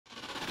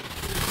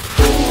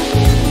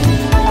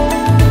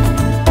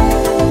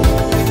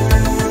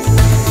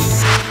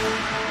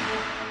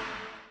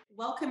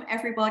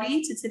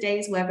everybody to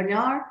today's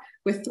webinar.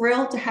 We're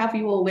thrilled to have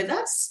you all with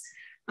us.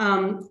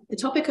 The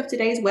topic of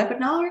today's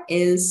webinar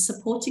is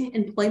supporting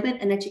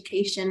employment and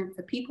education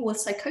for people with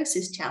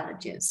psychosis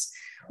challenges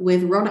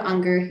with Ron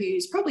Unger,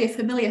 who's probably a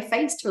familiar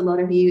face to a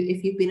lot of you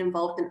if you've been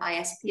involved in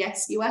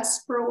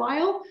ISPS-US for a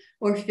while,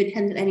 or if you've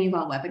attended any of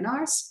our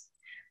webinars.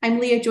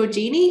 I'm Leah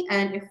Giorgini,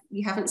 and if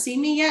you haven't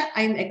seen me yet,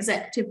 I'm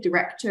Executive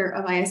Director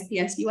of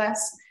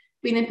ISPS-US,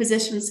 been in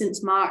position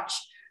since March,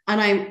 and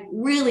I'm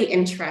really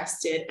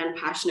interested and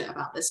passionate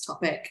about this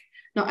topic.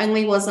 Not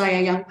only was I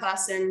a young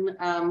person,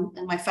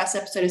 and my first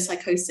episode of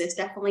Psychosis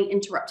definitely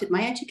interrupted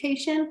my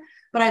education,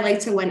 but I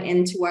later went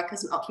in to work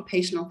as an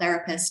occupational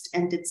therapist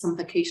and did some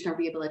vocational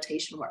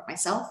rehabilitation work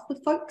myself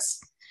with folks.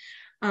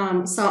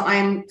 So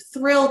I'm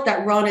thrilled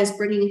that Ron is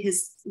bringing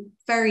his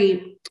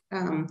very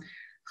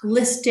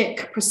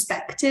holistic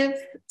perspective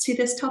to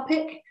this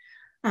topic.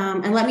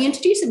 And let me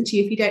introduce him to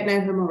you if you don't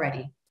know him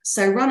already.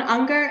 So Ron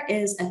Unger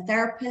is a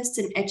therapist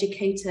and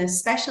educator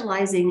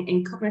specializing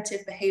in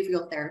cognitive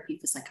behavioral therapy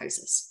for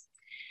psychosis,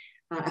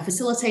 a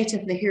facilitator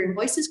for the Hearing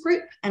Voices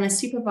group, and a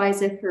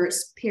supervisor for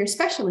its peer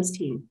specialist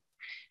team.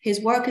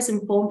 His work is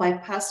informed by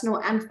personal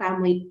and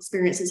family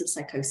experiences of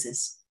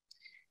psychosis.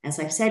 As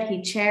I've said,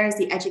 he chairs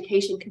the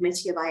education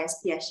committee of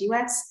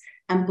ISPS-US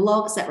and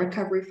blogs at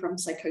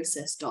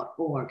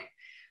recoveryfrompsychosis.org.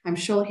 I'm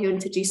sure he'll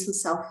introduce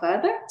himself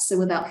further. So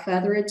without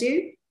further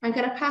ado, I'm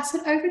going to pass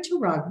it over to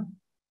Ron.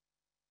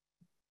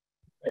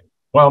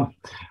 Well,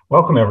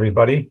 welcome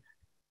everybody.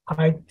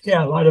 A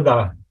lot of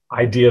the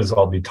ideas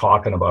I'll be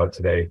talking about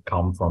today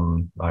come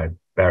from my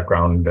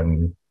background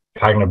in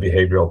cognitive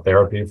behavioral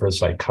therapy for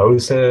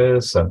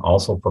psychosis, and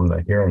also from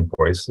the Hearing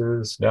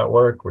Voices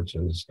network, which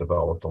has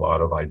developed a lot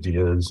of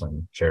ideas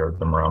and shared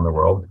them around the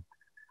world.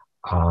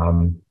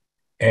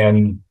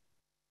 And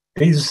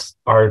these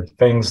are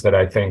things that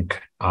I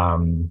think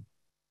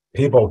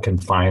people can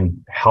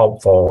find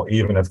helpful,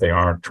 even if they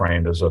aren't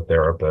trained as a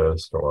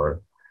therapist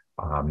or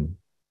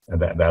and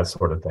that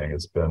sort of thing.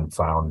 It's been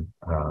found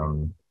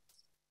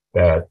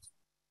that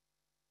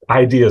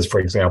ideas, for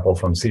example,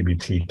 from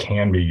CBT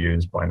can be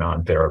used by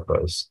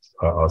non-therapists,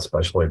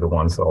 especially the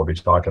ones that I'll be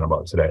talking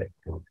about today.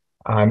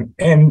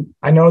 And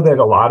I know that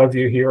a lot of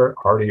you here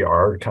already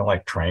are kind of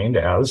like trained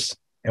as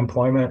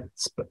employment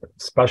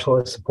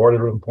specialists,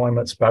 supportive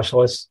employment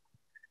specialists.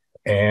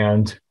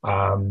 And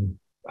I'm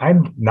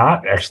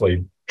not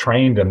actually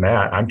trained in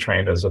that. I'm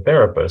trained as a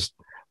therapist.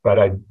 But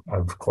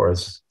of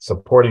course,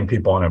 supporting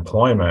people in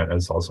employment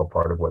is also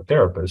part of what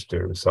therapists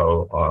do.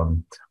 So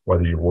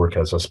whether you work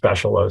as a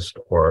specialist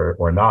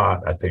or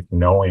not, I think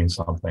knowing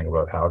something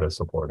about how to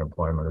support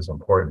employment is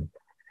important.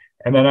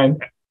 And then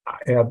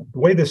the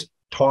way this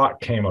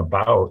talk came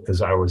about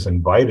is I was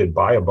invited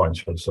by a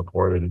bunch of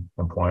supported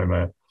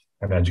employment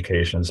and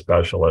education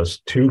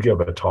specialists to give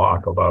a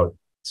talk about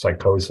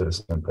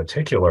psychosis in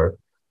particular,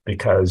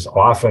 because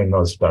often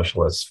those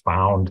specialists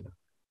found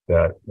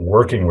that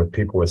working with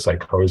people with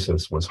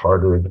psychosis was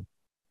harder,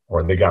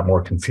 or they got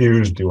more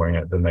confused doing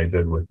it than they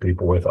did with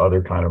people with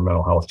other kind of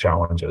mental health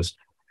challenges.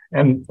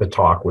 And the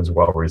talk was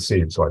well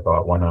received, so I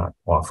thought, why not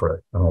offer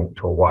it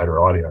to a wider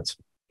audience?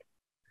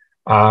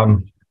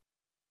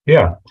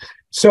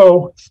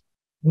 So,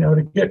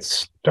 to get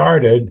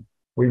started,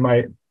 we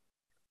might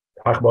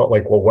talk about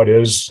what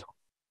is,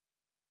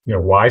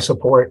 why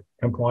support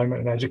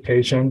employment and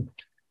education?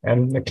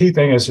 And the key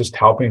thing is just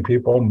helping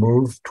people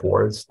move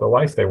towards the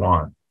life they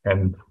want.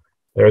 And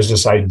there's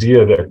this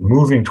idea that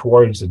moving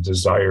towards a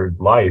desired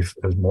life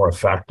is more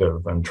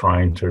effective than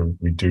trying to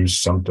reduce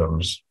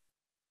symptoms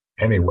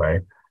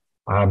anyway.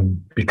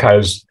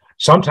 Because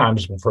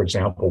sometimes, for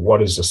example,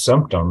 what is a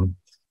symptom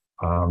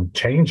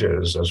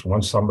changes as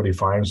once somebody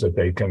finds that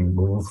they can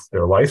move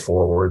their life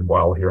forward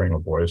while hearing a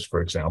voice,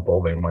 for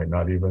example, they might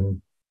not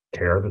even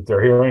care that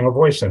they're hearing a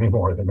voice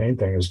anymore. The main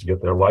thing is to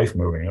get their life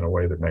moving in a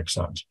way that makes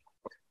sense.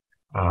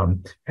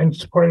 And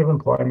supportive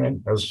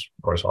employment, as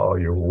of course all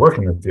of you who work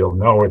in the field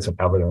know, it's an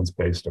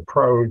evidence-based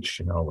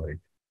approach.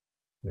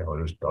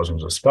 There's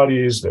dozens of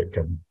studies that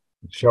can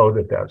show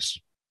that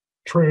that's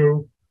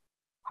true.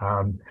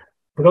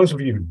 For those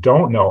of you who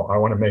don't know, I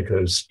want to make a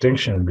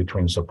distinction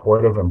between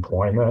supportive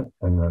employment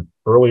and the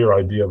earlier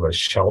idea of a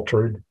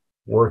sheltered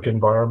work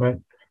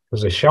environment.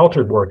 Because a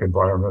sheltered work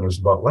environment is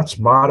about, let's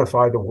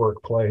modify the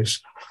workplace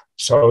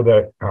so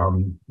that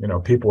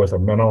people with a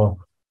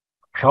mental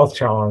health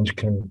challenge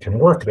can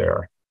work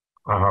there.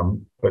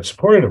 But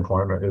supported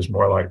employment is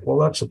more like, well,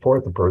 let's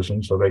support the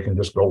person so they can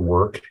just go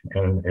work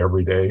in an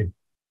everyday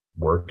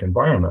work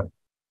environment.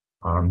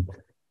 And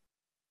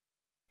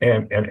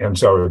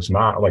so it's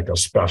not like a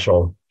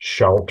special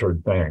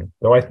sheltered thing.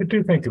 Though I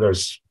do think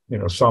there's,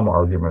 some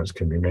arguments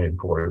can be made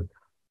for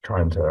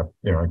trying to,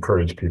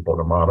 encourage people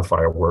to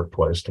modify a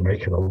workplace to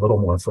make it a little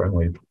more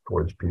friendly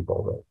towards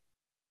people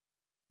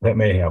that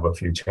may have a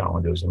few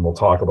challenges. And we'll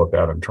talk about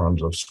that in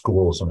terms of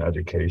schools and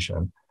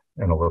education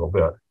in a little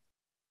bit.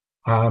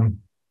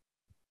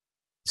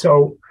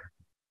 So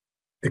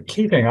the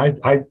key thing,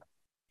 I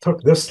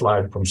took this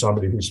slide from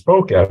somebody who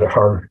spoke at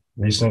our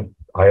recent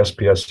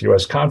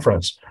ISPS-US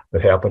conference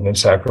that happened in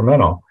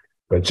Sacramento.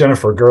 But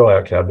Jennifer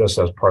Gerlach had this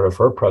as part of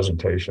her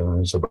presentation, and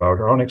it's about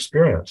her own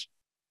experience.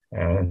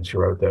 And she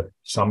wrote that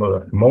some of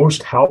the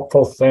most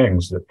helpful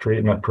things that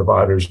treatment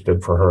providers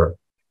did for her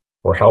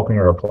were helping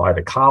her apply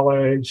to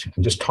college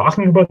and just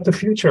talking about the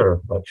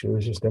future, like she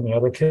was just any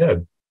other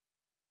kid.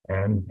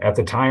 And at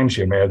the time,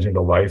 she imagined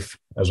a life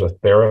as a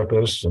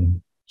therapist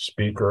and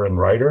speaker and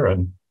writer,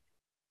 and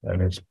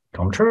it's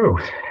come true.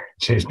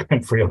 She's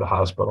been free of the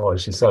hospital,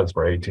 as she says,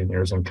 for 18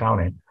 years and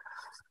counting.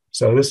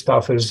 So this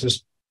stuff is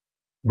just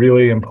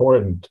really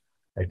important.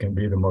 It can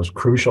be the most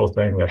crucial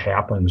thing that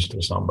happens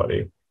to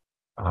somebody.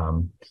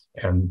 And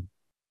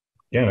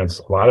again,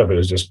 a lot of it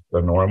is just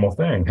the normal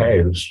thing.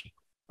 Hey, this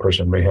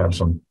person may have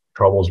some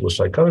troubles with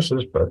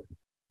psychosis, but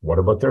what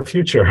about their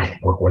future?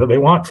 What do they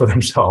want for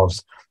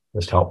themselves?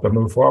 Just help them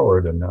move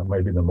forward. And that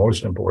might be the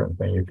most important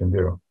thing you can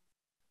do.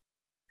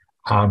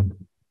 But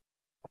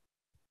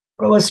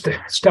let's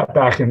step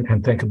back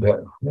and think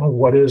about,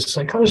 what is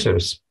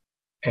psychosis?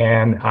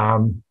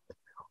 And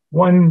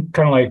one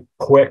kind of like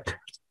quick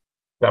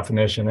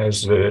definition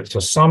is that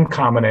it's some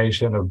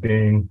combination of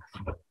being,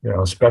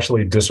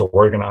 especially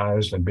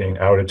disorganized and being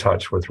out of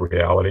touch with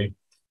reality.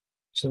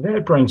 So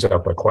that brings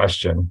up a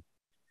question.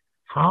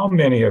 How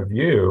many of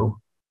you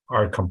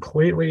are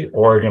completely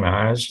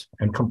organized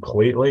and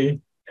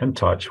completely in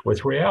touch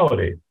with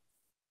reality?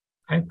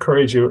 I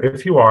encourage you,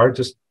 if you are,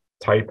 just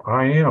type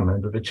I am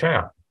into the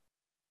chat.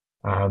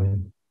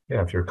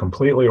 If you're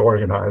completely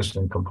organized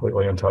and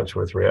completely in touch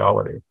with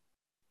reality.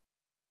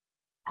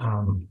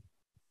 I'm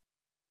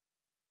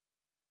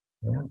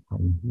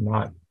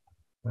not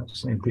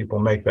seeing people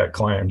make that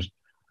claims.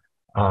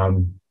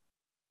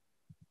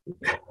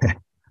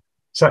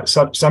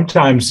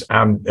 Sometimes,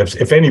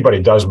 if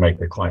anybody does make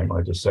the claim,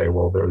 I just say,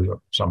 well, there's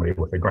somebody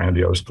with a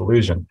grandiose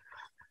delusion.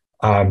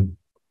 But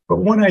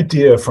one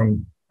idea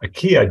a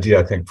key idea,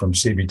 I think, from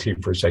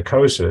CBT for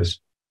psychosis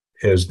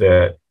is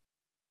that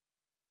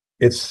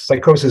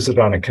psychosis is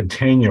on a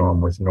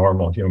continuum with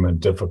normal human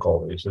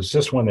difficulties. It's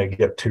just when they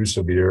get too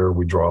severe,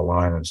 we draw a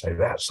line and say,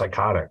 that's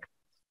psychotic.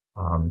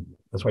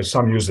 That's why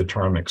some use the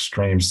term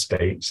extreme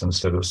states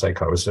instead of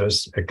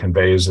psychosis. It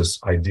conveys this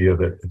idea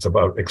that it's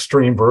about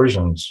extreme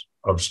versions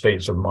of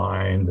states of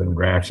mind and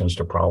reactions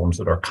to problems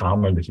that are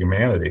common to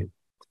humanity.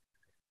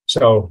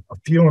 So a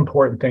few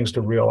important things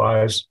to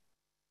realize.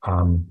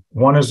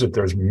 One is that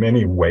there's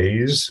many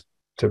ways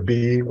to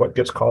be what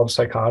gets called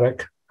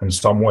psychotic, and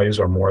some ways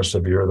are more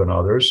severe than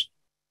others.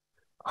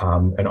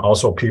 And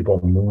also people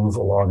move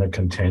along a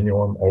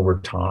continuum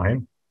over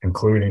time,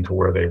 including to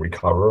where they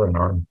recover and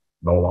are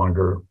no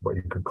longer what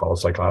you could call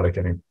psychotic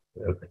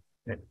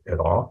at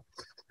all.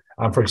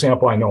 For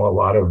example, I know a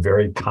lot of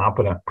very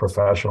competent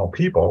professional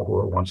people who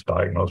were once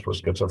diagnosed with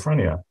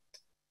schizophrenia.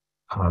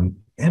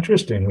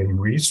 Interestingly,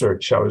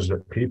 research shows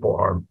that people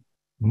are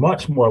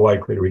much more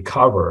likely to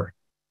recover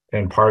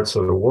in parts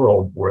of the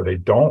world where they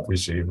don't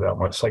receive that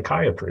much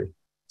psychiatry.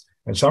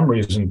 And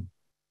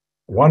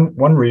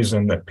one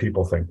reason that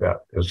people think that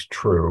is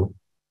true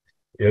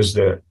is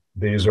that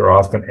these are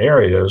often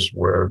areas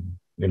where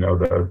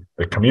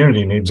the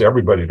community needs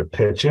everybody to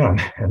pitch in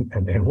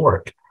and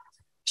work.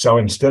 So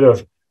instead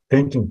of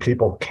thinking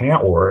people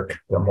can't work,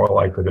 they're more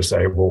likely to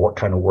say, well, what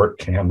kind of work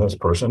can this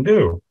person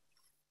do?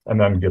 And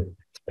then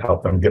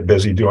help them get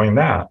busy doing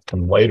that.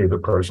 And later the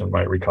person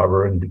might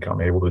recover and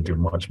become able to do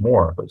much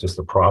more. But just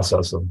the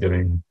process of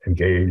getting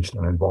engaged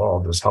and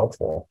involved is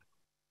helpful.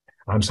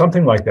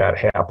 Something like that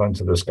happened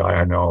to this guy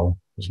I know.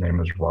 His name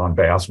is Ron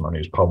Bassman.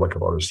 He's public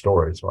about his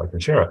story, so I can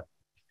share it.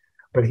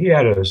 But he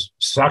had his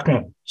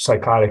second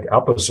psychotic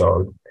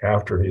episode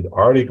after he'd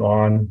already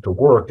gone to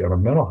work at a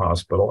mental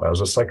hospital as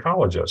a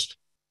psychologist.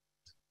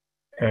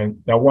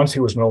 And now once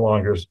he was no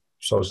longer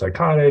so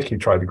psychotic, he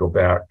tried to go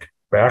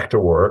back to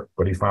work,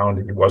 but he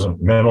found he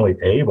wasn't mentally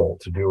able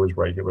to do his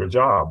regular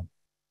job.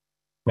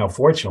 Now,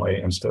 fortunately,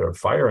 instead of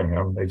firing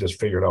him, they just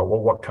figured out, well,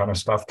 what kind of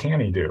stuff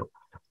can he do?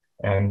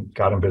 And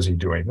got him busy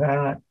doing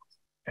that.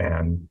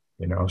 And,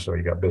 so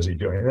he got busy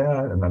doing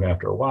that. And then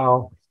after a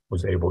while,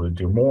 was able to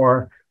do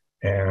more.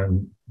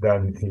 And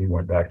then he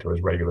went back to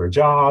his regular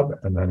job,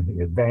 and then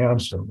he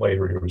advanced, and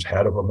later he was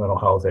head of a mental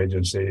health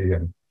agency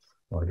and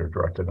later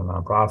directed a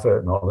nonprofit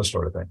and all this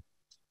sort of thing.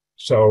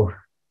 So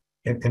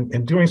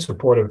in doing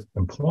supportive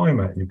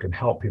employment, you can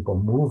help people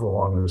move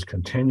along this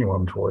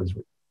continuum towards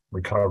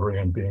recovery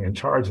and being in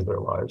charge of their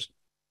lives.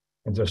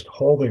 And just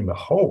holding the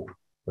hope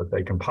that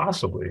they can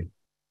possibly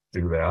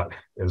do that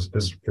is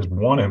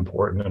one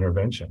important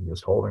intervention,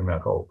 just holding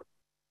that hope.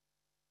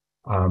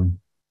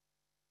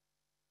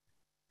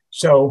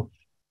 So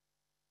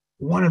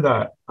one of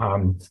the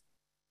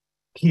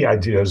key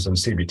ideas in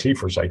CBT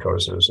for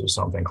psychosis is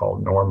something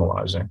called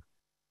normalizing.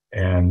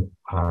 And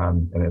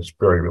it's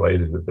very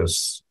related to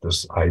this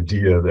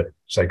idea that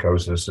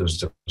psychosis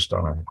is just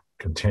on a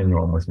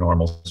continuum with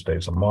normal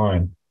states of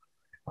mind,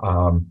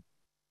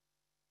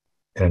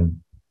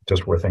 and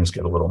just where things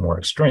get a little more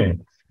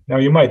extreme. Now,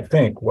 you might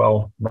think,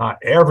 well, not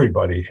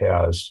everybody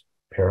has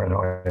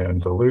paranoia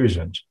and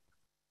delusions,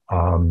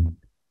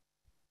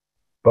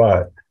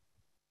 but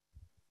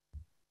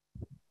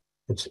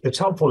it's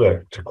helpful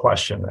to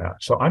question that.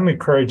 So I'm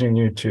encouraging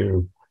you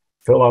to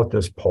fill out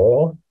this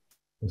poll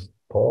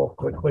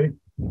quickly.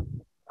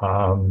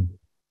 So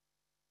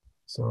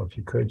if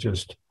you could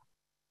just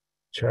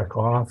check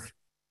off.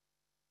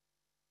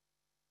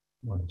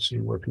 I want to see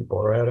where people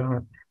are at on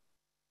it.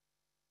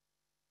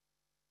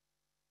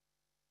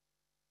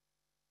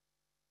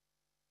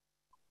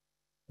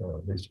 So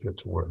at least get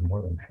to where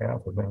more than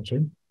half have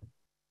answered.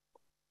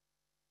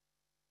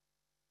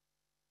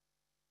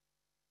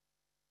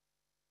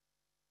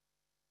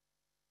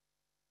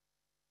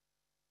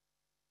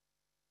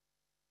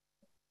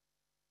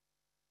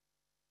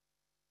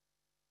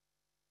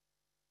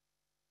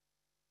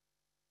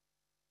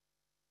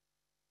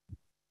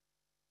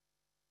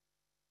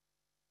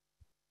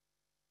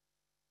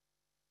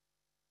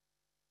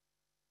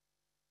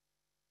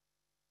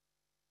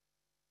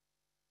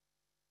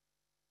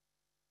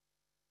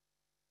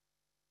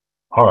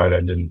 All right, I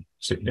didn't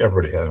see,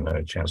 everybody hasn't had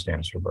a chance to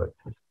answer, but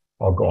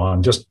I'll go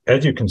on. Just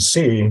as you can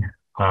see,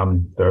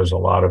 there's a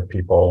lot of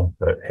people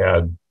that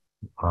had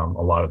a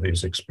lot of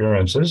these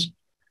experiences.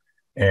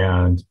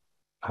 And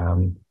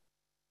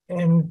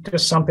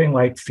just something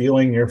like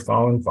feeling your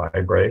phone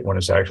vibrate when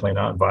it's actually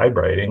not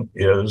vibrating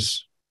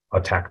is a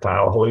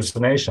tactile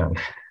hallucination,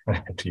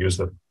 to use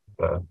that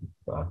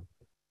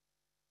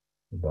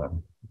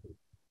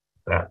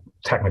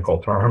technical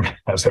term,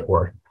 as it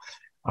were.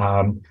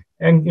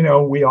 And, you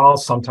know, we all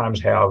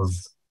sometimes have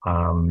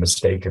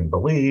mistaken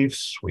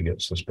beliefs. We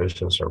get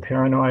suspicious or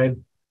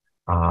paranoid.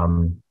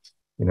 You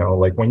know,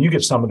 like when you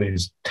get some of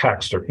these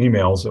texts or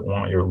emails that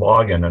want your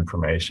login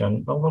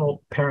information, a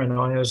little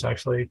paranoia is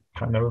actually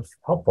kind of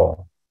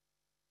helpful.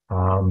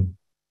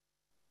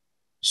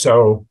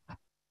 So,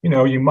 you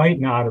know, you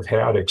might not have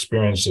had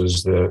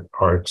experiences that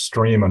are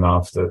extreme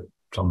enough that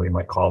somebody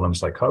might call them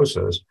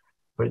psychosis,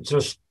 but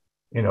just,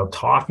 you know,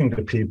 talking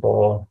to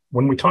people,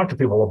 when we talk to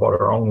people about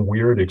our own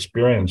weird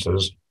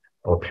experiences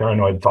or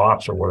paranoid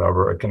thoughts or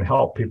whatever, it can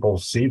help people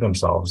see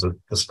themselves that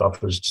this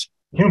stuff is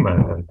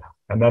human.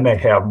 And then they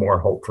have more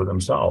hope for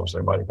themselves.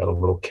 They might have got a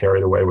little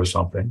carried away with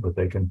something, but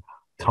they can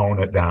tone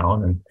it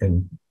down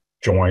and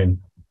join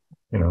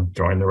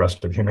the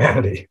rest of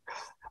humanity.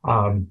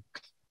 And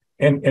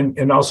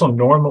also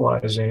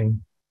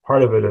normalizing,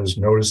 part of it is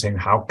noticing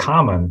how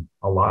common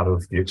a lot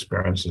of the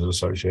experiences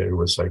associated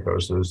with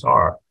psychosis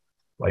are,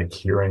 like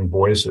hearing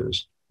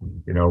voices.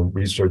 You know,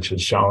 research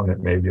has shown that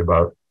maybe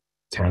about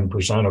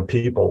 10% of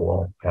people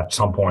will at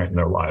some point in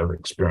their life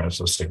experience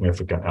a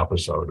significant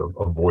episode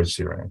of voice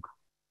hearing.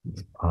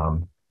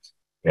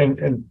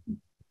 And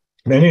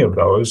many of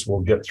those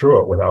will get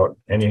through it without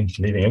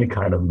needing any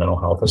kind of mental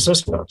health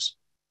assistance.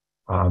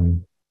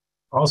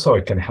 Also,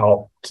 it can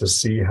help to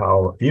see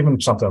how even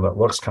something that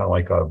looks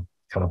kind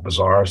of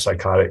bizarre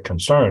psychotic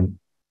concern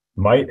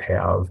might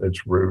have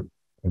its root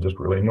in just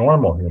really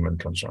normal human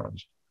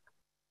concerns.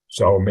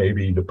 So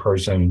maybe the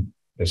person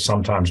is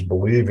sometimes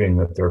believing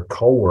that their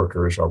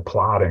coworkers are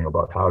plotting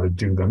about how to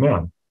do them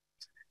in.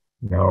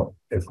 You know,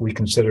 if we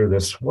consider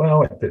this,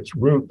 well, at its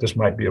root, this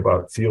might be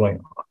about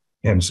feeling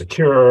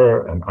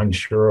insecure and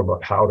unsure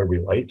about how to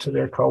relate to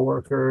their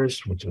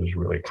coworkers, which is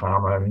really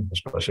common,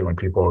 especially when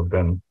people have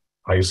been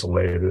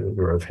isolated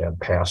or have had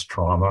past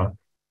trauma.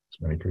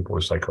 As many people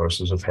with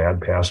psychosis have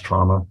had past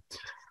trauma.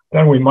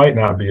 Then we might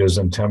not be as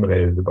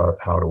intimidated about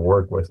how to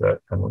work with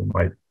it, and we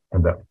might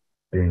end up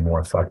being more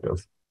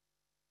effective.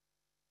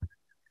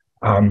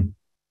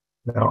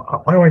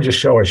 Now, I want to just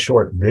show a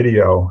short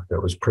video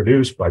that was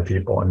produced by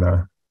people in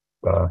the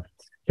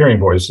Hearing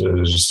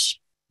Voices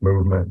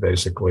movement,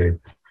 basically.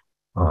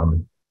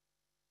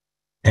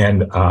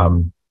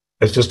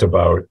 It's just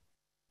about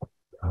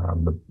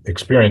the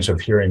experience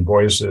of hearing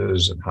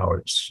voices and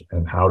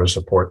how to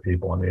support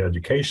people in the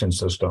education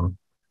system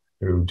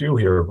who do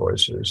hear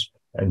voices,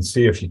 and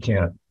see if you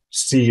can't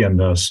see in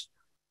this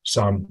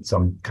some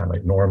kind of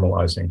like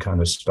normalizing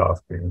kind of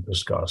stuff being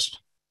discussed.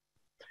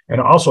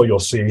 And also you'll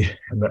see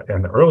in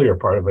the earlier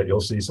part of it,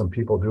 you'll see some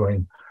people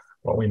doing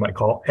what we might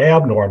call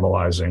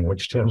abnormalizing,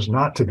 which tends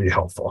not to be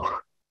helpful,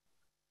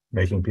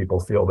 making people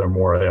feel they're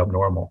more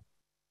abnormal.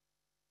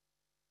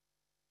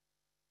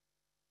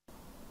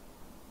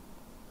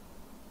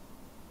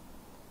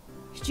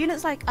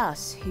 Students like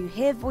us who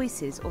hear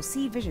voices or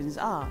see visions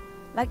are,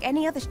 like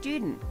any other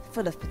student,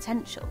 full of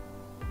potential.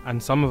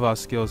 And some of our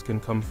skills can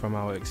come from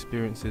our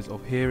experiences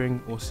of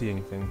hearing or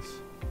seeing things.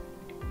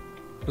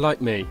 Like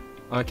me,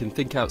 I can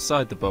think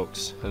outside the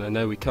box, and I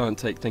know we can't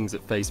take things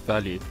at face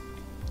value.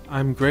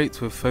 I'm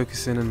great with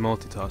focusing and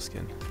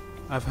multitasking.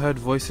 I've heard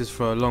voices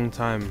for a long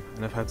time,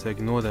 and I've had to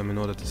ignore them in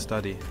order to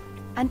study.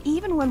 And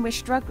even when we're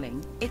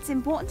struggling, it's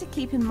important to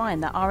keep in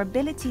mind that our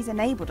abilities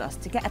enabled us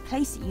to get a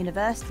place at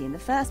university in the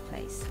first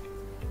place.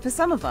 For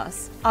some of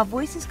us, our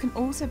voices can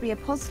also be a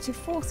positive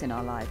force in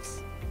our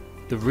lives.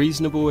 The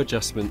reasonable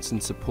adjustments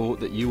and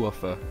support that you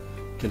offer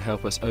can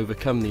help us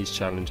overcome these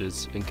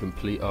challenges and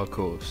complete our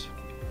course.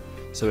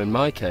 So in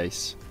my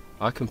case,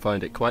 I can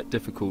find it quite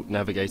difficult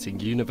navigating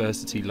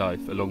university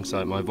life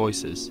alongside my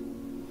voices.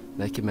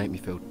 They can make me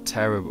feel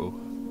terrible.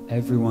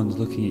 Everyone's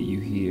looking at you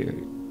here.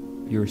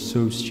 You're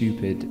so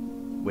stupid.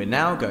 We're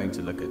now going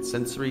to look at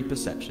sensory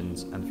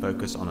perceptions and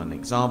focus on an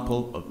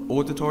example of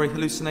auditory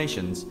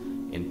hallucinations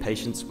in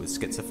patients with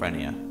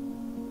schizophrenia.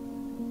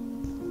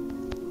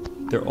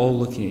 They're all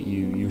looking at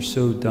you. You're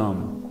so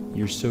dumb.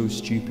 You're so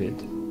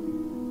stupid.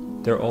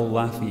 They're all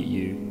laughing at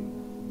you.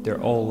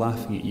 They're all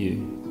laughing at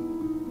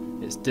you.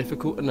 It's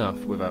difficult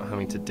enough without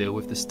having to deal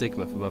with the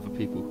stigma from other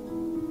people.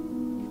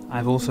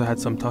 I've also had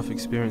some tough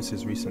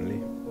experiences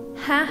recently.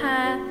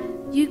 Haha,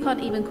 you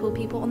can't even call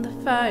people on the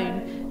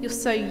phone. You're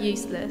so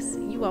useless.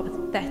 You are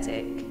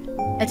pathetic.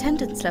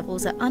 Attendance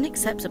levels are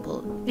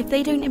unacceptable. If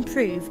they don't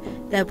improve,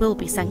 there will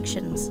be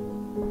sanctions.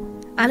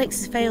 Alex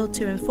has failed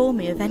to inform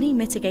me of any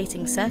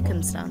mitigating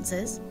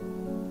circumstances.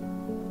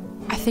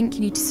 I think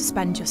you need to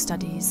suspend your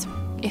studies.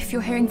 If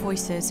you're hearing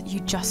voices, you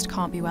just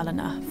can't be well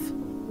enough.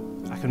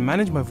 I can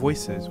manage my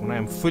voices when I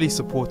am fully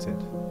supported.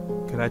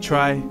 Could I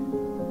try?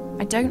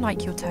 I don't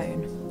like your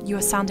tone. You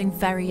are sounding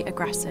very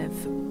aggressive.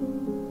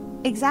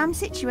 Exam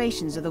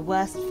situations are the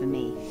worst for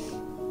me.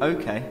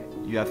 Okay,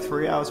 you have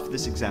 3 hours for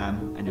this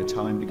exam and your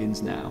time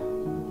begins now.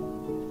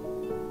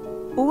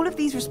 All of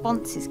these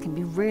responses can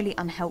be really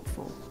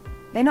unhelpful.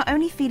 They not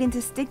only feed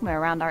into stigma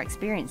around our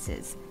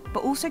experiences,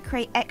 but also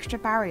create extra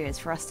barriers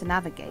for us to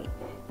navigate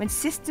when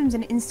systems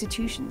and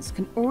institutions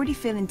can already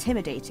feel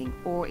intimidating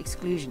or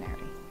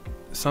exclusionary.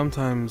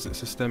 Sometimes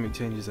systemic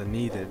changes are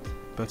needed,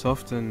 but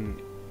often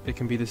it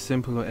can be the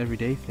simple or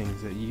everyday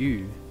things that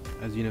you,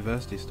 as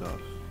university staff,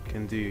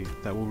 can do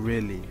that will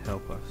really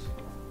help us.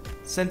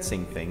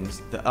 Sensing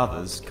things that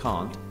others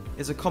can't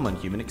is a common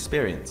human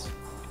experience.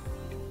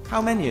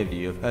 How many of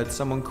you have heard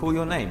someone call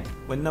your name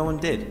when no one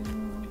did?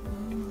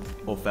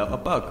 Or felt a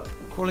bug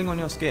crawling on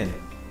your skin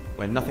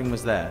when nothing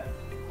was there?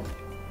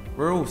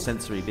 We're all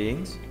sensory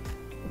beings,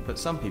 but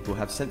some people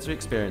have sensory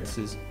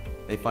experiences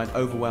they find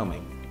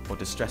overwhelming or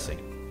distressing.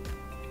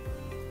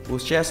 We'll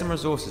share some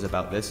resources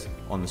about this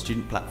on the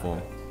student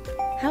platform.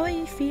 How are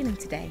you feeling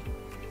today?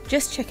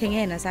 Just checking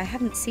in, as I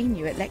haven't seen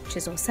you at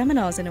lectures or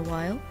seminars in a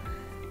while.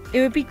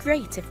 It would be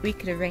great if we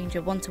could arrange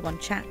a one-to-one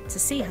chat to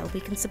see how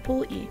we can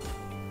support you.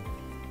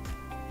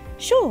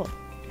 Sure,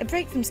 a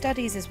break from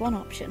studies is one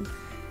option,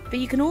 but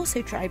you can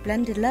also try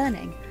blended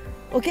learning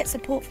or get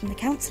support from the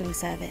counselling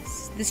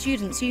service, the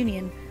Students'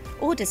 Union,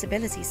 or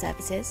disability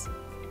services.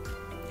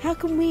 How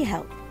can we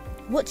help?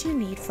 What do you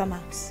need from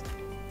us?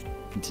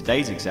 In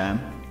today's exam,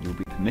 you'll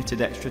be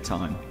permitted extra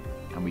time,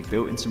 and we've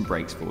built in some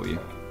breaks for you.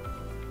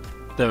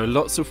 There are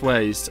lots of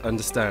ways to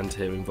understand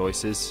hearing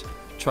voices.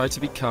 Try to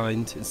be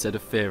kind instead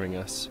of fearing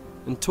us,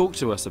 and talk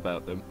to us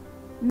about them.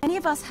 Many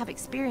of us have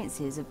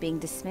experiences of being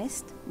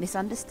dismissed,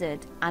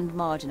 misunderstood, and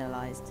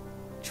marginalised.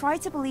 Try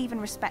to believe and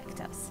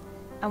respect us,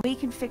 and we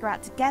can figure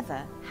out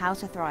together how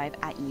to thrive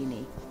at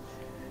uni.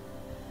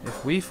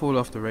 If we fall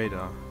off the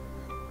radar,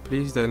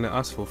 please don't let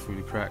us fall through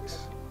the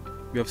cracks.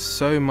 We have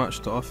so much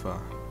to offer,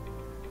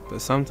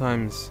 but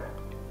sometimes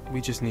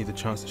we just need the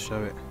chance to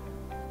show it.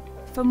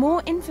 For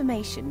more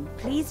information,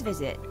 please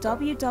visit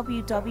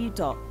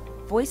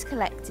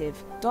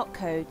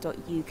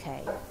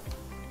www.voicecollective.co.uk.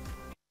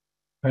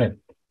 Right.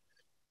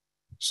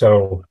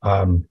 So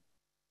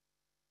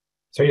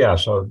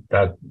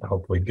that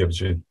hopefully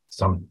gives you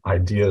some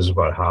ideas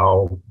about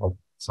how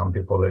some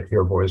people that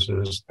hear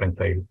voices think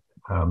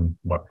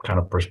what kind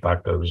of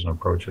perspectives and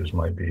approaches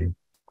might be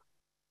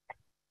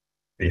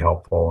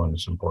helpful, and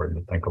it's important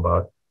to think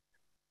about.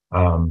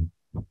 One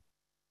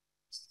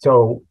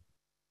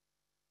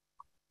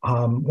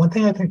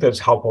thing I think that's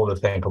helpful to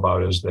think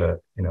about is that,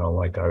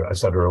 like I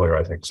said earlier,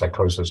 I think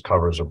psychosis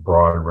covers a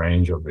broad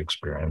range of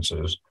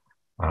experiences.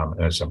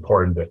 And it's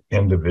important to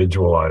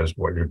individualize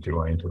what you're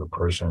doing to the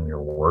person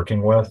you're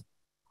working with,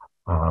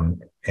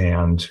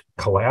 and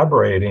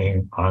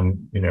collaborating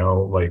on,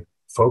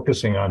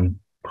 focusing on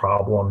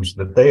problems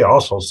that they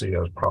also see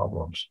as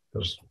problems.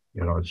 Because,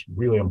 it's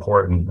really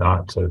important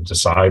not to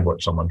decide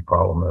what someone's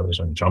problem is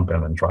and jump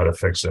in and try to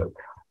fix it,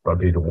 but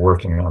be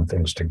working on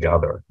things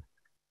together.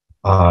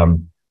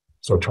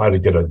 So try to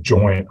get a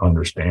joint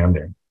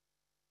understanding.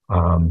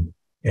 A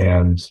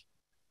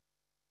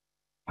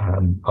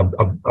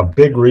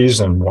big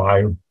reason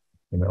why,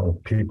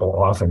 people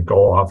often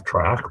go off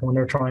track when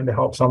they're trying to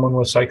help someone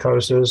with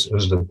psychosis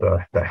is that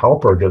the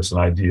helper gets an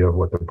idea of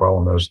what the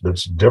problem is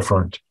that's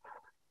different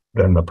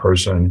than the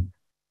person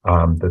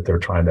that they're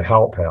trying to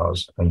help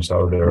has, and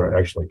so they're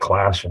actually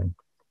clashing.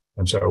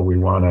 And so we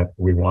want to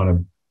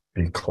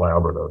be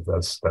collaborative.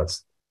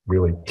 That's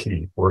really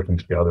key, working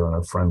together in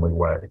a friendly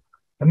way.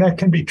 And that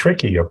can be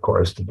tricky, of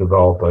course, to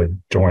develop a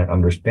joint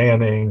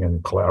understanding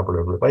and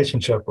collaborative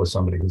relationship with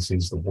somebody who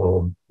sees the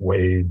world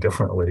way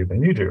differently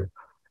than you do.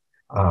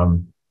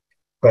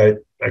 But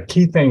a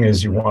key thing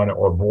is you want to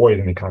avoid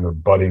any kind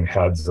of butting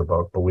heads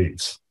about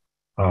beliefs.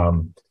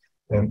 And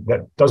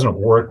that doesn't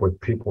work with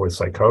people with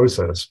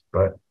psychosis,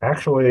 but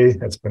actually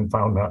it's been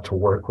found not to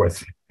work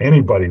with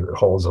anybody that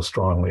holds a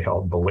strongly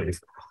held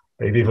belief.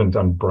 They've even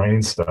done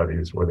brain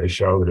studies where they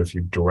show that if you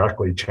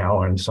directly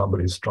challenge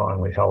somebody's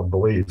strongly held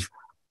belief,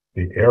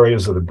 the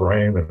areas of the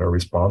brain that are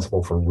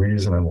responsible for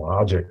reason and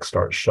logic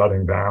start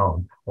shutting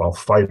down while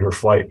fight or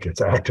flight gets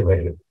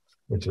activated,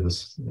 which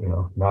is,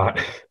 not,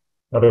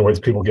 in other words,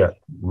 people get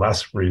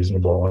less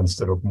reasonable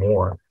instead of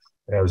more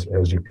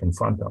as you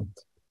confront them.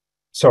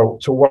 So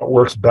what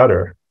works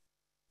better?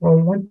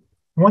 Well,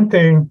 one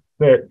thing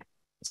that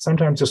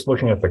sometimes just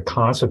looking at the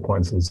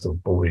consequences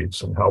of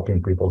beliefs and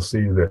helping people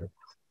see that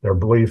their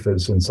belief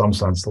is in some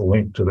sense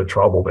linked to the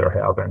trouble they're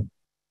having.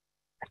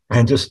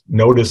 And just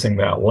noticing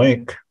that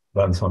link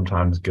then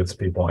sometimes gets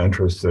people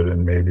interested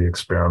in maybe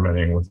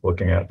experimenting with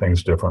looking at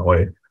things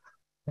differently,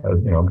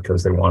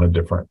 because they want a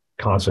different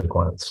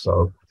consequence.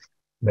 So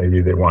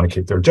maybe they want to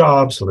keep their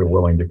job, so they're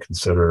willing to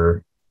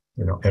consider,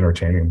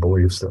 entertaining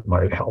beliefs that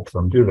might help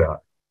them do that.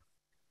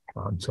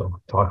 So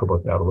talk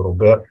about that a little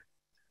bit.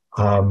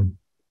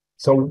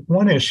 So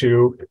one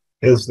issue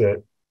is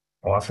that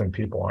often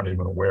people aren't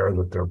even aware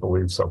that their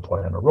beliefs are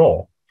playing a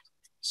role.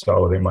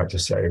 So they might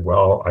just say,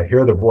 well, I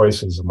hear the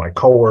voices of my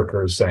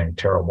coworkers saying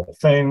terrible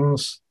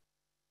things.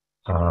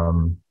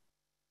 And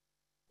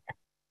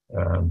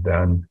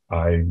then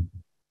I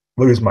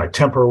lose my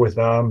temper with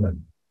them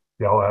and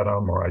yell at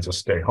them, or I just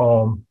stay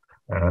home.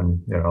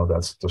 And,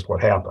 that's just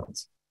what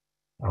happens.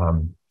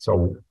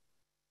 So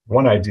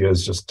one idea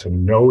is just to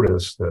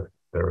notice that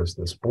there is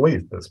this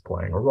belief that's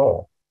playing a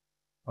role.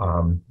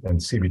 In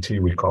CBT,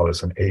 we call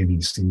this an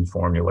ABC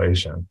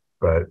formulation,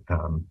 but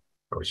of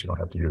course, you don't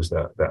have to use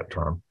that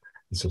term.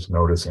 It's just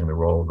noticing the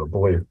role of the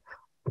belief.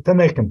 But then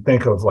they can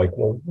think of like,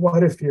 well,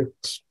 what if you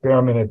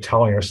experimented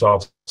telling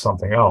yourself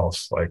something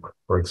else? Like,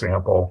 for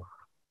example,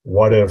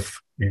 what if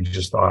you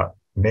just thought,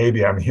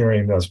 maybe I'm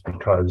hearing this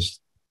because,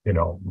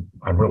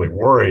 I'm really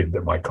worried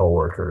that my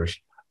coworkers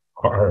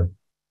are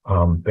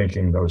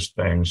thinking those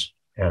things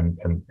and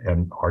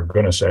are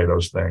going to say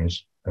those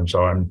things. And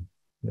so I'm,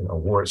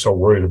 so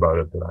worried about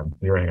it that I'm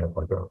hearing it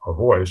like a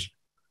voice.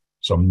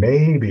 So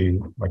maybe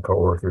my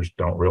coworkers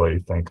don't really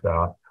think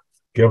that.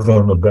 Give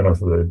them the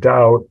benefit of the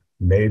doubt.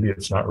 Maybe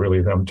it's not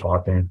really them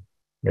talking.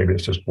 Maybe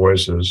it's just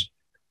voices.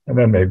 And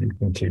then maybe you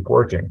can keep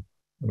working.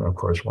 And of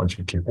course, once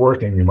you keep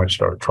working, you might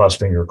start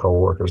trusting your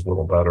coworkers a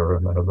little better.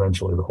 And then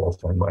eventually the whole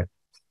thing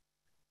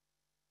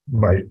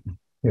might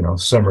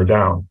simmer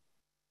down.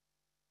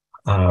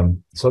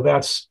 So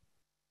that's,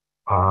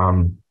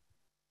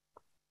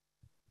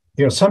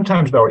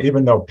 sometimes though,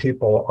 even though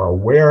people are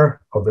aware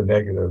of the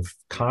negative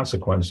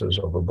consequences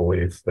of a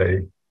belief,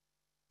 they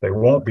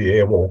won't be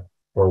able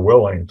or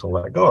willing to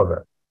let go of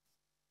it.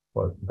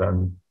 But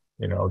then,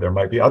 there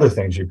might be other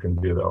things you can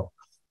do though.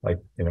 Like,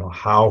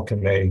 how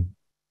can they,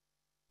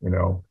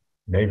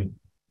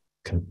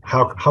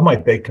 how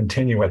might they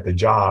continue at the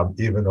job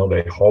even though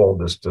they hold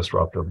this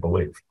disruptive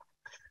belief?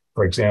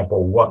 For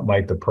example, what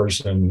might the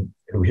person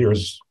who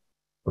hears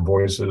the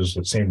voices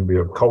that seem to be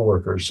of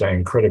coworkers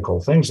saying critical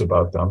things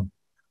about them,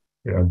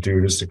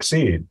 do to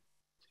succeed?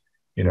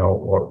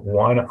 Or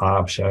one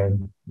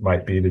option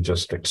might be to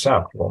just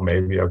accept, well,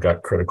 maybe I've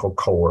got critical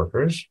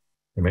coworkers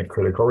who make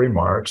critical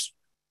remarks,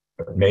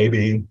 but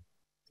maybe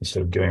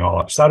instead of getting all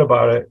upset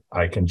about it,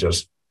 I can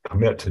just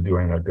commit to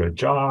doing a good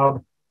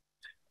job,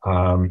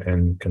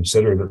 and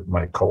consider that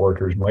my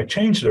coworkers might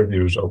change their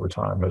views over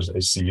time as they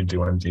see you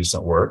doing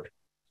decent work,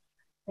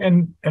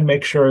 and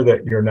make sure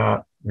that you're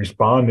not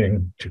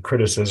responding to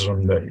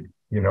criticism that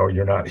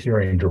you're not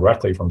hearing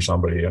directly from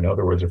somebody. In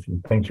other words, if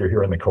you think you're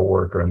hearing the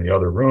coworker in the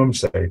other room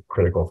say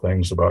critical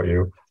things about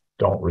you,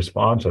 don't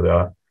respond to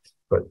that,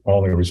 but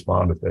only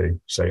respond if they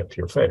say it to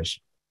your face.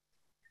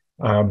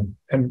 And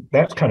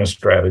that kind of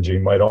strategy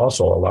might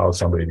also allow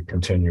somebody to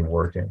continue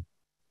working.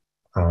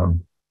 Now,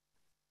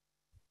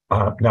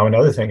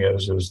 another thing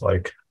is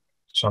like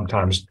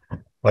sometimes,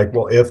 like,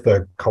 well, if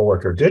the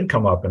coworker did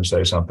come up and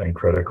say something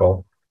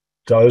critical,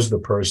 does the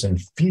person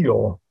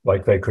feel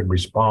like they could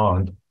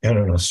respond in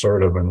an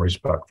assertive and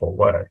respectful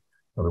way?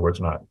 In other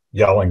words, not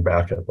yelling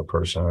back at the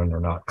person or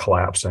not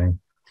collapsing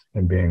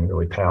and being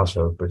really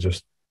passive, but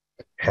just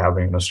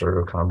having an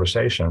assertive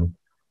conversation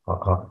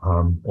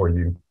where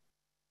you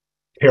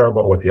care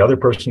about what the other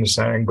person is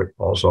saying, but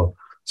also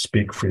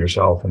speak for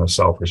yourself in a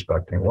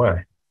self-respecting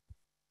way.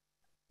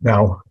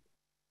 Now,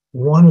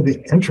 one of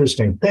the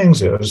interesting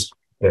things is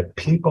that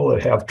people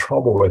that have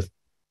trouble with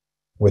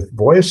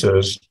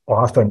voices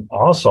often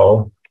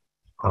also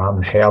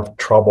have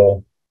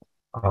trouble,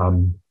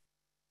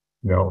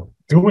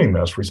 doing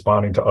this,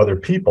 responding to other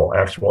people,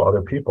 actual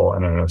other people,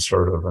 in an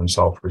assertive and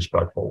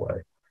self-respectful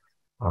way.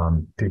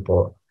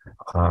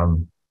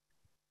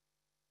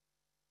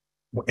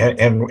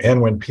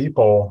 And when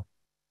people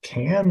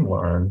can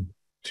learn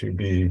to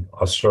be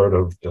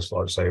assertive, just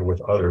let's say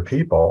with other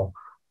people,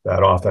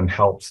 that often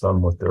helps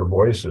them with their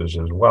voices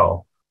as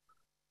well.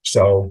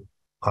 So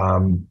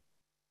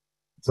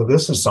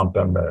this is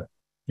something that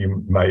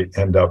you might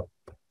end up,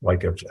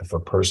 like if a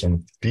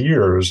person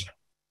fears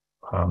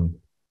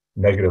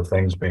negative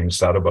things being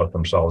said about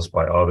themselves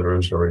by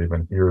others, or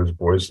even hears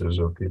voices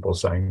of people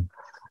saying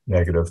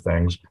negative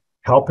things,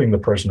 helping the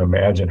person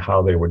imagine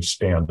how they would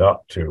stand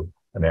up to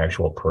an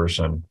actual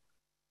person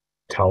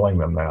telling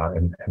them that,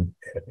 and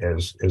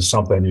is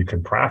something you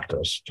can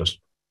practice, just,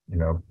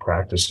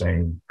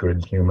 practicing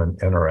good human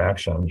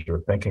interactions or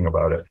thinking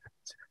about it.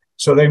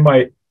 So they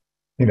might,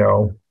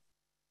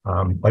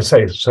 let's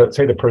say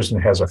the person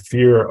has a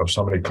fear of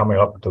somebody coming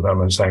up to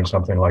them and saying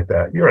something like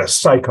that: "You're a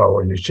psycho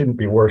and you shouldn't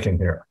be working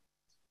here."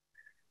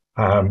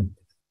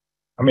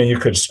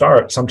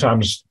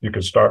 Sometimes you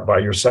could start by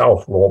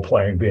yourself role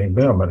playing being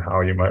them and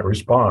how you might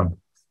respond.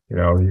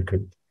 You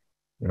could,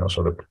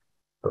 so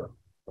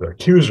the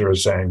accuser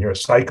is saying, "You're a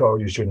psycho,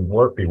 you shouldn't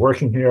be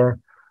working here."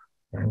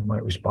 And you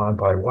might respond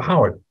by,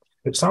 "Wow,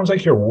 it sounds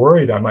like you're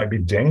worried I might be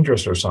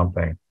dangerous or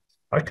something.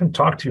 I can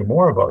talk to you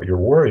more about your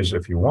worries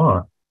if you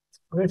want.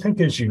 But I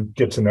think as you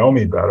get to know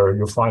me better,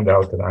 you'll find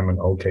out that I'm an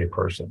okay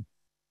person."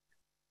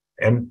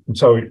 And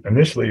so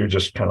initially you're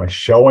just kind of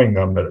showing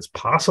them that it's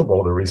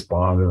possible to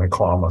respond in a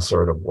calm,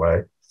 assertive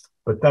way,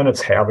 but then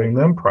it's having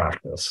them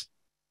practice.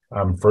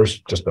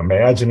 First, just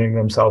imagining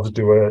themselves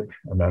do it,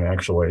 and then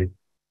actually,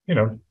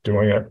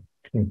 doing it.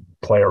 You can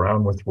play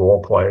around with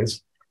role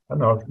plays. I don't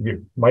know,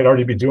 you might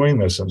already be doing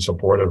this in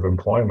supportive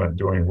employment,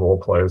 doing role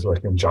plays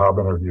like in job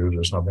interviews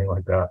or something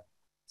like that.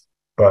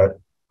 But,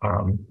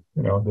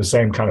 the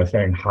same kind of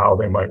thing, how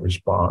they might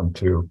respond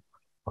to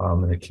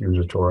an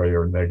accusatory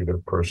or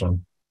negative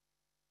person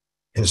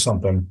is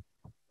something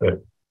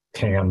that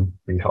can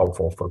be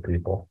helpful for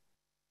people.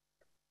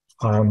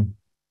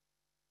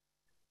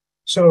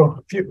 So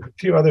a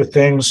few other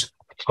things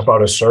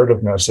about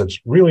assertiveness. It's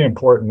really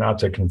important not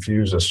to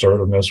confuse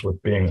assertiveness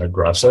with being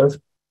aggressive,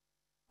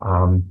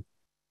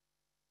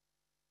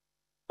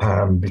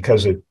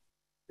 because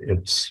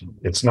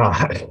it's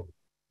not.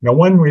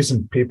 One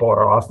reason people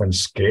are often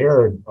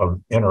scared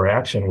of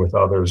interaction with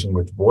others and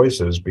with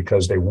voices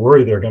because they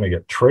worry they're going to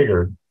get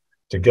triggered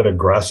to get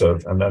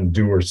aggressive and then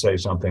do or say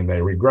something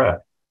they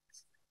regret.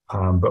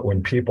 But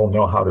when people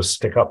know how to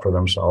stick up for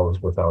themselves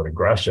without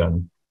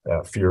aggression,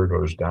 that fear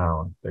goes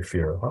down. They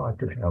fear, "Oh, I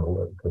could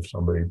handle it if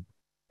somebody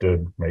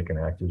did make an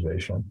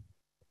accusation.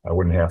 I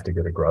wouldn't have to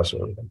get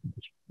aggressive."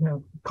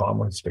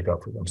 Calmly stick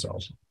up for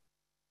themselves.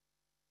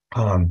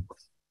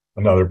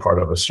 Another part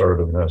of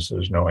assertiveness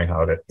is knowing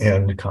how to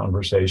end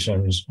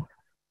conversations,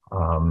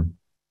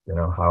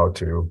 how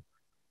to,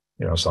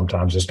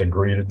 sometimes just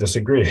agree to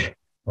disagree.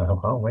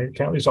 Well, we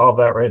can't resolve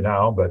that right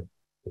now, but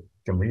you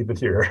can leave it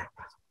here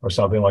or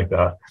something like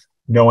that.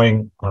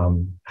 Knowing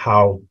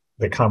how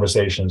the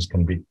conversations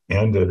can be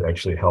ended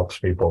actually helps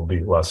people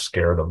be less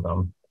scared of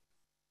them.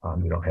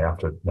 You don't have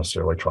to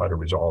necessarily try to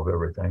resolve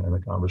everything in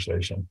the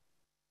conversation.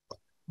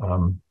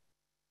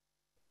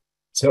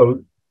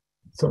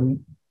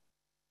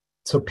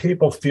 So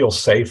people feel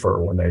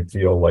safer when they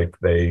feel like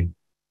they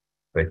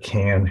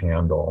can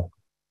handle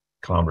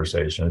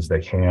conversations, they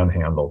can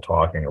handle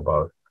talking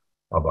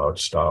about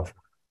stuff.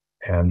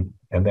 And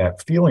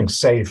that feeling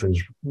safe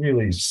is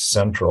really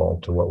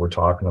central to what we're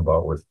talking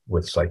about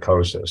with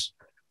psychosis,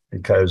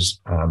 because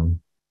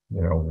one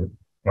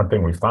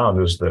thing we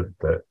found is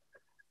that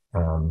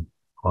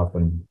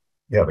often,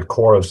 the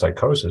core of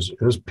psychosis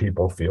is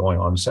people feeling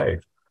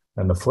unsafe.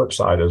 And the flip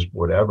side is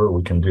whatever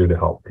we can do to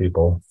help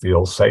people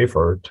feel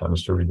safer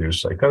tends to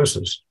reduce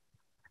psychosis.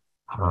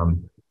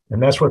 And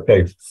that's what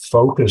they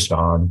focused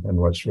on, and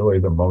what's really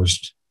the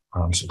most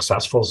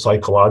successful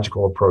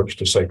psychological approach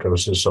to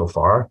psychosis so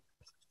far,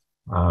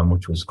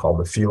 which was called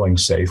the Feeling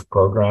Safe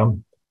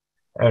program.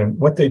 And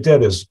what they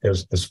did is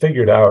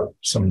figured out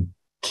some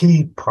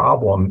key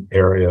problem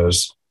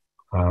areas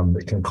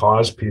that can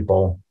cause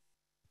people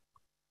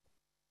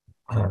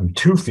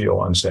to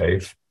feel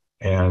unsafe,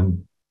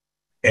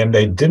 and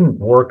they didn't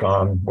work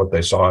on what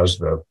they saw as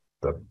the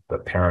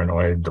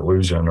paranoid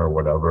delusion or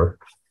whatever.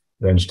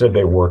 Instead,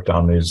 they worked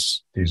on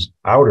these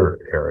outer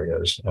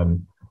areas.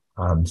 And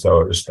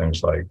so it was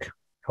things like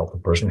help the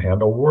person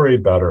handle worry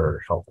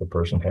better, help the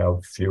person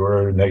have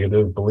fewer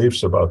negative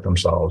beliefs about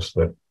themselves,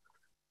 that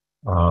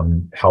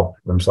help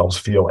themselves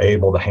feel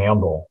able to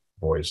handle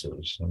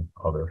voices and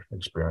other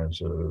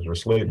experiences, or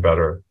sleep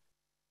better,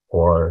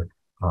 or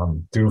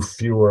do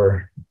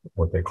fewer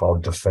what they call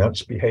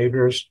defense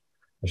behaviors.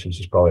 I should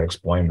just probably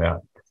explain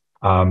that.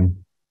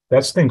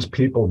 That's things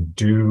people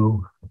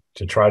do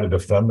to try to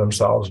defend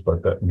themselves,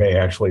 but that may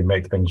actually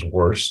make things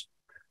worse.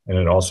 And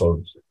it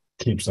also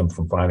keeps them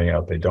from finding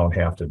out they don't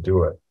have to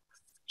do it.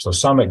 So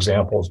some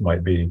examples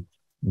might be,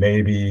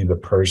 maybe the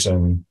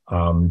person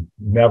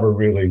never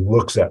really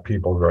looks at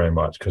people very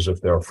much, because if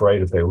they're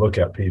afraid if they look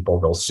at people,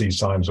 they'll see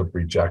signs of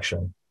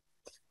rejection.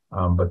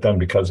 But then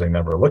because they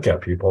never look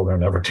at people, they're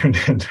never tuned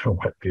into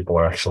what people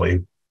are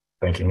actually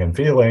thinking and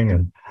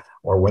feeling,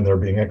 or when they're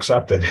being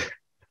accepted.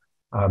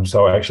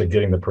 So actually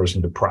getting the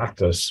person to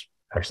practice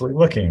actually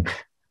looking.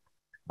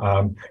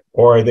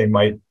 Or they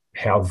might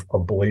have a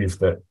belief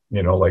that,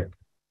 like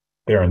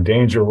they're in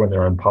danger when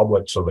they're in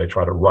public, so they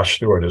try to rush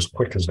through it as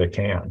quick as they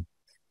can.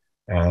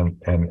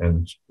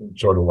 And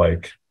sort of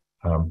like,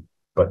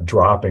 but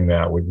dropping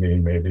that would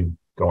mean maybe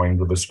going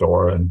to the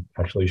store and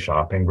actually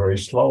shopping very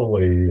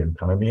slowly and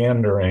kind of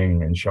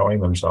meandering and showing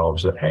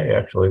themselves that, hey,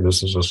 actually,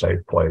 this is a safe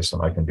place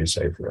and I can be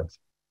safe with.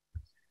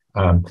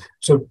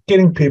 So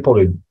getting people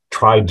to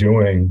try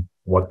doing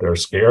what they're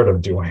scared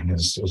of doing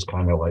is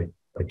kind of like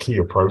a key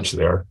approach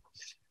there.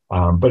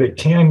 But it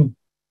can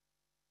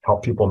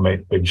help people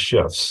make big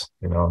shifts.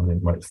 You know, they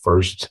might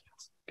first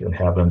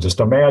have them just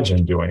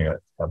imagine doing it,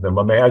 have them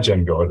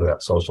imagine going to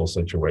that social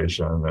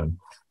situation,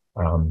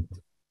 and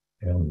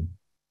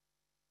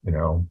you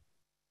know,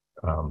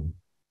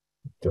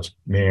 just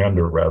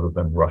meander rather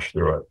than rush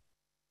through it,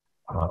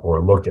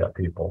 or look at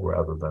people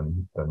rather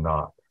than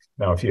not.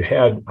 Now, if you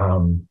had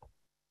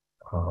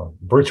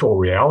virtual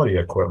reality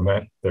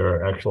equipment,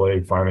 they're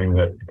actually finding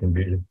that it can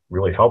be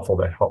really helpful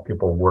to help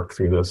people work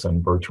through this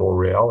in virtual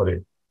reality,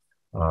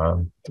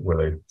 where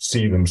they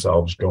see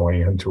themselves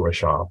going into a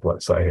shop,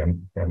 let's say,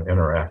 and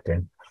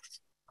interacting.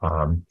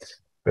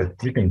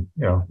 But you can,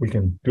 you know, we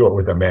can do it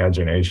with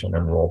imagination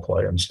and role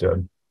play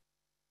instead.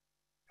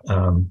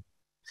 And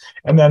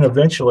then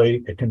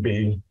eventually it can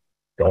be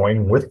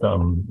going with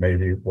them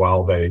maybe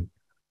while they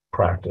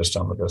practice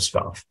some of this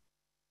stuff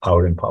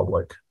out in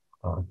public.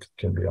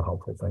 Can be a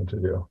helpful thing to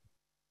do.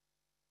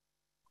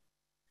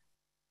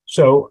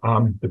 So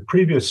the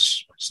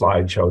previous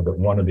slide showed that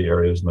one of the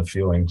areas in the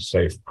Feeling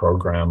Safe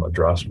program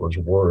addressed was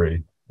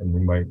worry. And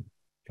we might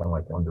kind of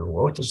like wonder,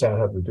 well, what does that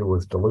have to do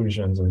with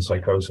delusions and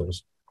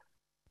psychosis?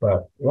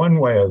 But one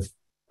way of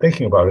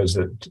thinking about it is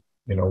that,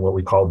 you know, what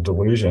we call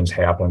delusions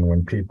happen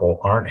when people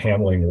aren't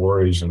handling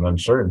worries and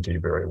uncertainty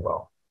very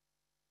well.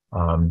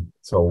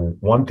 So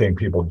one thing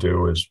people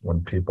do is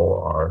when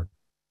people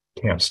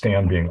can't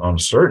stand being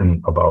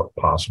uncertain about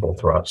possible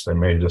threats, they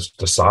may just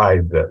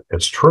decide that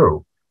it's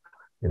true.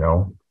 You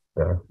know,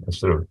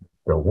 instead of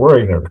they're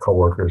worried that the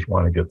coworkers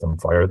want to get them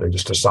fired, they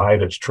just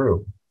decide it's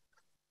true,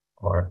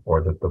 or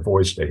that the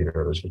voice they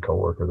hear is the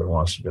coworker that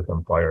wants to get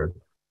them fired.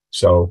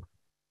 So,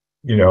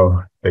 you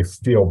know, they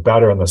feel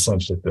better in the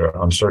sense that their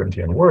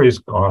uncertainty and worry is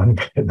gone,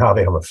 and now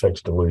they have a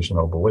fixed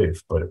delusional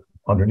belief, but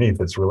underneath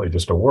it's really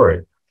just a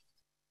worry.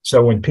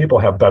 So when people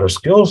have better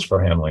skills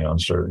for handling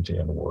uncertainty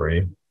and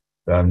worry,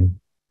 then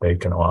they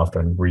can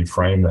often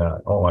reframe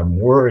that. Oh, I'm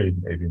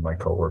worried maybe my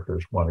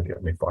coworkers want to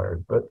get me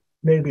fired, but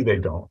maybe they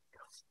don't.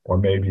 Or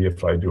maybe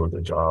if I do a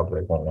good job,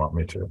 they won't want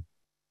me to.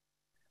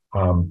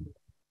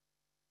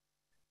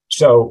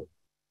 So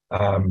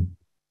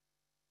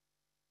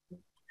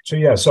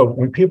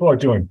when people are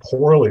doing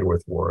poorly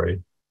with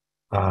worry,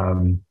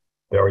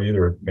 they're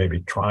either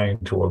maybe trying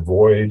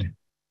to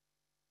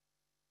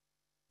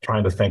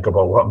think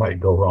about what might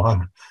go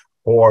wrong,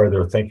 or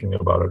they're thinking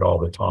about it all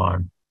the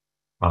time.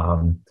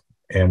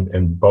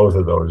 And both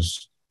of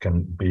those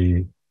can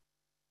be,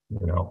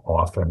 you know,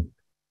 often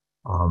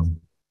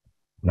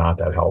not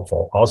that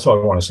helpful. Also,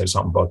 I want to say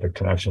something about the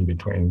connection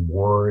between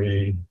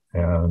worry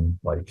and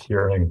like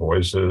hearing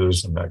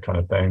voices and that kind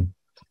of thing.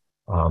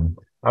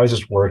 I was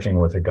just working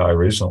with a guy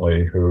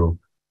recently who,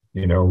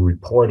 you know,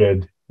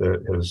 reported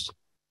that his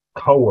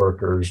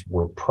coworkers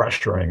were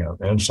pressuring him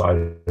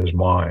inside his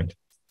mind.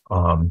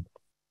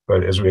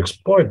 But as we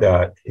explored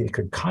that, he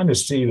could kind of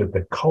see that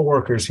the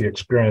coworkers he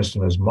experienced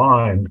in his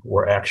mind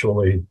were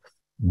actually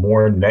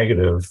more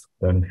negative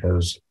than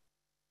his,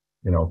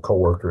 you know,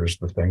 coworkers,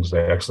 the things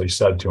they actually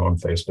said to him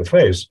face to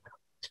face.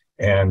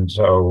 And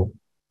so,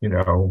 you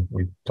know,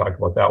 we talked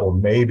about that. Well,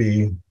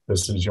 maybe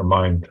this is your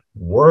mind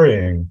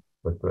worrying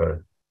with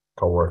the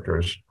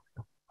coworkers,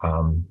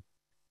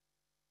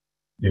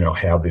 you know,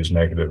 have these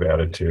negative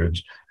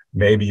attitudes.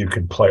 Maybe you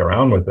could play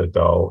around with it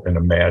though and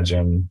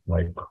imagine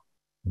like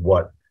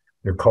what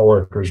your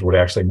coworkers would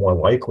actually more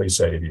likely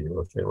say to you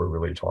if they were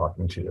really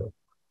talking to you.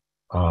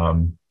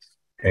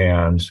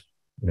 And,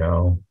 you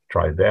know,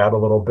 try that a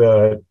little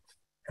bit.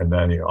 And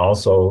then you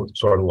also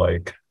sort of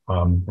like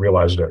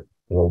realized that,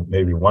 well,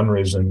 maybe one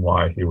reason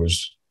why he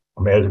was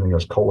imagining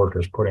his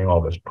coworkers putting all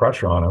this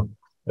pressure on him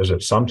is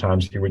that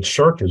sometimes he would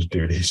shirk his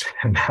duties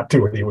and not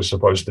do what he was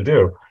supposed to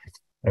do.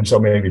 And so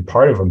maybe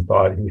part of him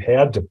thought he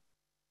had to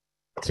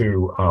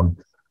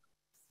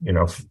you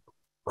know,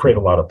 create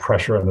a lot of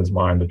pressure in his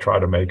mind to try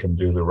to make him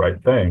do the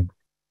right thing.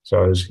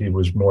 So as he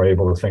was more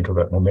able to think of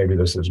it, well, maybe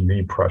this is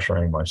me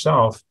pressuring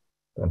myself,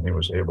 then he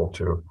was able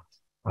to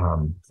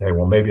say,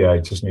 well, maybe I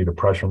just need to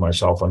pressure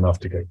myself enough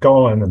to get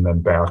going and then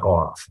back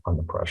off on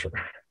the pressure.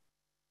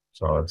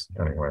 So it's,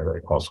 anyway,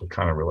 that also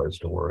kind of relates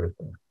to worry.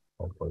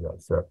 Hopefully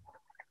that's it.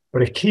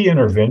 But a key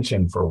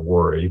intervention for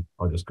worry,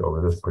 I'll just go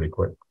over this pretty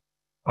quick,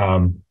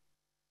 in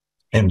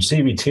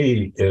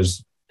CBT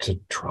is to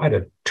try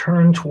to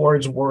turn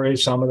towards worry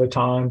some of the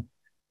time,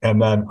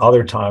 and then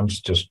other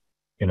times just,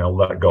 you know,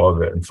 let go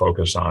of it and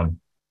focus on,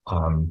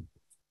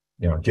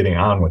 you know, getting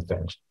on with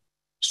things.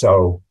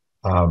 So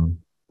a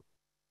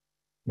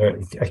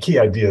key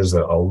idea is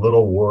that a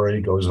little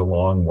worry goes a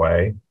long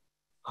way.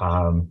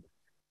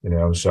 You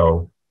know,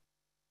 so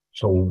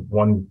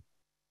one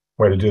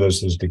way to do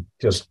this is to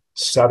just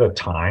set a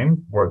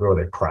time where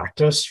they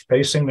practice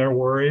facing their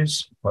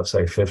worries, let's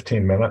say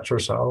 15 minutes or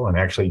so, and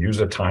actually use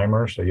a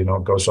timer so you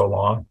don't go so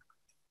long.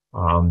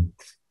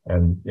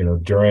 And, you know,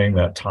 during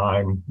that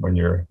time when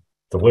you're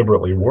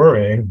deliberately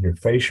worrying, you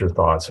face your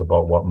thoughts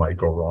about what might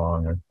go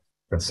wrong and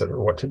consider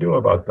what to do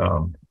about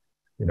them.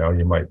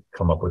 You might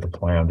come up with a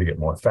plan to get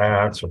more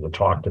facts or to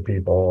talk to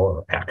people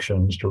or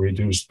actions to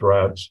reduce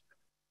threats.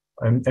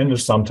 And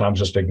just sometimes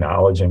just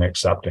acknowledging,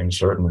 accepting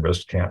certain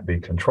risks can't be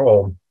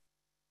controlled.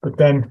 But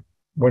then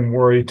when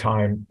worry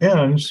time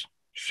ends,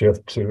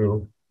 shift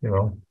to,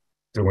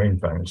 doing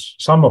things.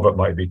 Some of it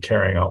might be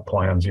carrying out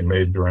plans you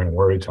made during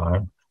worry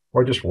time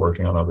or just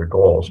working on other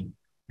goals.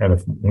 And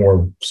if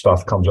more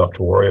stuff comes up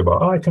to worry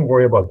about, I can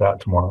worry about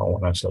that tomorrow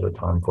when I set a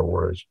time for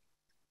worries.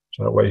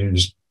 So that way you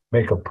just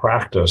make a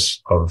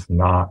practice of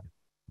not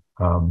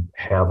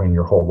having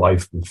your whole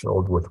life be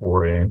filled with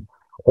worrying,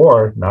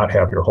 or not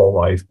have your whole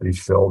life be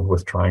filled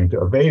with trying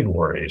to evade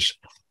worries.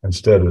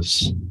 Instead,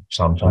 it's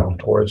sometimes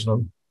towards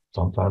them,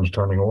 sometimes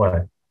turning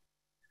away.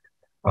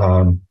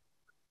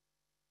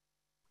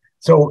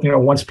 So,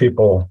 once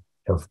people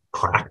have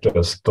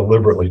practiced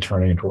deliberately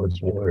turning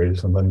towards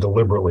worries and then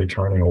deliberately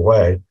turning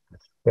away,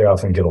 they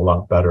often get a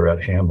lot better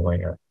at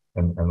handling it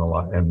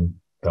and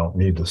don't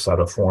need to set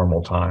a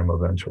formal time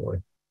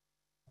eventually.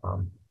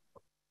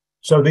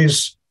 So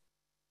these,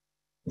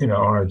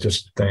 are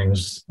just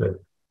things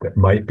that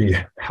might be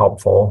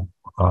helpful.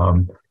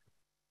 A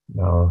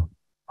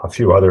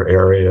few other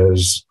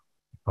areas.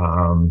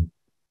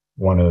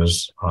 One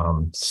is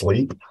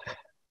sleep.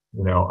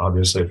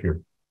 Obviously, if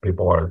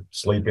people are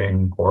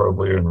sleeping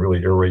horribly and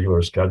really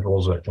irregular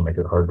schedules, that can make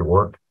it hard to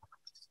work.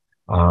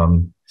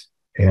 And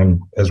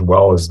as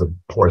well as the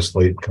poor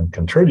sleep can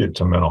contribute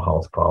to mental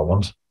health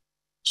problems.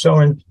 So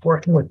in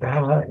working with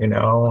that,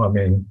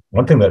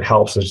 one thing that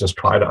helps is just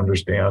try to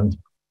understand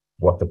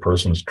what the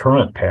person's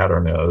current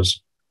pattern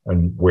is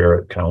and where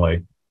it kind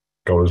of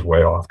goes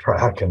way off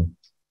track and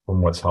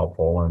from what's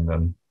helpful, and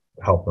then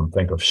help them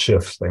think of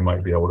shifts they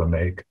might be able to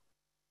make.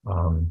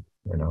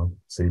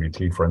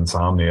 CBT for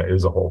insomnia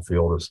is a whole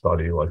field of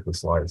study, like the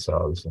slide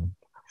says. And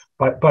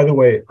by the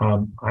way,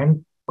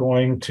 I'm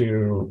going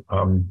to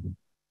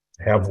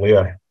have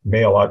Leah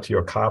mail out to you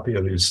a copy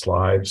of these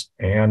slides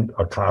and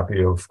a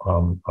copy of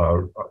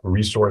a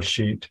resource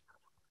sheet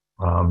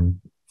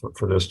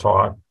for this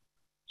talk,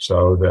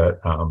 so that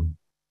you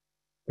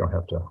don't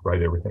have to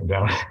write everything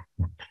down.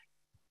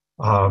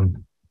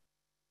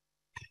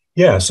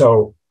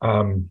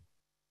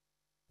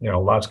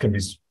 Lots can be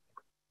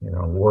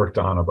worked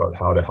on about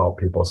how to help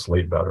people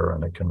sleep better,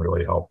 and it can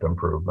really help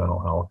improve mental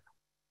health.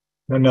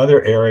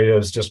 Another area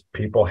is just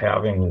people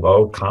having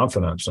low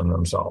confidence in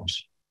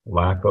themselves,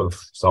 lack of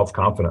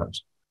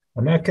self-confidence.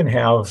 And that can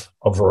have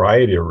a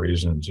variety of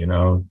reasons.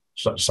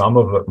 Some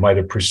of it might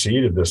have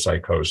preceded the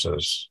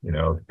psychosis,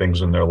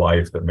 things in their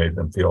life that made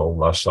them feel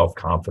less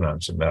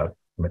self-confidence, and that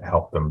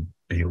helped them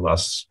be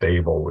less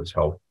stable, which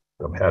helped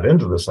them head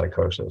into the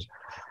psychosis.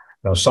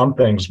 Now, some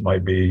things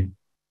might be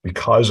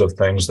because of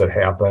things that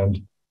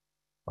happened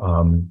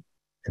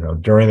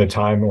during the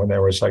time when they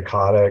were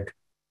psychotic,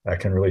 that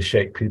can really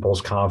shake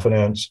people's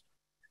confidence.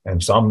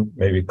 And some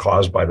may be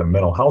caused by the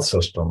mental health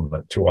system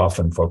that too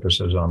often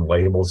focuses on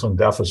labels and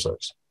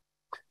deficits.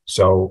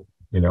 So,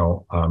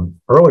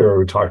 earlier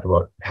we talked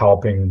about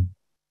helping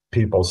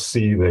people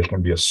see they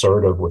can be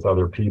assertive with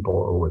other people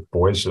or with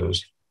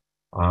voices.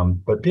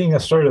 But being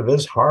assertive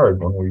is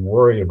hard when we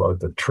worry about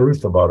the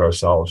truth about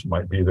ourselves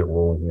might be that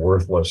we're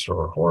worthless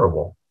or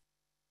horrible.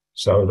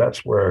 So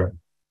that's where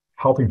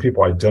helping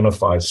people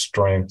identify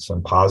strengths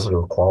and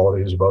positive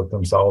qualities about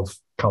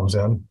themselves comes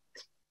in.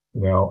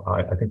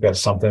 I think that's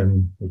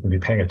something we can be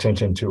paying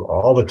attention to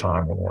all the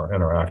time when we're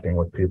interacting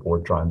with people we're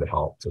trying to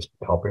help, just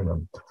helping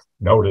them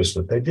notice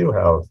that they do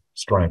have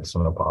strengths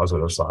on the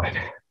positive side.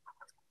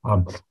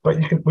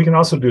 But we can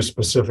also do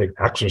specific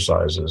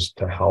exercises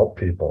to help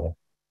people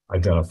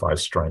identify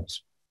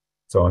strengths.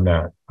 So in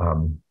that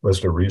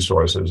list of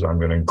resources, I'm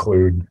going to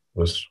include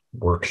this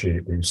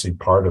worksheet. You see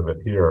part of it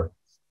here,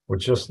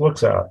 which just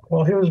looks at,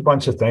 well, here's a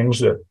bunch of things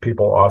that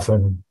people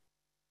often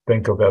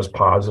think of as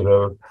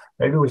positive.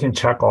 Maybe we can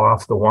check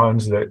off the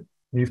ones that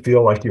you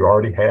feel like you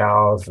already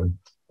have, and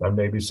then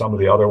maybe some of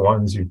the other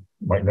ones you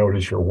might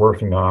notice you're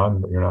working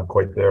on, but you're not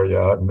quite there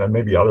yet. And then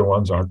maybe other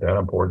ones aren't that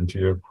important to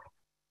you.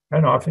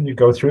 And often you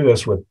go through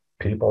this with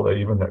people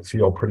that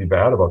feel pretty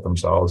bad about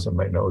themselves, and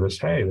they notice,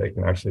 hey, they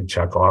can actually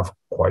check off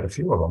quite a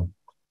few of them.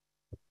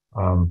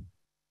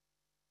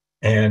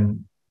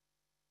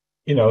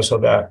 So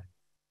that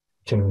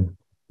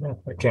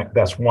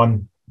that's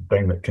one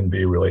thing that can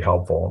be really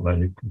helpful. And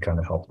then you can kind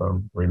of help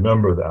them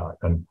remember that.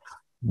 And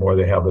more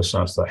they have the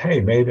sense that, hey,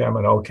 maybe I'm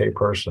an okay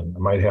person. I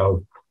might have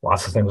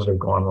lots of things that have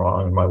gone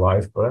wrong in my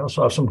life, but I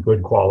also have some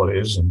good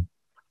qualities. And,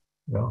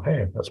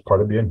 hey, that's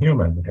part of being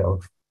human. We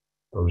have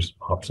those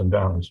ups and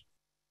downs.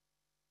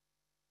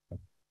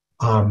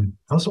 I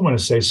also want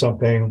to say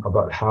something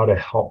about how to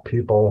help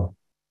people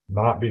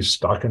not be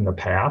stuck in the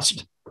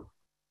past.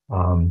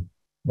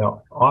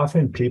 Now,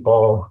 often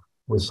people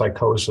with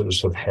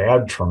psychosis have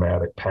had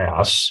traumatic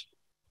pasts.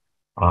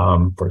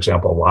 For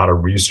example, a lot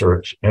of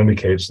research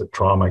indicates that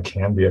trauma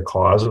can be a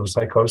cause of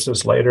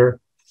psychosis later.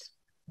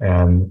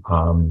 And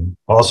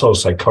also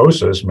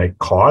psychosis may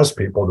cause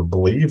people to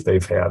believe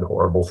they've had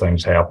horrible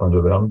things happen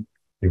to them,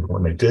 even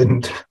when they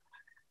didn't.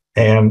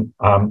 And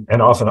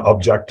often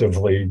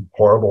objectively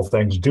horrible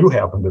things do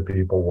happen to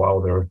people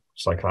while they're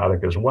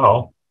psychotic as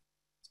well.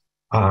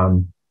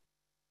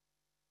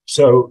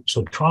 So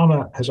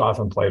trauma has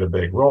often played a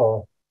big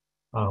role.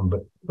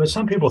 But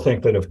some people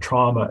think that if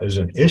trauma is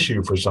an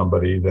issue for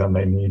somebody, then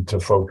they need to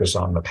focus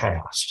on the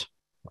past.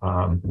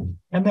 And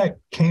that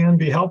can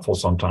be helpful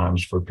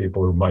sometimes for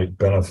people who might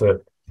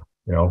benefit,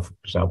 for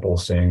example,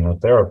 seeing a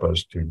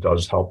therapist who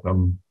does help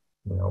them,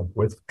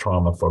 with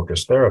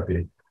trauma-focused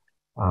therapy.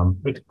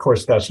 But of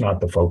course, that's not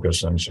the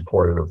focus and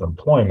supportive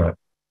employment.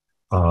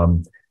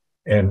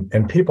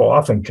 And people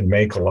often can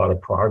make a lot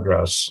of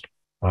progress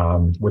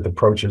with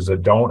approaches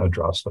that don't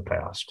address the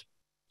past.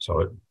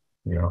 So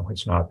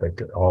it's not that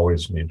they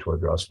always need to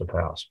address the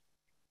past.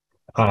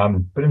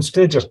 But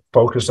instead just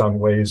focus on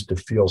ways to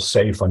feel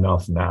safe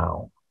enough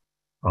now.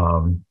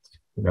 And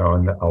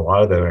a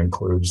lot of that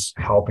includes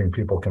helping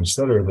people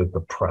consider that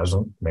the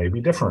present may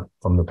be different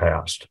from the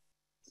past.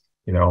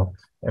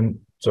 And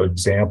so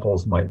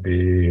examples might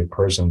be a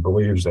person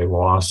believes they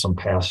lost some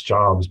past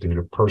jobs due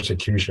to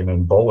persecution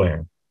and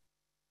bullying.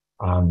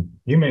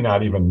 You may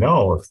not even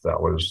know if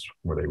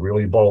were they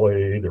really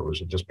bullied or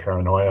was it just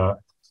paranoia?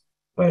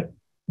 But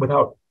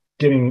without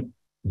digging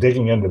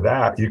into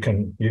that, you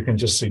can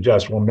just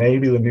suggest, well,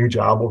 maybe the new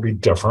job will be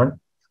different.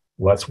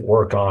 Let's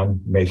work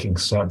on making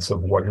sense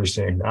of what you're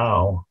seeing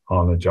now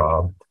on the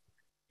job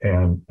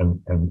and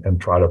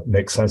try to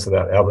make sense of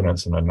that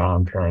evidence in a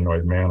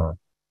non-paranoid manner.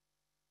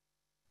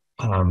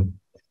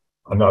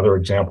 Another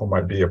example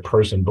might be a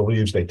person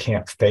believes they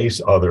can't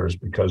face others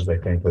because they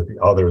think that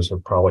the others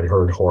have probably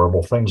heard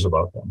horrible things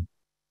about them.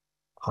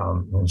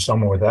 And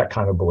someone with that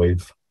kind of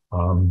belief,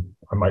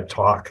 I might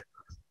talk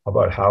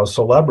about how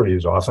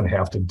celebrities often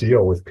have to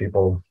deal with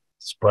people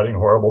spreading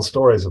horrible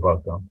stories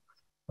about them,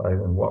 right?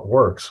 And what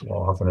works? Well,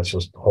 often it's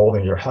just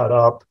holding your head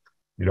up.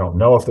 You don't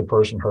know if the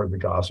person heard the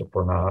gossip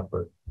or not,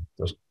 but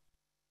just,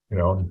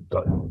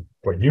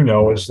 what you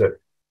know is that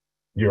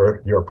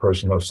you're a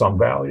person of some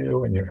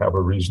value and you have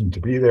a reason to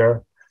be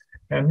there.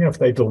 And if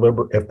they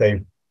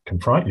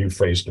confront you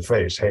face to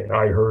face, hey,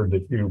 I heard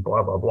that you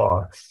blah, blah,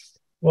 blah.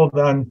 Well,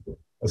 then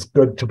it's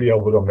good to be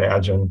able to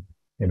imagine,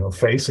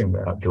 facing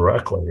that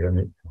directly.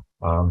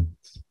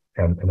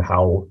 And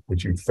how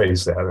would you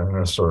face that in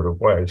an assertive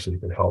way so you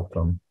could help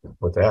them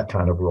with that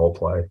kind of role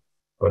play,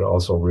 but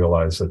also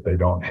realize that they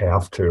don't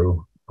have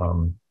to,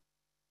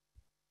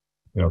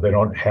 they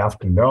don't have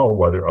to know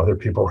whether other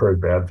people heard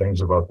bad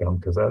things about them,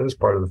 because that is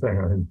part of the thing.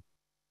 I mean,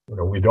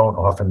 we don't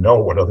often know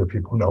what other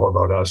people know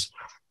about us,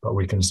 but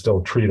we can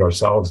still treat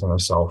ourselves in a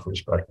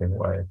self-respecting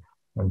way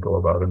and go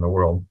about in the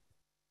world.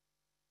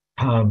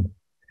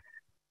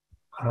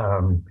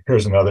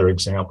 Here's another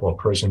example. A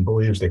person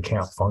believes they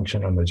can't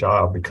function in the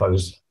job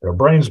because their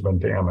brain's been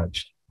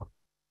damaged.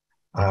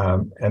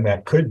 And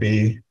that could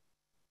be,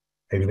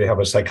 maybe they have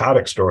a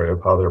psychotic story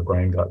of how their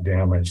brain got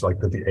damaged, like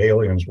that the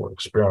aliens were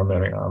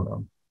experimenting on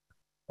them.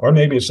 Or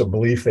maybe it's a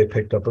belief they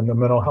picked up in the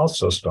mental health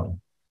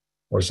system,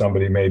 or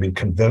somebody maybe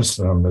convinced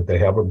them that they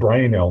have a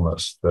brain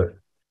illness that,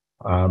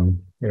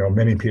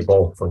 many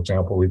people, for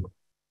example, we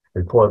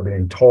report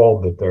being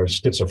told that their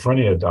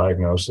schizophrenia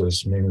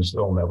diagnosis means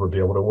they'll never be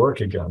able to work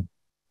again.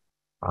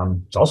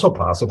 It's also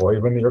possible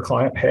even that your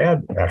client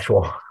had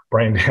actual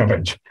brain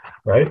damage,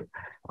 right?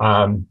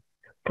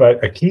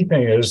 But a key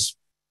thing is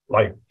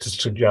to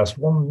suggest,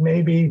 well,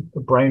 maybe the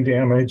brain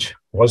damage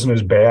wasn't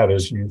as bad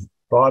as you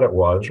thought it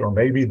was, or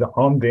maybe the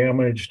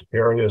undamaged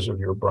areas of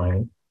your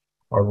brain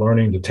are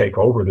learning to take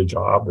over the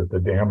job that the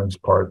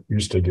damaged part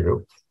used to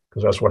do,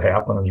 because that's what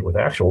happens with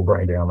actual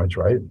brain damage,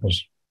 right?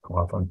 There's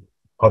often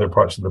other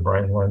parts of the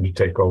brain learn to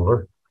take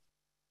over.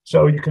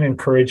 So you can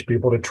encourage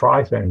people to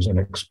try things and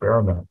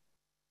experiment.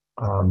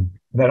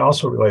 That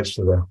also relates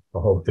to the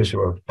whole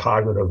issue of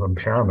cognitive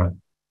impairment,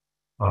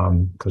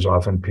 because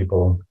often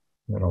people,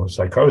 with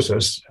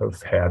psychosis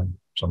have had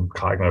some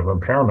cognitive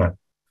impairment.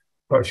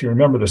 But if you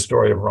remember the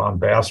story of Ron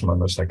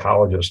Bassman, the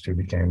psychologist who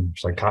became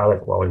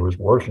psychotic while he was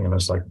working in a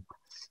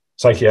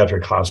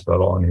psychiatric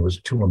hospital, and he was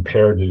too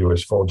impaired to do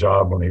his full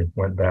job when he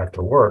went back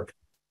to work,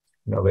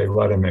 they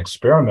let him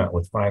experiment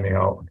with finding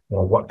out,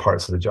 what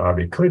parts of the job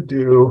he could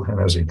do. And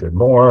as he did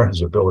more,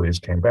 his abilities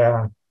came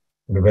back.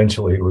 And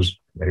eventually he was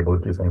able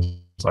to do things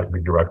like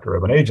be director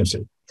of an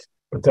agency.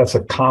 But that's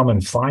a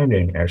common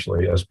finding,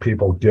 actually, as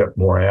people get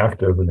more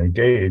active and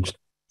engaged,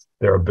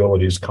 their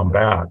abilities come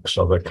back.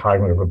 So the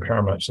cognitive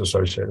impairments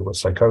associated with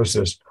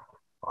psychosis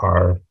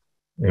are,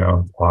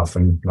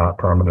 often not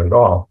permanent at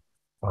all.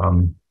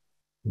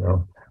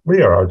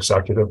 Leah, our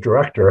executive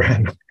director,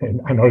 and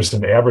I noticed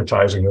in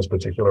advertising this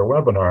particular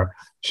webinar,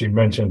 she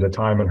mentioned a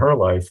time in her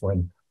life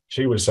when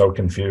she was so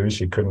confused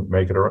she couldn't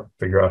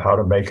figure out how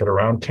to make it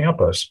around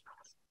campus.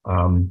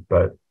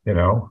 But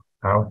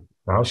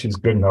now she's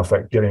good enough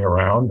at getting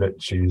around that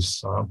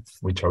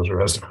we chose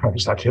her as our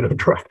executive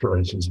director,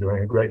 and she's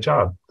doing a great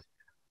job.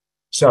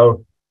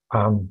 So,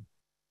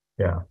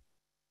 yeah.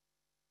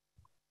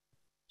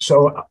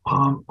 So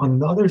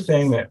another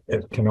thing that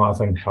it can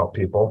often help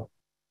people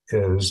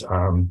is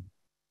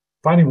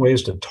finding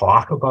ways to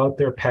talk about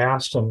their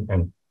past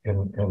and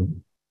their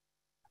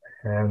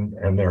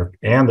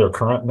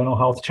current mental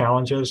health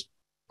challenges,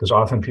 because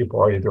often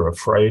people are either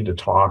afraid to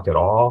talk at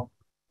all,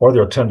 or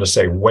they'll tend to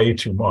say way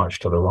too much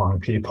to the wrong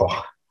people.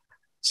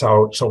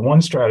 So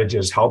one strategy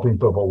is helping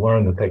people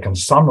learn that they can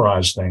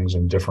summarize things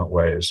in different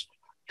ways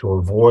to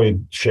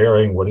avoid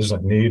sharing what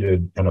isn't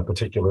needed in a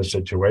particular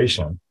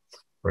situation.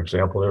 For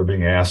example, they're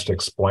being asked to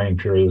explain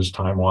periods of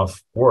time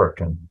off work,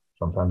 and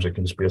sometimes it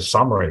can just be a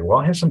summary. Well,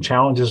 I had some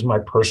challenges in my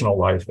personal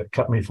life that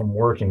kept me from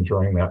working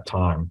during that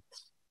time.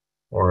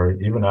 Or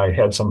even I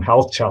had some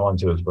health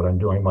challenges, but I'm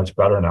doing much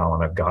better now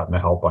and I've gotten the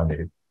help I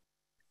need.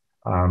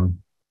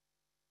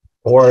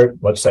 Or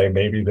let's say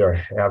maybe they're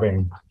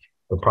having,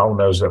 the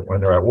problem is that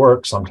when they're at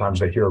work, sometimes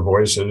they hear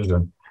voices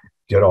and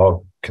get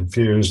all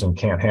confused and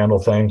can't handle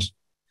things.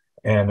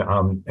 And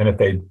if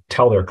they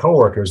tell their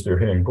coworkers they're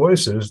hearing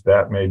voices,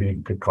 that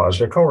maybe could cause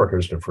their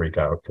coworkers to freak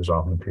out, because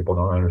often people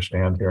don't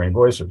understand hearing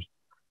voices.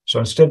 So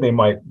instead, they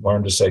might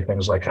learn to say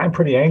things like, I'm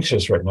pretty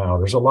anxious right now.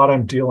 There's a lot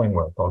I'm dealing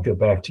with. I'll get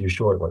back to you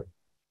shortly.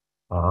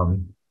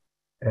 And,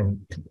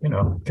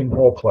 can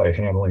role play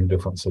handling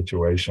different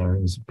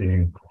situations,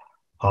 being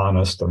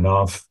honest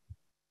enough.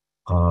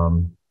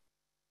 You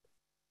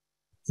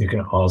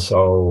can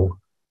also,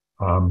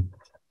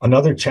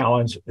 another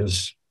challenge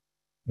is,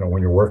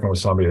 when you're working with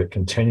somebody that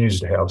continues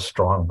to have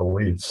strong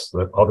beliefs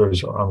that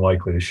others are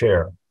unlikely to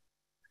share.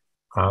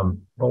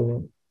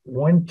 Well,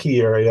 one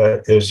key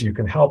area is you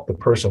can help the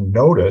person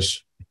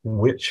notice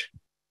which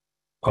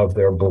of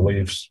their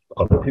beliefs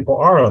other people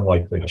are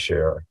unlikely to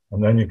share.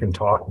 And then you can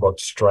talk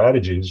about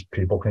strategies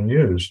people can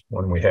use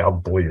when we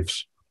have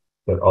beliefs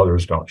that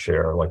others don't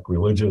share, like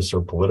religious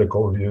or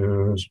political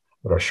views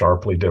that are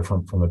sharply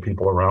different from the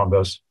people around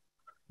us.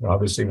 And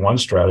obviously, one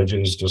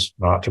strategy is just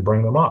not to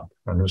bring them up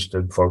and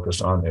instead focus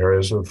on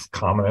areas of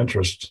common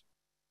interest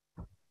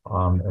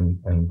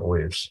and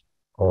beliefs,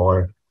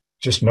 or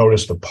just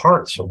notice the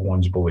parts of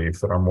one's belief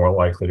that are more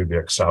likely to be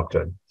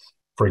accepted.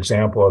 For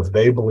example, if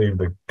they believe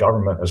the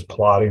government is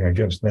plotting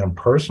against them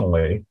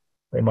personally,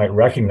 they might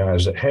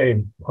recognize that,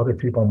 hey, other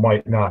people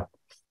might not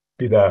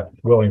be that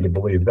willing to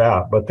believe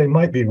that, but they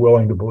might be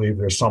willing to believe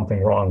there's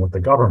something wrong with the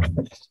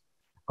government,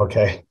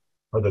 okay?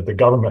 Or that the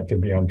government can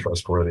be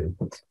untrustworthy.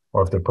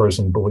 Or if the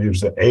person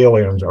believes that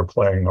aliens are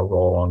playing a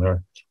role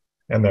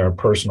in their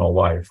personal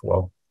life,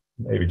 well,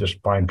 maybe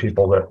just find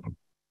people that,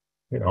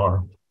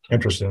 are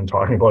interested in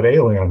talking about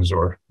aliens,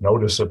 or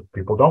notice if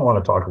people don't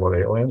want to talk about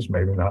aliens,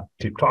 maybe not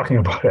keep talking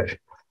about it.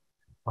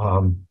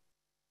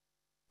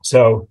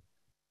 So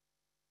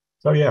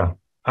yeah.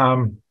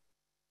 And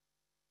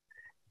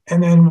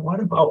then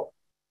what about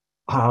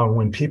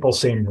when people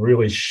seem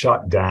really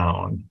shut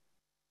down?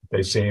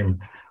 They seem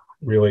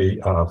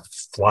really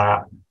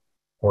flat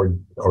or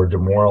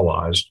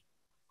demoralized.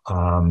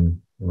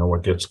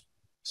 What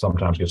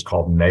sometimes gets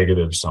called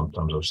negative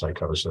symptoms of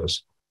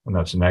psychosis. And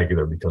that's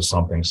negative because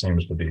something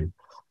seems to be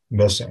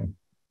missing.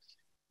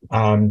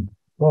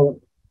 Well,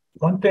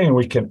 one thing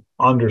we can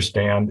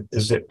understand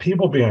is that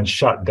people being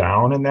shut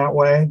down in that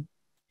way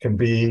can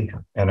be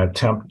an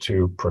attempt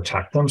to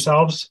protect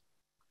themselves.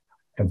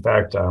 In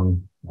fact,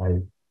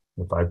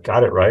 if I've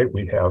got it right,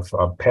 we have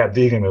Pat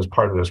Deegan as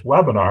part of this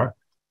webinar.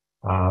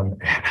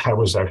 I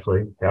was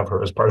actually have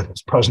her as part of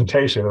this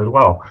presentation as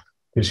well,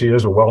 because she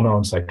is a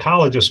well-known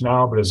psychologist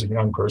now, but as a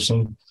young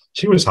person,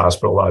 she was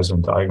hospitalized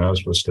and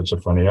diagnosed with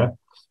schizophrenia.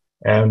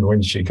 And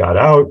when she got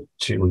out,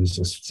 she was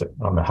just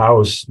sitting on the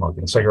house,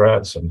 smoking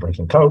cigarettes and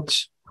drinking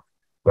Cokes.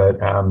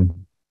 But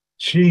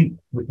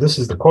this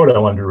is the quote I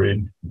wanted to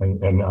read,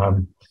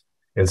 and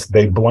it's,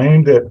 they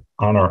blamed it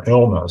on our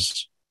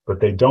illness, but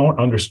they don't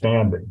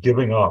understand that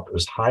giving up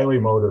is highly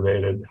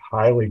motivated,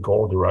 highly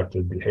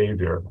goal-directed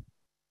behavior.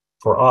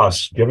 For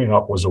us, giving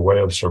up was a way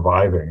of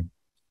surviving.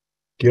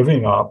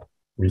 Giving up,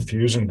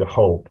 refusing to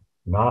hope,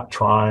 not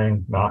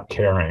trying, not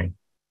caring.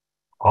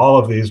 All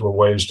of these were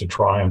ways to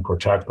try and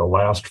protect the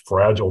last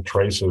fragile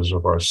traces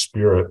of our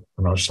spirit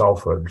and our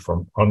selfhood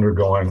from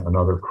undergoing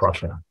another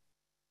crushing.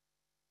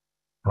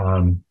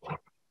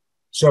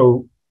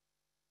 So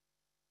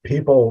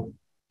people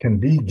can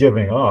be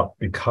giving up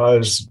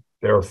because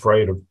they're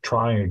afraid of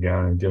trying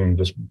again and getting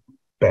just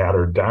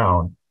battered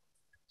down.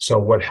 So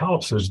what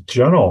helps is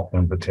general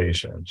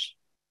invitations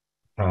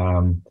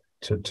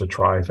to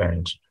try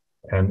things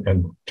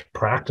and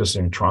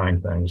practicing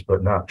trying things,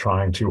 but not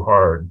trying too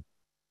hard.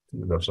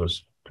 This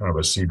is kind of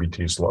a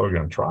CBT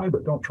slogan: try,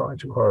 but don't try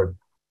too hard.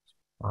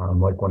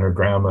 Like when her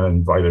grandma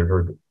invited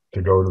her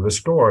to go to the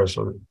store,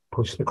 so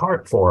push the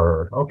cart for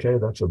her. Okay,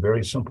 that's a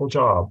very simple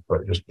job,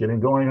 but just getting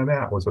going on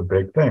that was a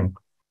big thing.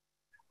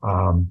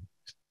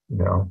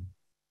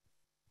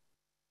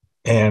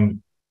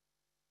 And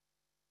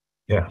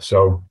yeah,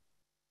 so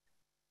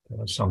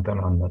that's something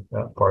on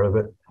that part of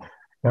it.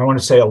 And I want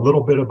to say a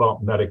little bit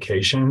about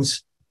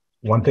medications.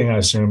 One thing I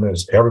assume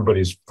is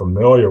everybody's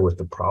familiar with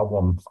the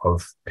problem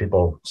of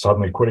people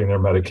suddenly quitting their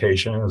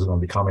medications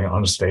and becoming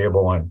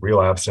unstable and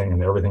relapsing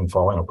and everything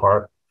falling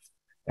apart.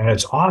 And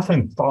it's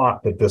often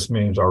thought that this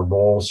means our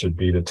role should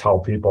be to tell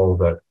people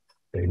that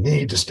they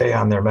need to stay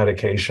on their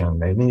medication.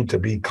 They need to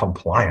be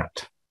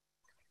compliant.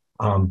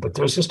 But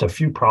there's just a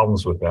few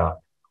problems with that.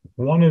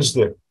 One is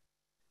that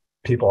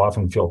people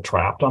often feel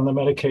trapped on the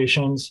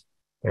medications.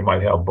 They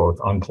might have both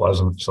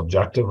unpleasant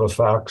subjective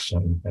effects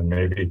and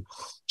maybe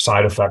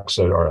side effects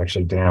that are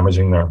actually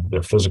damaging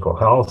their physical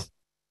health.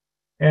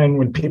 And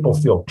when people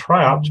feel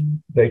trapped,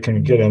 they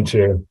can get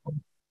into,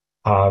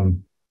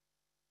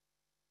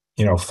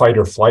 fight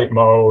or flight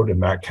mode,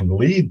 and that can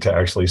lead to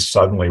actually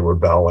suddenly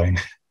rebelling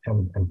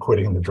and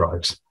quitting the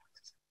drugs.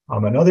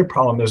 Another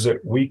problem is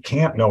that we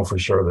can't know for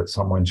sure that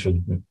someone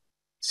should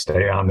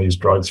stay on these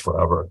drugs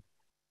forever.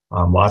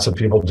 Lots of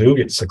people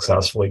do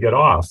successfully get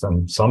off,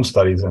 and some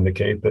studies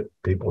indicate that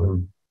people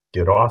who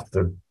get off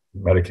the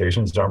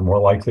medications are more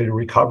likely to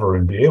recover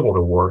and be able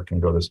to work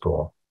and go to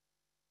school.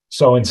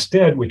 So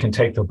instead, we can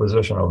take the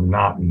position of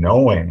not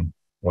knowing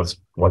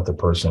what the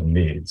person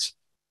needs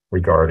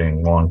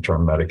regarding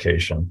long-term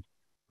medication.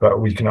 But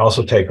we can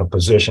also take a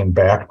position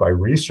backed by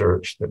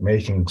research that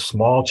making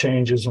small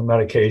changes in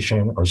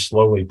medication or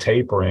slowly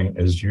tapering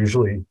is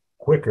usually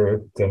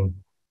quicker than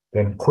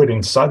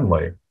quitting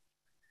suddenly.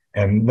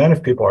 And then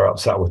if people are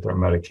upset with their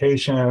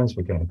medications,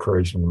 we can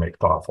encourage them to make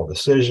thoughtful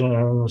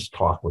decisions,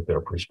 talk with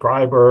their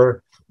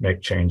prescriber,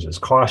 make changes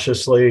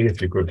cautiously.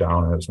 If you go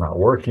down and it's not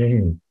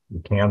working,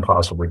 you can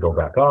possibly go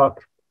back up.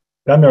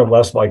 Then they're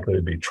less likely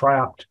to be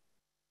trapped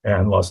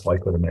and less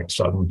likely to make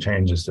sudden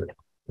changes that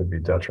could be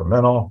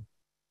detrimental.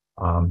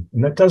 And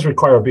that does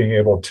require being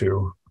able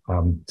to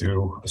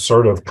do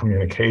assertive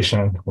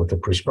communication with the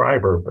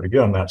prescriber. But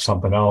again, that's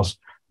something else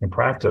in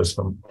practice.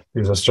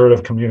 These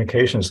assertive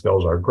communication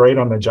skills are great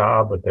on the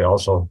job, but they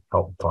also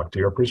help talk to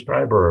your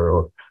prescriber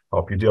or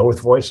help you deal with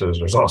voices.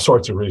 There's all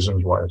sorts of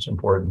reasons why it's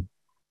important.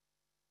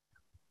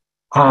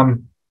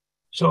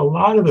 So a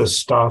lot of this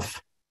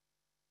stuff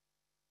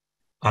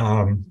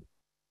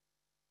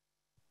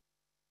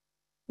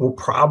will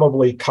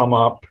probably come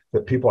up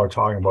that people are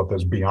talking about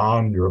this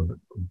beyond your,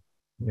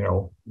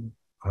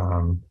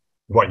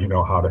 what you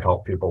know how to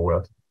help people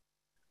with.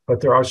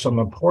 But there are some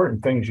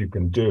important things you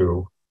can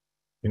do.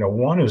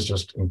 One is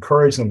just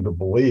encourage them to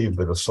believe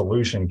that a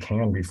solution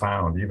can be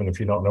found, even if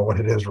you don't know what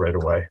it is right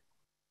away.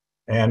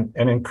 And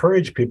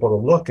encourage people to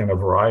look in a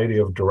variety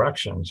of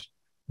directions,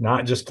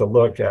 not just to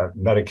look at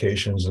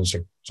medications and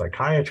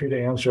psychiatry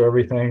to answer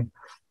everything,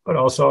 but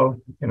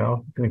also,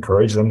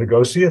 encourage them to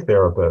go see a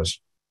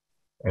therapist,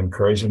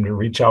 encourage them to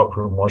reach out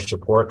for more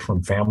support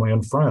from family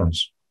and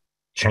friends,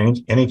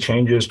 any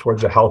changes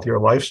towards a healthier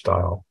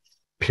lifestyle,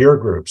 peer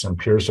groups and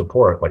peer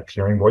support, like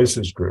Hearing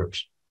Voices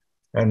groups,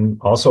 and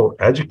also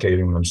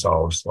educating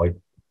themselves, like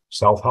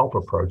self-help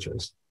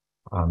approaches.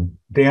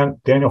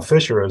 Daniel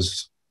Fisher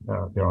is,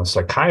 a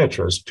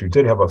psychiatrist who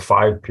did have a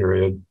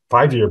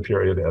 5-year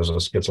period as a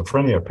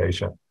schizophrenia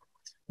patient.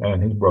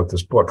 And he wrote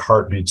this book,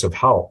 Heartbeats of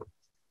Hope,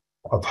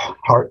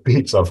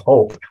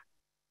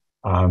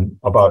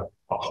 about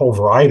a whole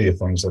variety of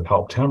things that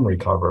helped him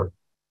recover.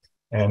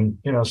 And,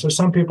 so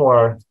some people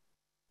are,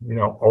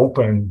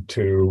 open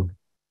to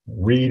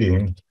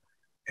reading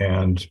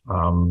and,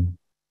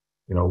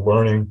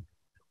 learning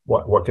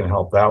what can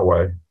help that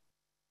way.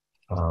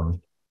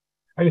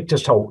 I could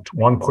just tell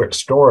one quick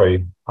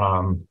story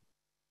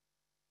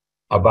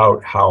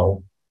about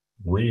how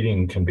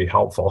reading can be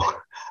helpful.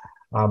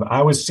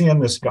 I was seeing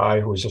this guy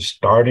who was just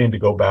starting to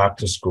go back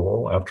to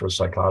school after a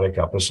psychotic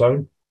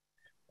episode.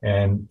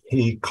 And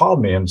he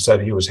called me and said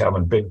he was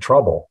having big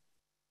trouble.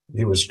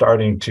 He was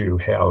starting to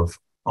have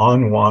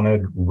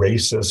unwanted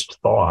racist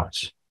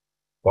thoughts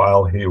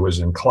while he was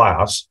in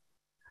class.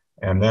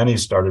 And then he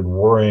started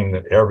worrying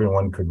that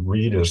everyone could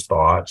read his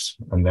thoughts,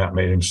 and that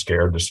made him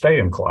scared to stay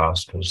in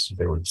class because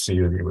they would see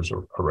that he was a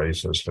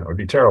racist, and it would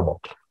be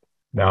terrible.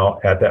 Now,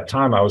 at that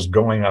time, I was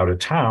going out of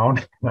town,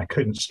 and I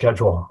couldn't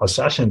schedule a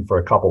session for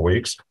a couple of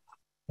weeks.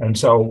 And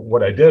so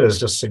what I did is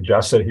just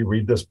suggest that he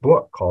read this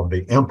book called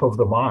The Imp of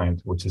the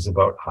Mind, which is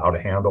about how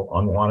to handle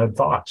unwanted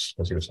thoughts,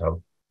 because he was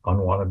having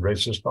unwanted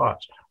racist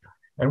thoughts.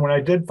 And when I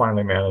did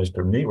finally manage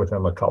to meet with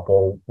him a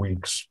couple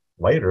weeks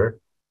later,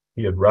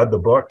 he had read the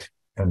book.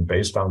 And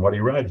based on what he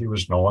read, he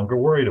was no longer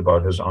worried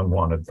about his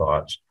unwanted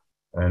thoughts.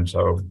 And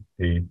so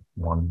he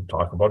wanted to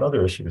talk about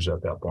other issues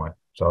at that point.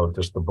 So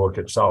just the book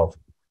itself.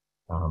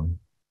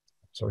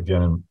 So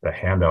again, in the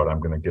handout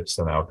I'm going to get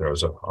sent out,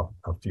 there's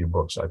a few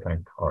books I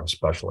think are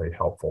especially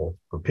helpful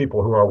for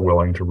people who are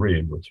willing to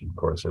read, which of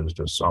course is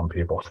just some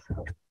people.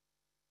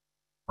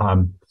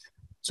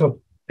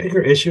 So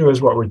bigger issue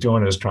is what we're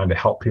doing is trying to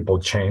help people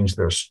change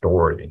their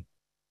story.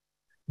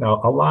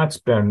 Now, a lot's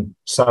been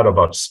said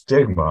about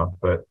stigma,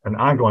 but an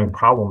ongoing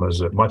problem is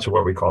that much of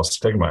what we call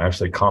stigma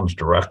actually comes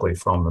directly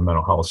from the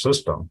mental health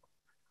system.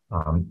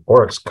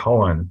 Oryx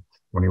Cohen,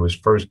 when he was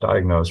first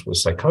diagnosed with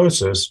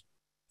psychosis,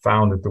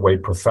 found that the way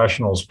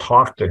professionals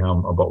talked to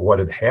him about what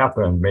had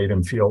happened made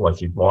him feel like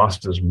he'd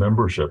lost his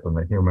membership in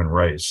the human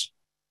race.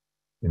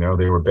 They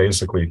were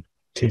basically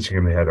teaching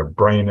him he had a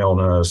brain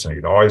illness and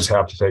he'd always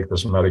have to take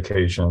this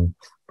medication.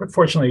 But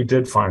fortunately, he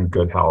did find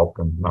good help,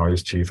 and now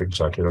he's chief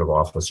executive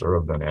officer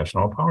of the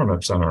National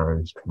Empowerment Center.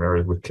 He's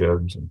married with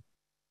kids and,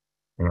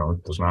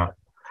 does not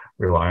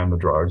rely on the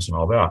drugs and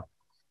all that.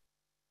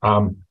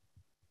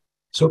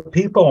 So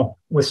people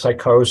with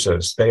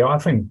psychosis, they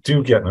often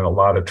do get in a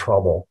lot of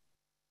trouble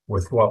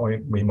with what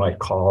we might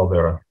call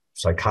their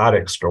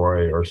psychotic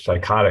story or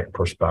psychotic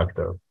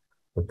perspective,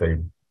 that they,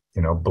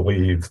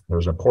 believe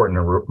there's important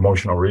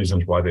emotional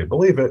reasons why they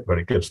believe it, but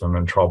it gets them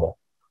in trouble.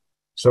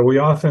 So we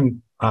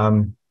often,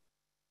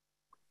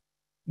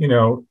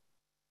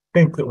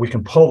 think that we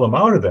can pull them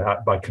out of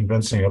that by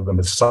convincing them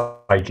the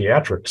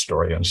psychiatric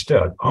story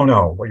instead. Oh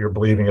no, what you're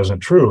believing isn't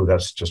true.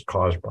 That's just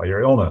caused by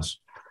your illness,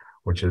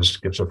 which is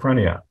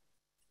schizophrenia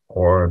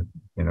or,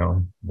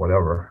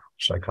 whatever,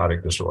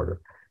 psychotic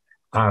disorder.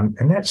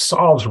 And that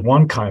solves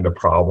one kind of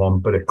problem,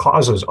 but it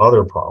causes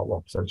other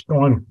problems. It's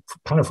going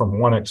kind of from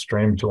one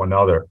extreme to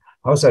another.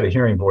 I was at a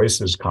Hearing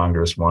Voices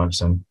Congress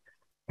once, and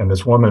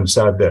this woman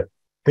said that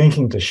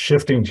shifting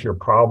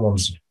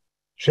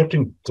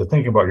to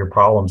thinking about your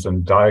problems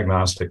in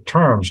diagnostic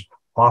terms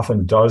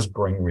often does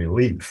bring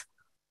relief.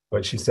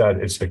 But she said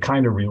it's the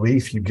kind of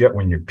relief you get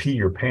when you pee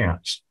your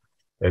pants.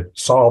 It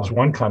solves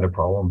one kind of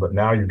problem, but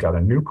now you've got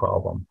a new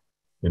problem.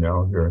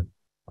 You're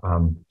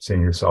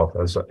seeing yourself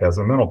as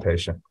a mental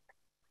patient.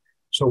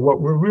 So what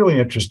we're really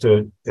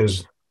interested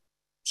is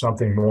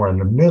something more in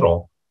the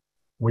middle,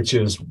 which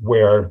is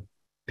where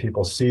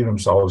people see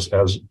themselves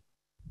as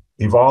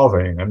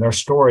evolving, and their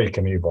story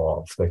can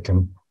evolve. They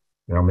can,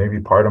 maybe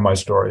part of my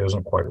story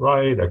isn't quite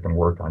right. I can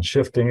work on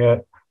shifting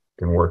it,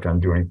 can work on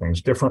doing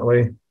things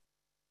differently.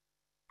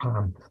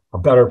 A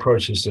better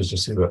approach is to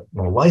just see that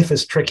life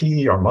is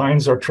tricky, our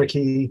minds are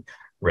tricky,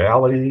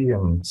 reality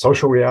and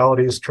social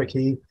reality is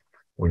tricky.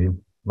 We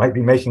might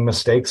be making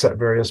mistakes at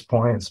various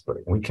points, but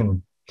we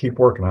can keep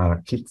working on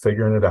it, keep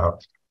figuring it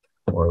out.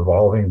 We're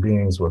evolving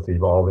beings with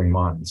evolving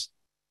minds.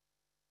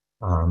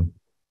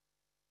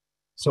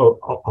 So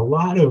a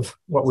lot of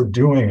what we're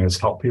doing is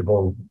help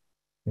people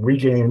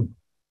regain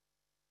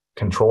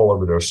control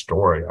over their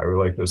story. I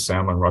really like the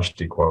Salman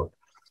Rushdie quote: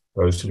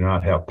 "Those who do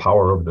not have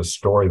power over the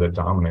story that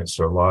dominates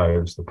their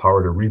lives, the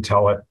power to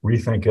retell it,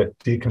 rethink it,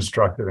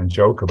 deconstruct it, and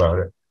joke about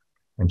it,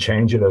 and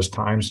change it as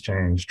times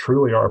change,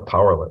 truly are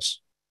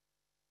powerless."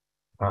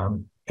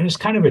 And it's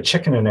kind of a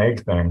chicken and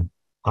egg thing.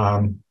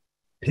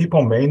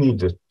 People may need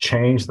to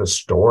change the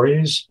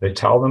stories they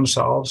tell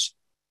themselves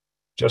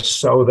just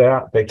so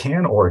that they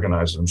can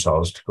organize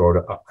themselves to go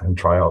to and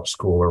try out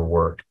school or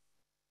work.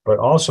 But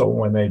also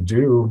when they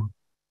do,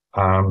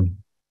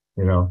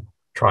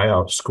 try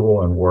out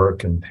school and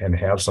work and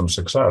have some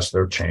success,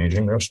 they're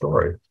changing their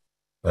story,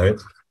 right?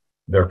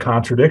 They're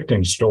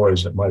contradicting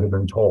stories that might have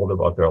been told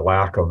about their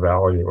lack of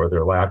value or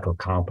their lack of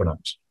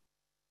competence.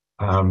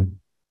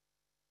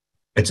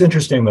 It's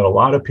interesting that a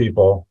lot of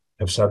people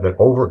have said that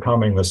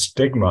overcoming the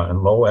stigma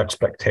and low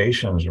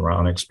expectations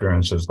around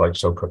experiences like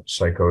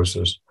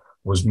psychosis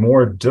was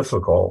more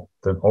difficult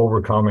than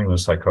overcoming the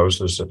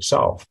psychosis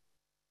itself.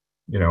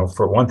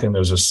 For one thing,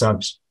 there's a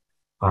sense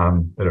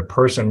that a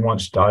person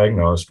once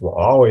diagnosed will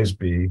always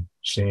be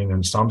seen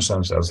in some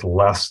sense as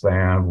less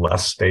than,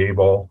 less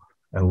stable,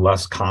 and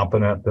less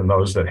competent than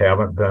those that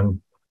haven't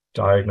been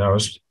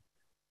diagnosed.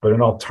 But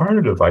an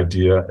alternative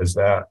idea is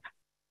that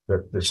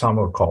some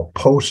would call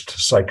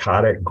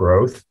post-psychotic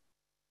growth.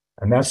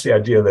 And that's the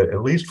idea that,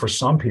 at least for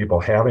some people,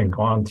 having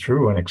gone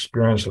through an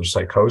experience of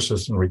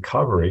psychosis and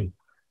recovery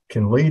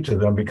can lead to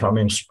them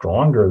becoming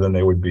stronger than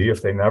they would be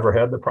if they never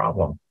had the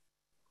problem.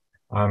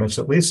 It's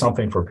at least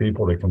something for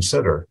people to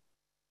consider.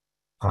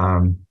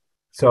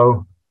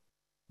 So,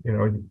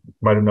 you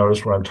might have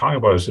noticed what I'm talking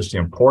about is just the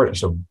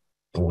importance of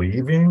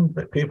believing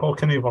that people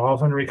can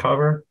evolve and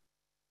recover.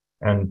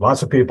 And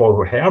lots of people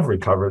who have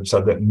recovered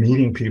said that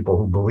meeting people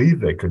who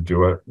believe they could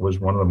do it was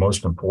one of the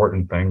most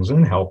important things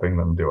in helping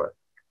them do it.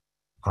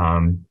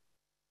 And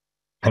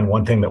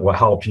one thing that will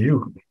help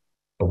you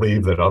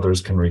believe that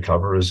others can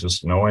recover is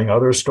just knowing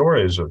other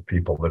stories of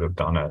people that have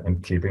done it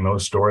and keeping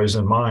those stories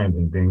in mind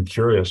and being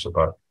curious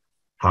about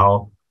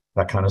how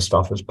that kind of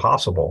stuff is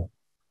possible.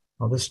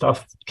 Well, this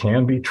stuff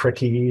can be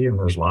tricky and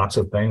there's lots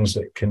of things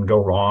that can go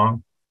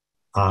wrong.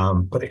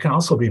 But it can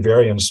also be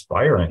very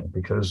inspiring,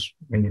 because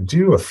when you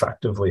do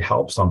effectively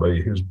help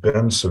somebody who's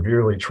been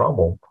severely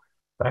troubled,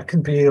 that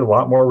can be a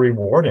lot more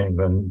rewarding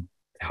than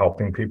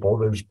helping people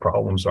whose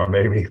problems are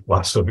maybe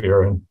less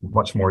severe and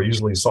much more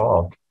easily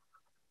solved.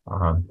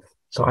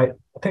 So I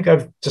think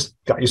I've just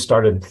got you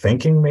started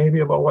thinking maybe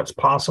about what's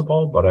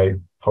possible, but I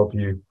hope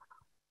you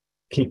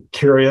keep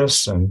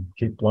curious and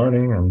keep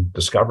learning and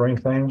discovering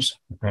things.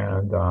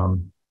 And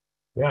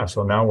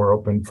so now we're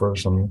open for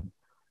some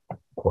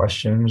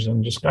questions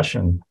and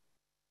discussion.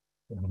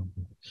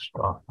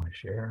 Stop my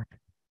share.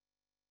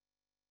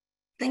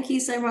 Thank you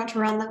so much,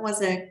 Ron. That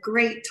was a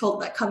great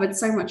talk that covered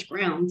so much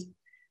ground.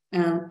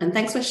 And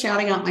thanks for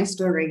shouting out my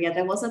story. Yeah,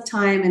 there was a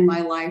time in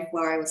my life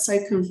where I was so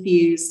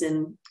confused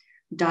and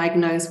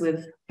diagnosed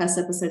with first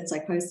episode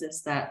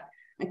psychosis that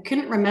I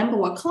couldn't remember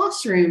what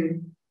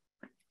classroom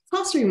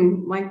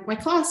my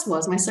class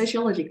was. My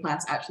sociology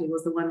class actually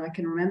was the one I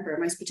can remember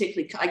most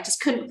particularly. I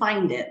just couldn't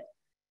find it.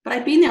 But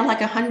I'd been there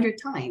like 100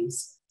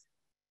 times.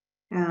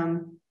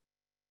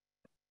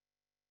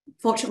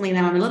 Fortunately,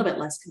 now I'm a little bit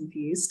less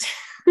confused.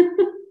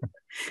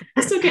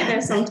 I still get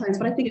there sometimes,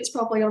 but I think it's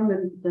probably on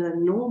the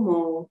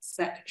normal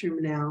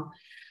spectrum now.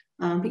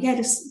 But yeah,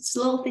 just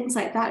little things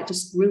like that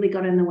just really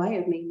got in the way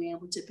of me being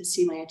able to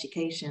pursue my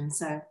education.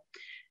 So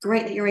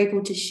great that you're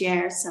able to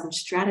share some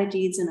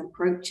strategies and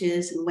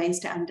approaches and ways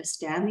to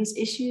understand these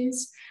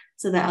issues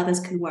so that others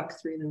can work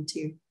through them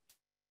too.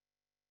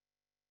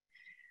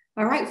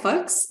 All right,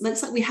 folks,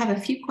 looks like we have a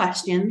few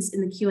questions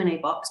in the Q&A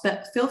box,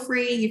 but feel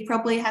free, you've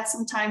probably had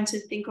some time to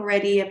think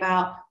already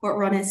about what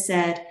Ron has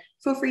said.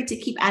 Feel free to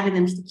keep adding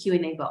them to the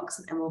Q&A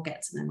box and we'll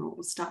get to them.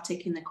 We'll start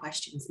taking the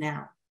questions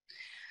now.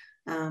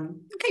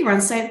 Okay, Ron,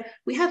 so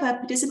we have a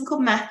participant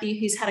called Matthew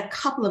who's had a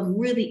couple of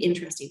really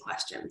interesting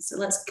questions. So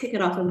let's kick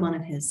it off with one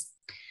of his.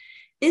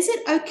 Is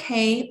it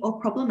okay or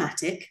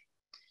problematic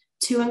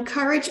to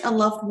encourage a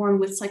loved one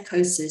with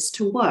psychosis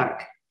to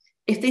work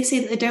if they say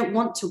that they don't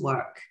want to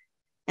work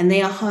and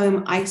they are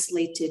home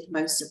isolated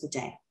most of the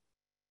day?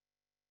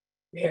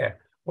 Yeah,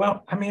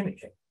 well, I mean,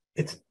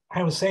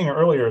 I was saying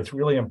earlier, it's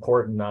really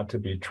important not to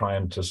be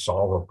trying to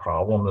solve a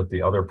problem that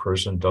the other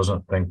person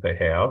doesn't think they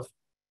have.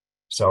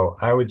 So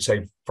I would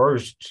say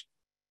first,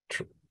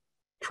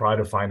 try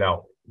to find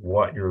out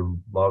what your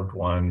loved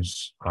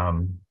one's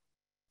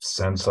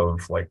sense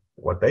of like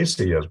what they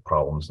see as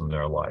problems in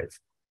their life.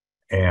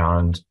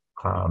 And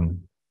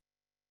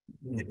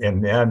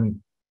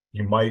then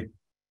you might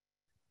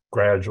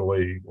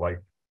gradually like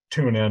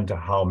tune into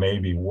how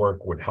maybe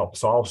work would help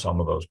solve some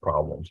of those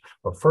problems.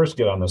 But first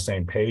get on the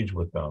same page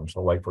with them.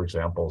 So like, for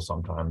example,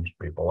 sometimes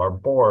people are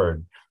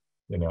bored,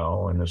 you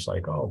know, and it's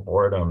like, oh,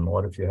 boredom,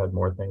 what if you had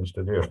more things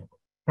to do?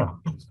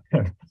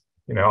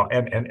 You know,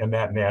 and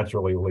that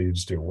naturally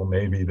leads to, well,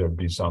 maybe there'd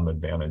be some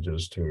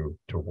advantages to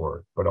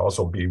work, but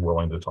also be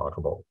willing to talk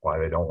about why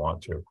they don't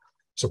want to.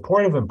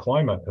 Supportive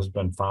employment has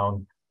been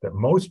found that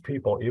most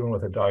people, even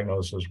with a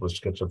diagnosis with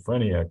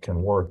schizophrenia,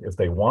 can work if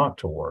they want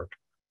to work.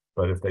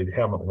 But if they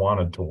haven't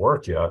wanted to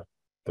work yet,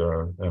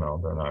 they're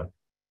not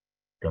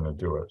going to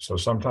do it. So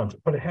sometimes,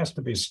 but it has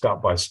to be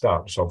step by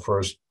step. So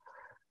first,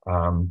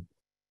 finding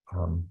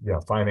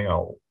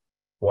out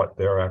what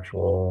their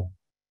actual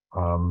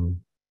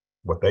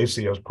what they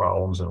see as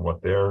problems and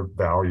what their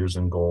values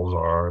and goals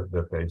are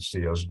that they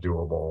see as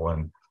doable,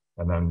 and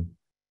then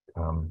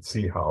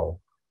see how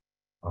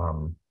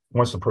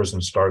once the person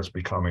starts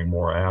becoming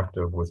more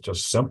active with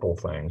just simple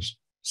things,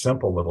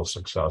 simple little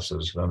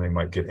successes, then they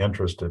might get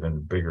interested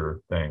in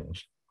bigger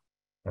things,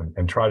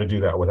 and try to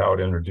do that without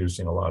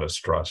introducing a lot of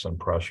stress and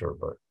pressure,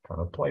 but kind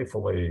of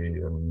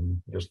playfully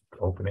and just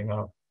opening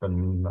up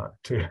and not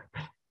too,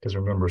 because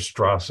remember,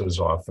 stress is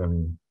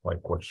often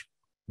like what's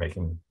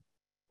making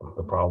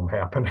the problem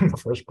happen in the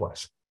first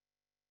place.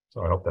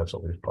 So I hope that's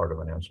at least part of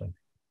an answer.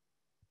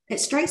 It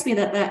strikes me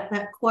that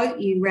that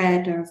quote you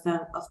read of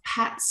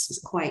Pat's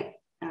is quite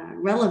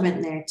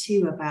relevant there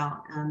too,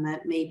 about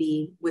that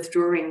maybe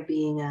withdrawing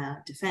being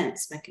a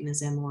defense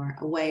mechanism or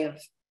a way of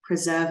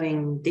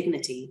preserving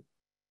dignity.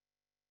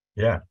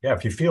 Yeah.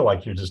 If you feel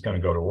like you're just going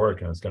to go to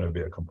work and it's going to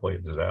be a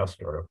complete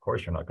disaster, of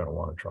course you're not going to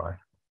want to try.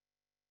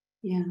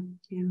 Yeah,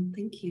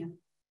 thank you.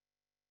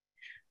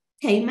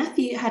 Okay,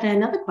 Matthew had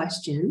another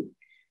question.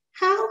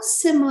 How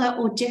similar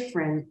or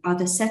different are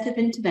the set of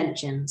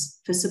interventions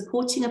for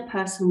supporting a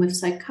person with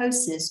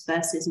psychosis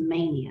versus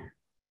mania?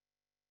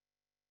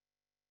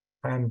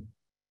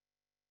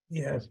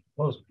 Yes,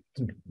 well,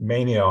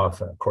 mania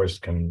often, of course,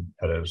 can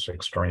at its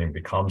extreme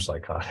become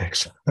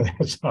psychotics.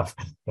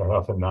 They're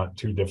often not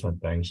two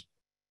different things.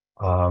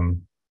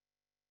 And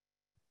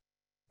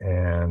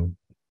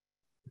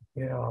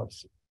yeah,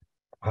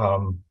 I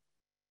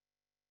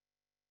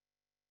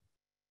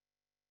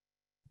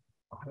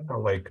don't know,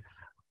 like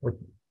with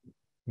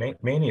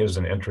mania is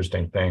an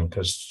interesting thing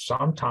because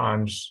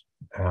sometimes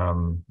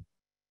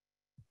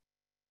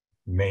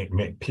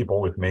people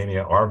with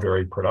mania are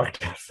very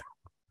productive.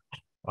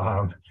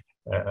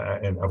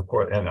 And of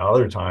course, and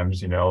other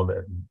times, you know,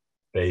 that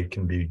they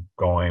can be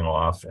going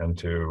off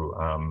into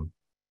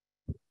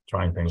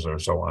trying things that are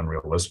so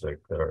unrealistic.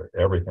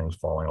 Everything's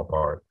falling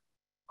apart.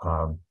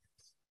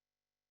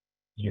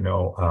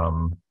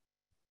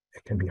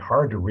 It can be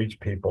hard to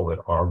reach people that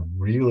are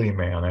really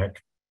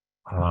manic,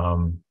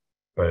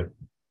 but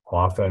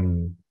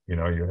often, you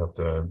know, you have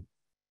to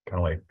kind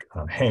of like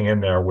hang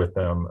in there with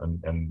them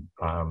and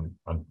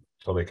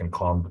so they can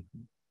calm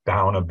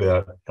down a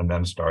bit and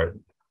then start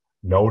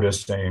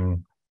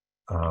noticing,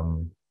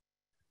 you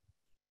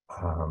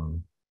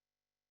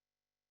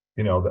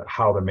know,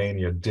 how the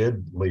mania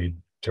did lead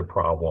to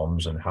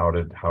problems and how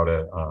to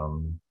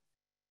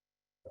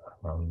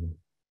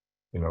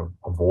you know,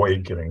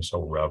 avoid getting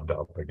so revved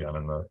up again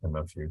in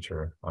the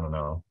future. I don't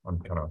know. I'm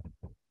kind of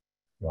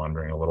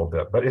wandering a little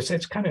bit, but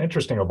it's kind of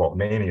interesting about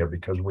mania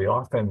because we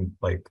often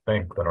like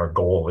think that our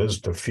goal is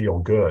to feel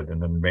good,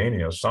 and in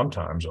mania,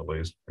 sometimes at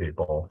least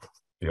people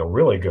feel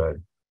really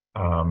good.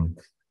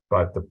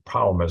 But the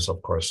problem is,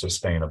 of course,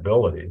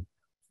 sustainability.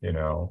 You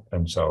know,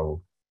 and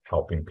so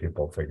helping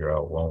people figure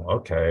out, well,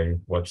 okay,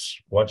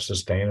 what's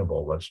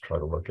sustainable? Let's try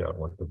to look at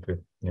what is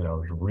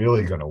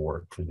really going to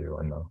work for you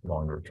in the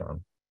longer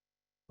term.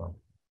 So.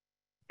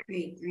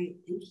 Great,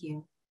 thank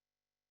you.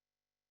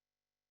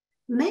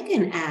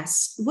 Megan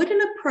asks, would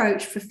an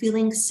approach for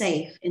feeling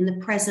safe in the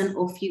present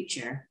or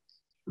future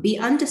be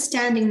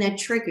understanding their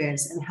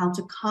triggers and how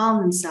to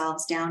calm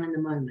themselves down in the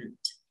moment?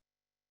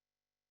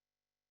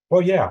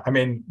 Well, yeah, I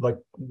mean, like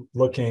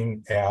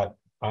looking at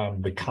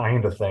the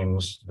kind of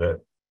things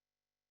that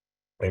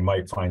they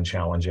might find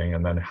challenging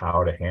and then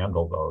how to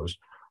handle those.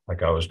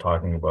 Like I was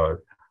talking about,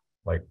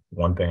 like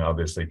one thing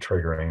obviously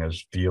triggering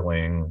is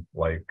feeling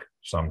like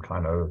some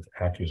kind of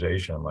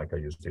accusation. Like I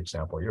used the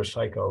example, you're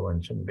psycho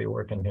and shouldn't be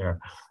working here.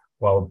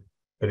 Well,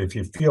 but if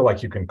you feel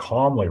like you can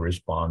calmly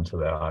respond to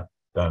that,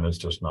 then it's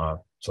just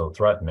not so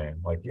threatening.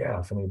 Like, yeah,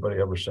 if anybody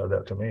ever said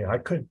that to me, I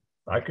could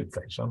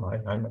face them. I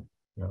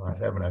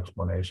have an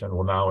explanation.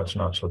 Well, now it's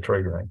not so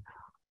triggering.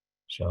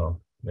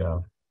 So yeah,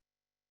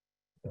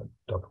 that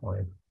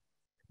definitely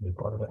be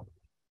part of it.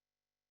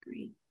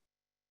 Great.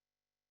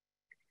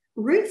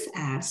 Ruth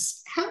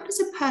asks, how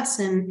does a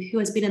person who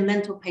has been a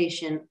mental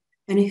patient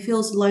and who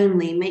feels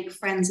lonely make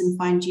friends and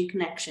find new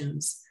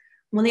connections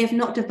when they have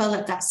not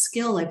developed that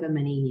skill over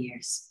many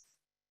years?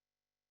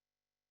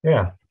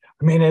 Yeah,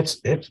 I mean, it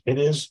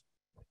is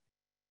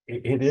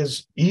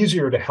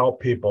easier to help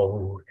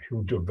people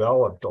who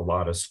developed a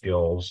lot of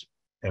skills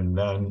and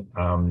then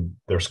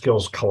their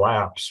skills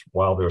collapse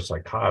while they're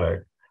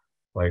psychotic,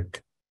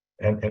 like,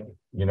 and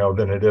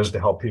than it is to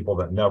help people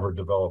that never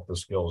developed the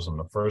skills in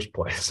the first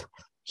place.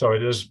 So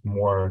it is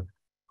more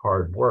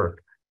hard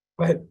work.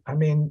 But I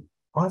mean,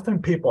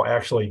 often people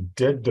actually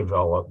did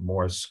develop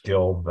more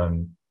skill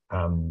than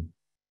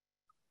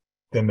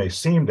they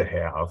seem to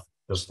have.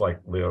 Just like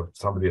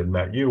somebody had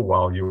met you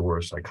while you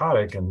were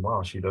psychotic, and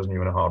wow, she doesn't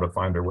even know how to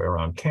find her way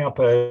around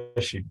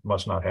campus. She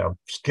must not have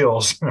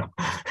skills.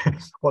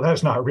 Well,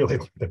 that's not really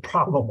what the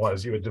problem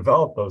was. You had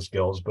developed those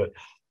skills, but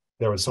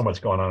there was so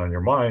much going on in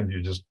your mind,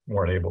 you just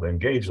weren't able to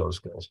engage those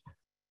skills.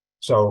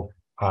 So,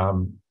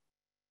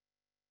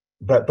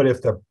 but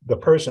if the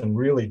person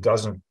really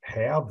doesn't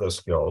have the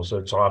skills,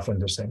 it's often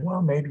just saying,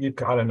 well, maybe you've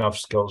got enough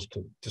skills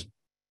to just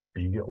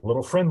be a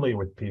little friendly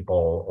with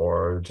people,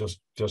 or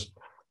just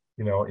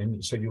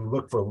and so you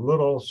look for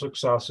little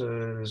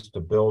successes to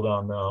build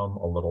on them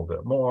a little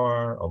bit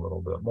more,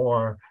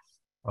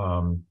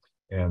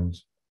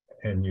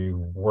 and you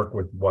work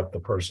with what the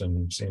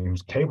person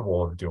seems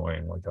capable of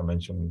doing. Like I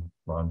mentioned,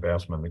 Ron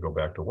Bassman, to go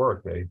back to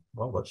work,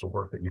 that's the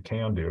work that you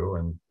can do,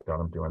 and got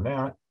them doing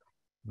that.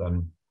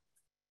 Then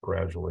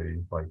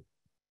gradually, like,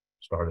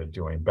 started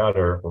doing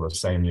better. Well, the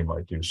same you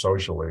might do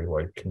socially.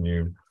 Like, can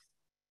you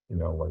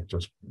like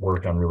just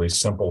work on really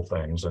simple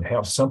things and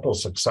have simple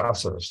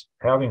successes.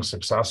 Having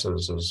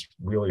successes is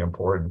really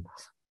important.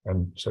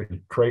 And so you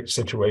create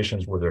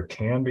situations where there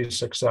can be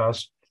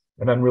success,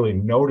 and then really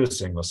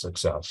noticing the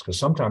success, because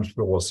sometimes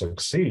people will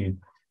succeed,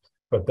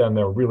 but then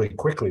they're really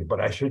quickly, but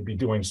I should be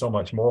doing so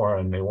much more,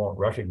 and they won't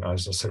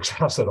recognize the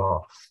success at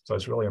all. So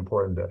it's really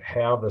important to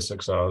have the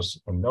success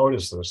and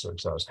notice the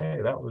success. Hey,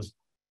 that was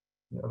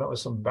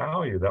some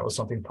value. That was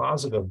something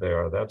positive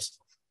there. That's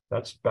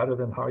better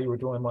than how you were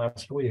doing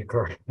last week,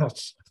 or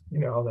that's,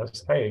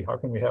 hey, how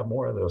can we have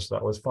more of this?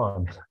 That was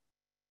fun,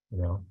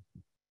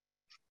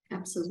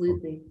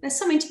 Absolutely. There's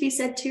something to be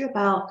said too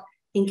about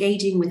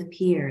engaging with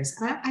peers.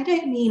 And I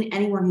don't mean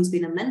anyone who's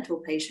been a mental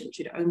patient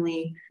should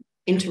only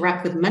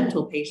interact with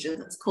mental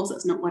patients. Of course,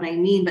 that's not what I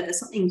mean, but there's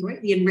something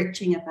greatly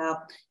enriching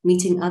about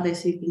meeting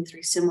others who've been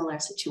through similar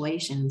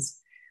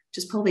situations,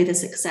 which is probably the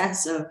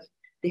success of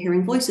the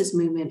Hearing Voices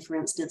movement, for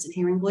instance, and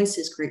Hearing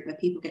Voices group, where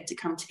people get to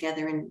come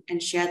together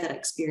and share that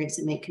experience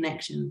and make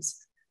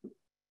connections.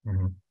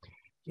 Mm-hmm.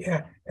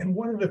 Yeah, and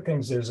one of the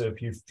things is, if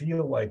you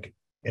feel like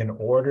in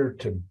order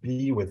to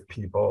be with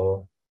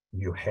people,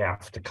 you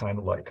have to kind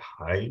of like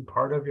hide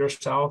part of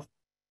yourself,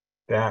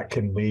 that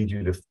can lead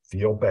you to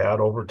feel bad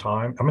over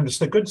time. I mean,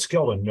 it's a good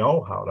skill to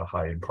know how to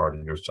hide part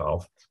of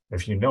yourself.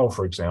 If you know,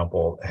 for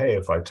example, hey,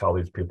 if I tell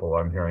these people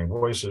I'm hearing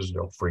voices,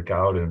 they'll freak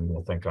out and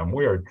they'll think I'm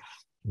weird.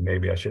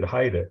 Maybe I should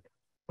hide it.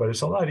 But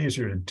it's a lot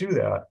easier to do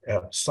that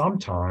at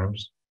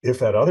sometimes,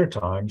 if at other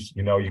times,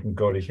 you can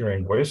go to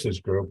Hearing Voices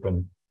group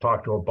and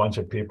talk to a bunch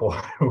of people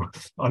who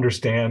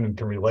understand and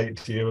can relate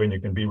to you, and you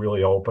can be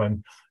really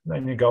open. And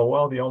then you go,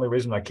 well, the only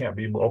reason I can't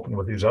be open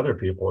with these other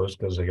people is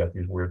because they got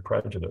these weird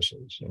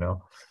prejudices,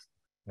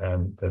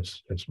 and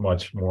it's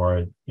much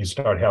more, you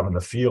start having the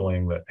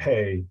feeling that,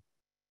 hey,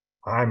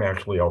 I'm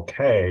actually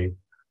okay,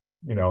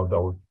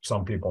 though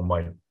some people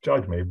might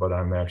judge me, but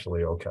I'm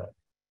actually okay.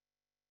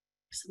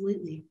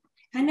 Absolutely.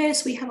 I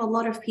notice we have a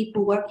lot of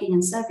people working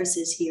in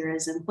services here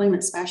as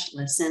employment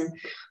specialists, and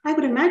I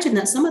would imagine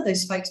that some of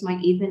those folks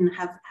might even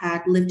have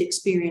had lived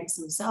experience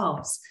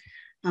themselves.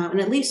 And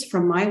at least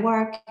from my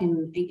work,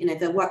 and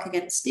the work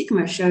against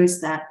stigma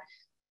shows that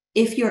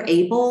if you're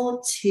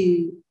able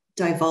to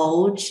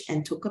divulge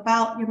and talk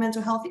about your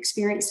mental health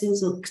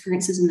experiences or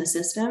experiences in the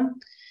system,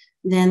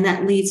 then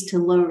that leads to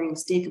lowering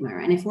stigma.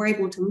 And if we're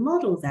able to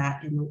model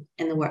that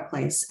in the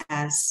workplace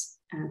as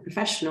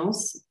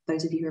professionals,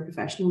 those of you who are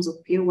professionals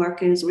or peer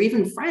workers or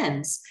even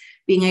friends,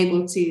 being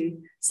able to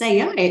say,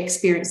 yeah, I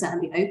experienced that,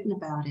 and be open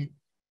about it,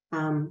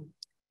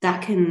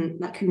 that can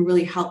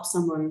really help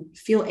someone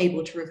feel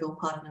able to reveal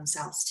part of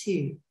themselves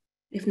too,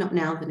 if not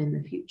now, then in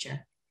the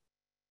future.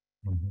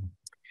 Mm-hmm.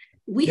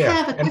 We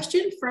have a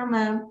question from,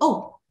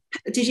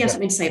 did you have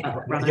something to say about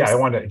that, Ronan? Yeah, I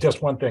wanted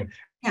just one thing.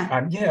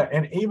 Yeah.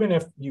 And even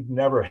if you've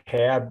never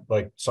had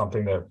like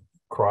something that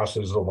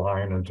crosses the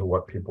line into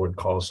what people would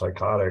call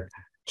psychotic,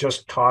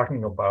 just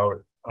talking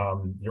about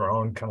your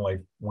own kind of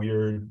like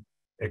weird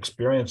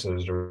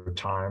experiences or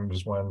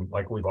times when,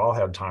 like, we've all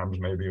had times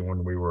maybe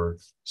when we were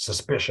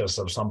suspicious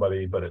of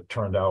somebody, but it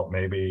turned out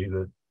maybe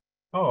that,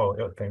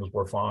 things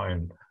were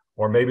fine.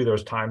 Or maybe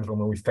there's times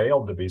when we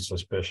failed to be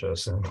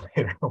suspicious and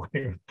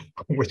later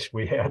which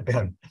we had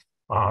been,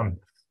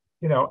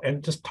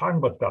 and just talking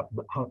about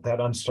that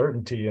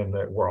uncertainty and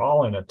that we're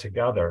all in it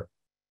together,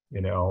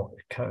 it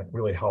kind of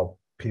really help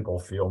people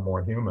feel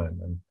more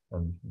human.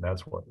 And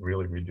that's what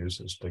really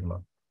reduces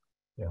stigma.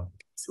 Yeah.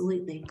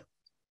 Absolutely.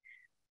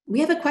 We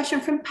have a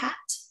question from Pat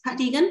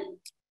Deegan.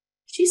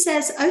 She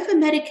says,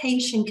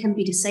 over-medication can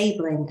be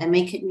disabling and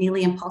make it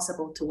nearly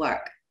impossible to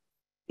work.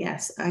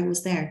 Yes, I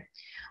was there.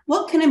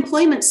 What can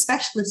employment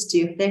specialists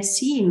do if they're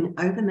seeing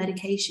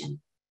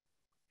over-medication?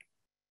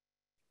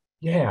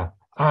 Yeah,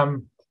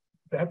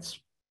 that's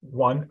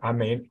one. I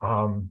mean,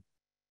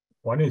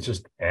 one is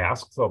just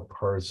ask the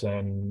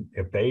person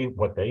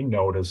what they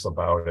notice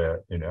about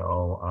it,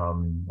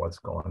 what's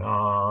going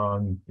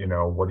on,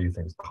 what do you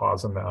think is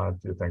causing that?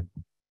 Do you think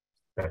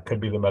that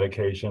could be the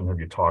medication? Have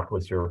you talked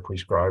with your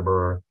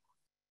prescriber?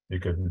 You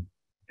could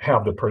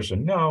have the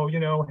person know,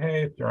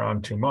 hey, if you're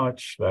on too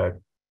much, that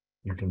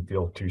you can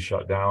feel too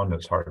shut down,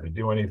 it's hard to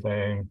do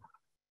anything.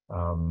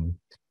 I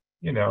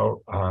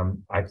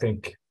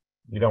think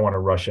you don't want to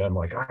rush in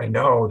like, I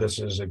know this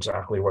is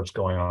exactly what's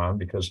going on,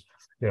 because,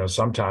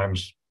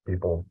 sometimes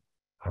people,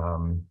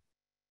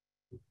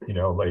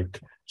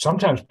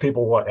 sometimes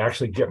people will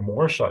actually get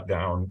more shut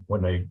down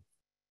when they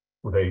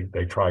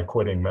try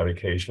quitting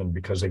medication,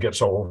 because they get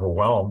so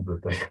overwhelmed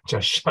that they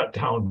just shut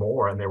down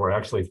more, and they were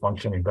actually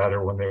functioning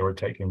better when they were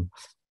taking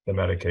the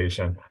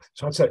medication.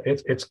 So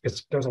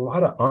it's there's a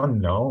lot of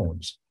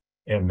unknowns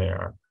in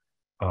there.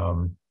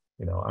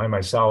 I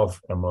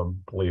myself am a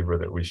believer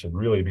that we should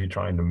really be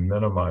trying to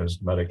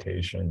minimize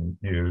medication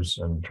use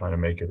and trying to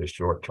make it as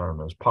short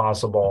term as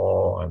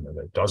possible, and that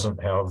it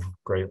doesn't have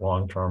great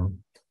long-term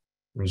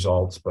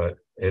results. But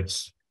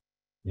it's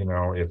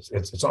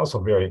also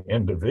very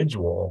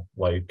individual,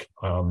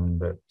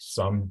 that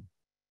some,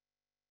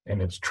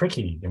 and it's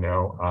tricky,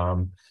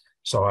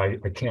 so I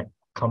can't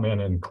come in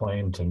and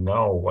claim to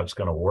know what's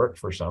going to work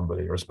for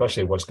somebody, or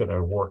especially what's going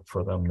to work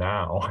for them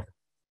now.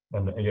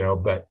 And,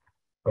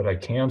 but I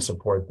can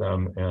support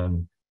them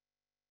in,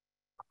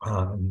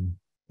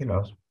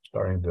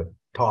 starting to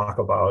talk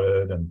about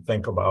it and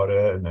think about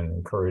it, and then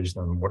encourage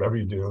them, whatever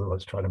you do,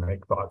 let's try to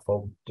make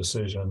thoughtful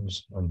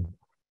decisions and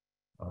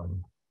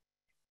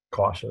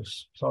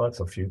cautious. So that's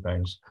a few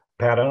things.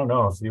 Pat, I don't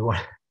know if you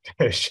want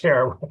to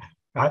share.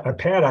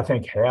 Pat, I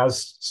think,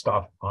 has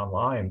stuff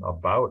online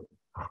about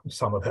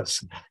some of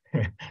this,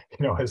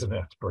 as an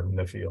expert in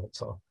the field.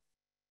 So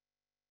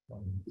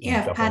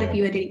Pat, if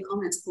you had any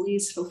comments,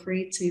 please feel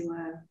free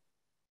to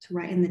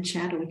write in the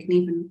chat, or we can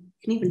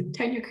even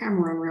turn your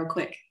camera on real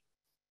quick.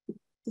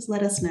 Just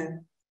let us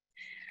know.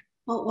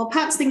 Well, while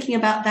Pat's thinking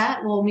about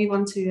that, we'll move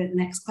on to the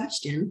next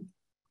question.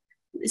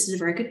 This is a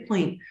very good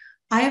point.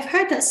 I have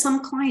heard that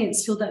some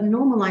clients feel that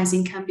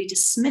normalizing can be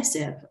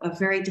dismissive of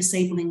very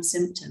disabling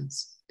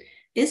symptoms.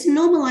 Is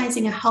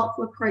normalizing a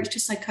helpful approach to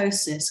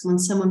psychosis when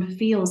someone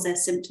feels their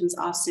symptoms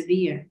are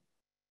severe?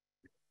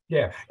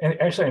 Yeah, and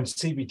actually in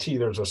CBT,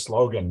 there's a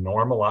slogan,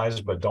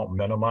 normalize, but don't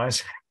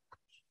minimize.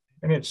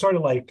 And it's sort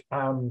of like,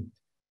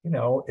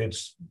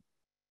 it's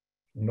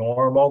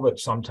normal that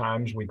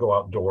sometimes we go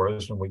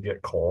outdoors and we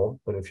get cold,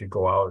 but if you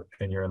go out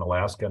and you're in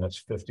Alaska and it's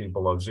 50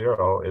 below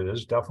zero, it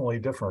is definitely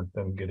different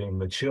than getting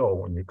the chill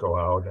when you go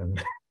out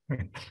and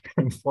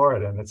in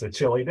Florida and it's a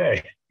chilly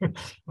day.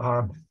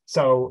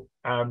 So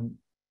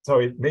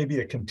it may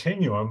be a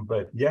continuum,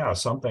 but yeah,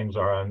 some things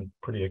are on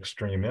pretty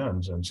extreme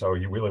ends. And so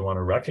you really want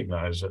to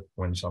recognize it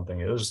when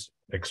something is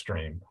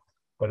extreme.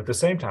 But at the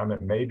same time,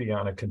 it may be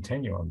on a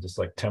continuum, just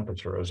like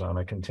temperature is on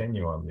a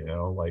continuum,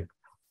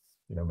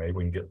 maybe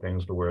we can get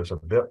things to where it's a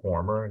bit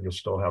warmer. You'll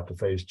still have to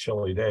face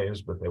chilly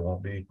days, but they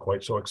won't be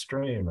quite so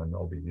extreme and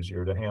they'll be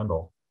easier to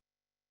handle.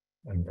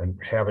 And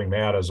having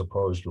that as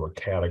opposed to a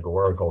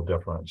categorical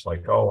difference,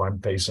 like, oh, I'm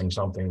facing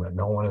something that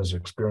no one has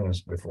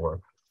experienced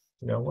before.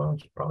 Well,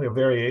 it's probably a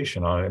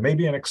variation on it. It may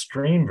be an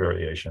extreme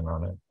variation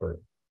on it, but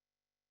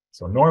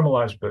so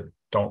normalize, but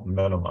don't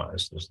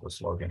minimize is the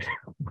slogan.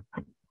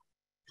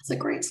 That's a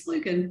great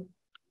slogan.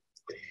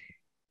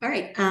 All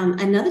right,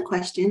 another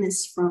question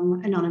is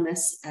from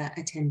anonymous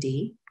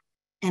attendee,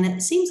 and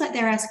it seems like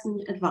they're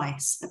asking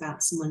advice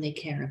about someone they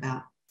care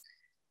about.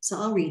 So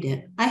I'll read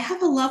it. I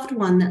have a loved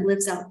one that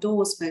lives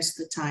outdoors most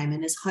of the time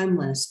and is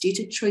homeless due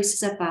to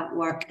choices about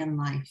work and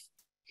life.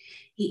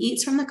 He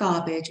eats from the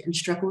garbage and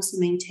struggles to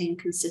maintain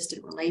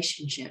consistent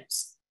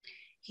relationships.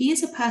 He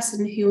is a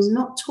person who was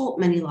not taught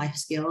many life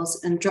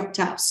skills and dropped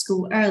out of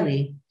school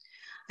early.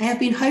 I have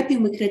been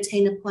hoping we could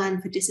attain a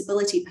plan for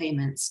disability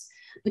payments,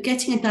 but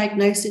getting a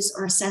diagnosis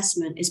or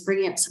assessment is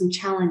bringing up some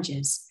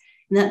challenges,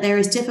 and that there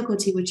is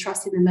difficulty with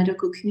trusting the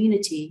medical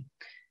community,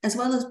 as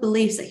well as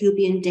beliefs that he'll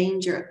be in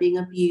danger of being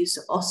abused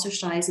or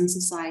ostracized in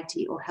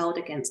society or held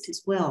against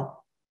his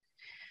will.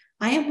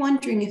 I am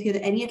wondering if you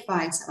have any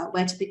advice about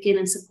where to begin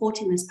in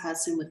supporting this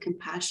person with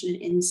compassion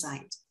and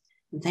insight.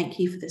 And thank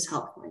you for this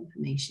helpful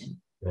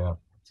information. Yeah,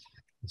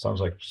 it sounds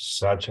like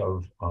such a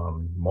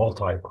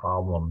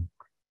multi-problem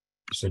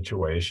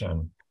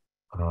situation.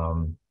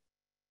 And,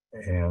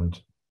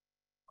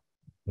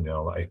 you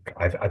know, like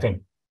I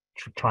think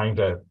trying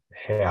to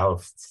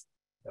have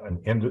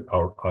an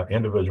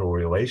individual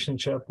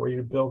relationship where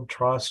you build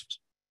trust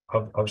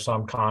of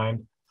some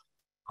kind.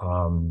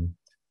 And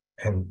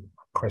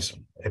of course,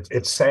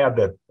 it's sad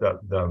that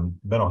the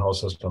mental health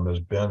system has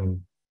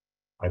been,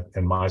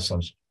 in my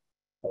sense,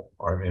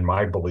 or in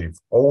my belief,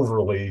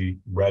 overly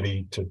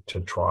ready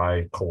to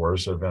try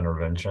coercive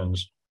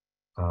interventions.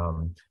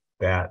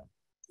 That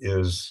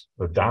is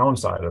the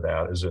downside of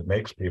that, is it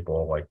makes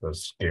people like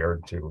this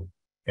scared to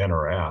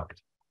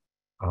interact.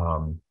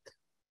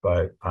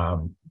 But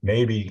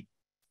maybe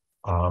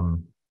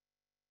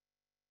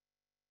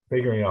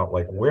figuring out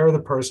like where the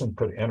person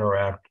could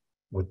interact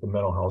with the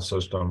mental health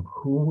system,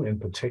 who in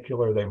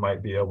particular they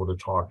might be able to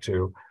talk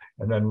to,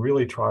 and then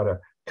really try to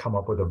come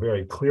up with a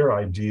very clear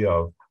idea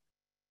of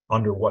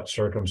under what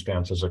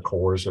circumstances a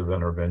coercive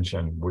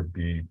intervention would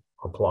be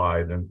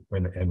applied and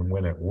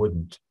when it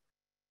wouldn't.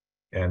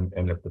 And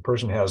if the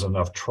person has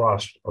enough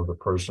trust of the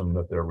person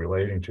that they're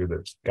relating to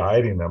that's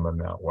guiding them in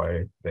that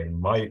way, they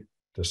might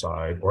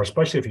decide, or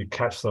especially if you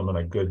catch them in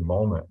a good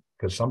moment,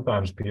 because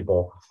sometimes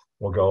people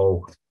will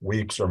go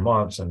weeks or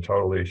months and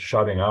totally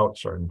shutting out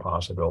certain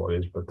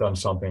possibilities, but then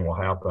something will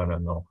happen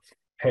and they'll,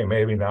 hey,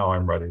 maybe now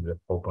I'm ready to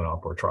open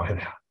up or try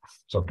that.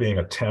 So being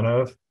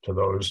attentive to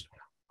those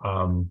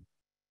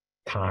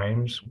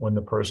times when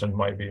the person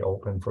might be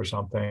open for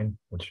something,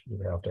 which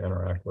you have to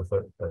interact with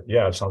it. But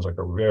yeah, it sounds like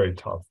a very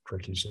tough,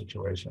 tricky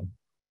situation.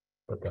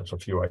 But that's a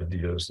few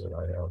ideas that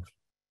I have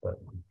that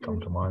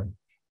come to mind.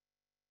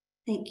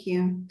 Thank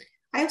you.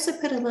 I also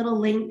put a little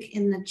link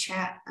in the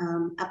chat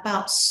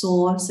about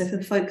SOAR. So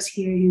for folks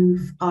here who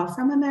are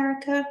from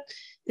America,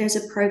 there's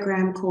a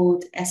program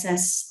called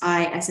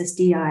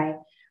SSDI,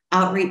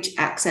 Outreach,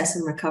 Access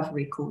and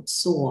Recovery, called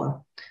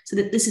SOAR. So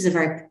that this is a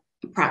very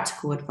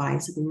practical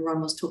advice. I mean,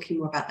 Ron was talking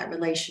more about that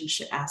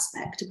relationship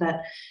aspect,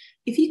 but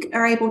if you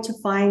are able to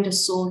find a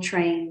SOAR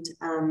trained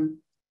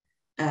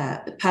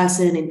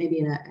person in maybe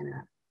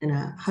in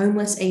a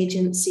homeless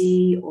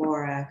agency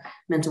or a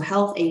mental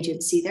health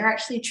agency, they're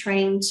actually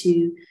trained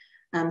to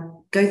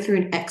go through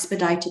an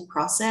expedited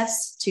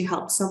process to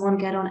help someone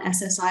get on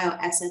SSI or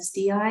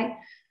SSDI.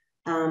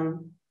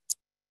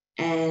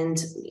 And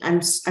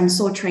I'm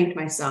SOAR trained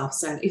myself.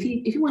 So if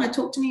you want to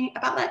talk to me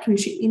about that, can you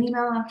shoot me an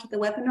email after the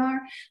webinar?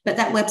 But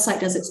that website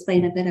does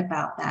explain a bit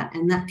about that,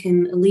 and that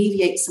can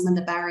alleviate some of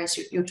the barriers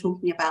you're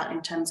talking about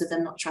in terms of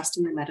them not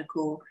trusting the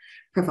medical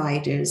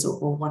providers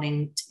or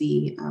wanting to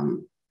be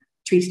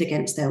treated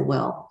against their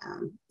will.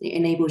 It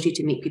enables you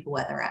to meet people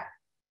where they're at.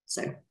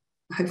 So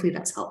hopefully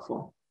that's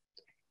helpful.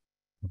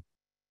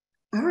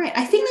 All right,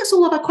 I think that's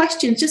all of our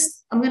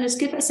questions. I'm going to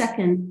give it a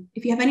second.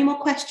 If you have any more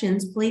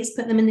questions, please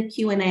put them in the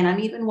Q&A, and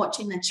I'm even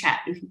watching the chat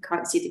if you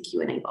can't see the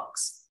Q&A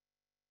box.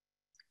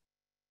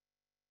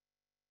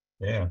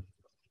 Yeah.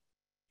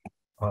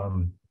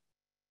 So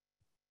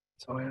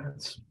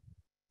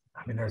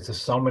there's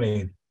just so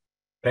many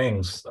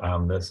things.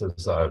 This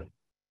is a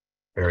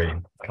very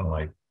kind of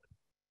like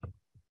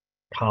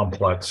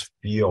complex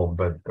field,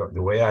 but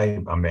the way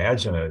I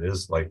imagine it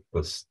is like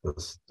this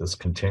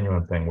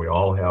continuum thing. We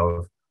all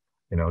have,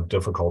 you know,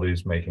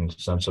 difficulties making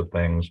sense of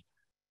things,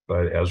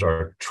 but as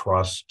our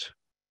trust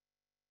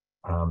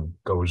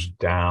goes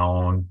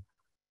down,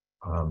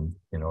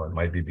 you know, it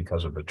might be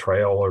because of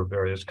betrayal of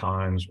various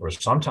kinds, or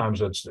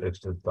sometimes it's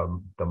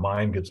the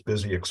mind gets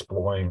busy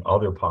exploring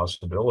other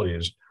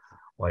possibilities.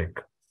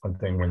 Like one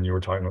thing when you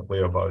were talking with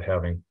Leo about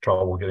having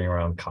trouble getting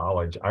around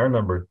college, I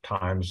remember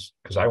times,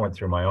 because I went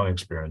through my own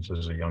experiences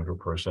as a younger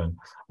person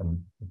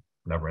and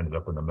never ended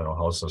up in the mental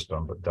health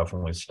system, but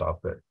definitely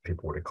stuff that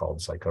people would have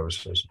called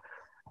psychosis.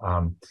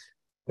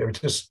 They were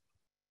just,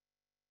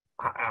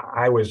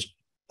 I was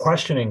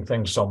questioning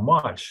things so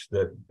much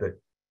that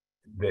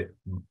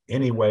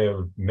any way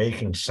of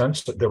making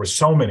sense, there were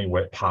so many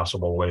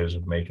possible ways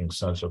of making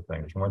sense of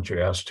things. Once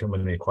you ask too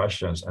many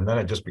questions, and then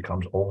it just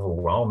becomes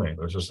overwhelming.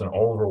 There's just an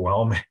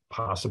overwhelming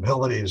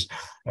possibilities.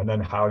 And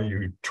then how do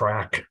you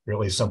track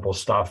really simple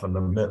stuff in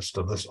the midst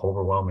of this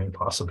overwhelming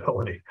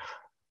possibility?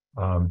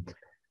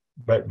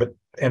 But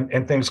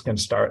things can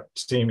start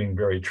seeming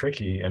very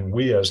tricky, and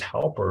we as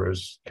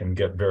helpers can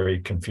get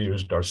very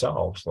confused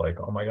ourselves, like,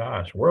 oh my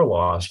gosh, we're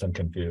lost and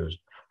confused.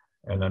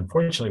 And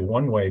unfortunately,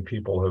 one way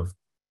people have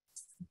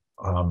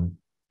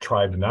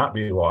tried to not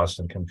be lost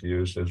and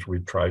confused is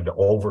we've tried to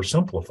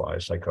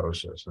oversimplify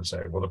psychosis and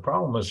say, well, the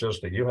problem is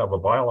just that you have a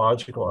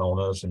biological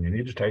illness and you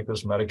need to take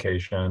this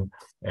medication.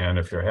 And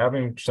if you're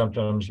having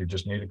symptoms, you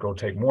just need to go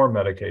take more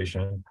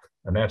medication,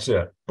 and that's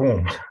it.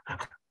 Boom.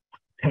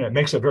 And it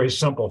makes it very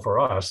simple for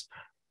us,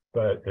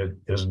 but it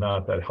is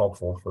not that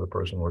helpful for the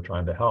person we're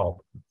trying to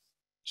help.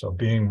 So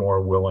being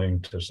more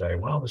willing to say,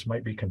 well, this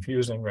might be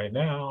confusing right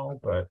now,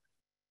 but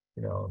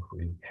if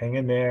we hang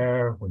in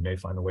there, we may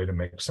find a way to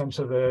make sense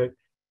of it.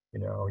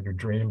 Your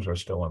dreams are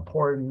still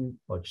important.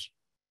 Let's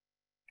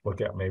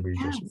look at maybe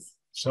just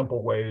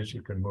simple ways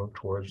you can move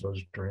towards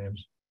those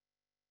dreams.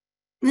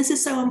 This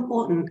is so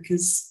important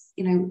because,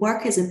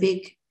 work is a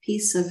big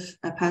piece of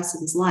a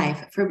person's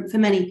life for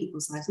many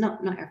people's lives, not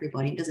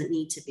everybody, it doesn't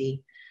need to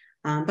be.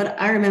 But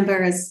I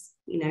remember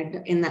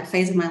in that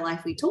phase of my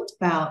life we talked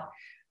about,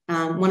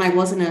 when I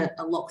was in a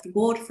locked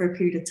ward for a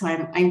period of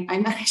time, I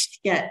managed to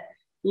get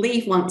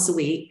leave once a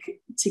week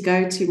to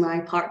go to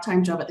my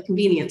part-time job at the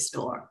convenience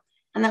store.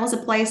 And that was a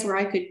place where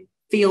I could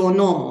feel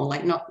normal,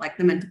 not like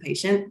the mental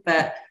patient,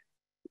 but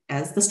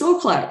as the store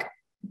clerk.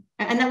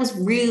 And that was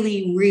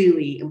really,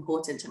 really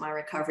important to my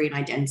recovery and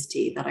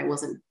identity, that I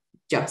wasn't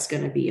just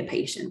going to be a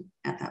patient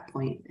at that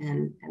point.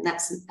 And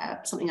that's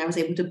something I was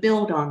able to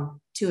build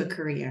on to a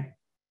career.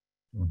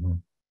 Mm-hmm.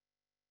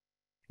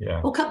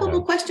 Yeah. Well, a couple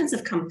more questions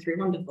have come through.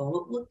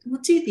 Wonderful.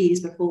 We'll do these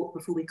before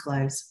we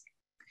close.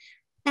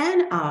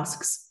 Anne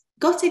asks,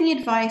 got any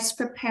advice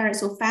for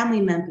parents or family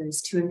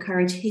members to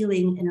encourage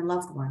healing in a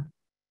loved one?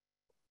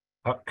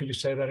 Could you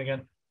say that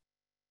again?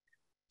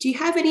 Do you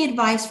have any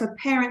advice for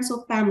parents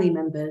or family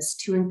members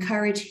to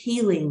encourage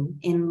healing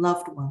in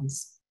loved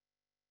ones?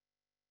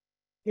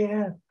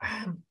 Yeah,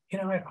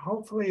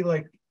 hopefully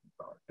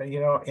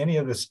any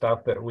of the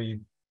stuff that we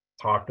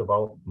talked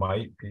about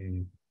might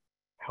be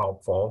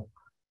helpful.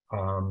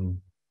 I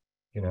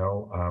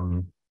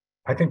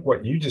think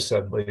what you just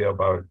said, Leah,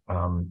 about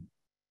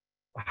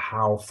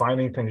how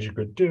finding things you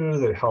could do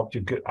that helped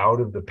you get out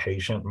of the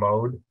patient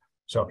mode.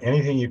 So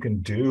anything you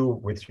can do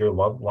with your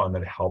loved one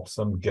that helps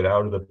them get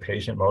out of the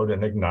patient mode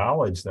and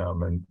acknowledge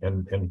them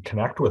and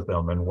connect with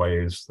them in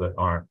ways that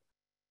aren't,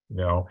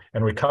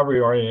 and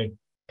recovery-oriented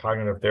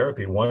cognitive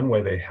therapy, one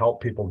way they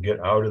help people get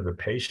out of the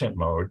patient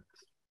mode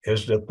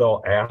is that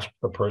they'll ask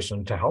the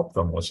person to help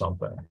them with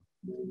something.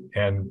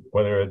 And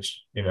whether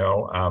it's,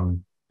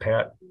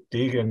 Pat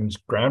Deegan's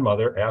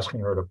grandmother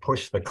asking her to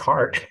push the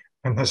cart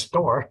in the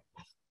store,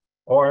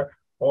 or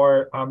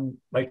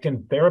like in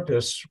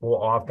therapists will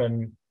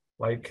often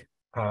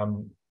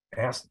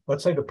ask,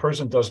 let's say the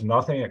person does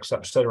nothing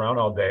except sit around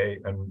all day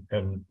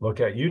and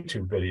look at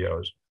YouTube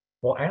videos.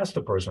 Well, ask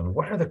the person,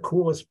 what are the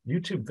coolest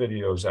YouTube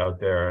videos out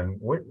there? And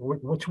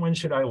which one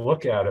should I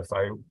look at if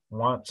I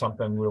want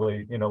something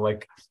really, and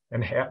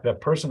that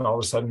person all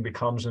of a sudden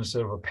becomes,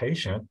 instead of a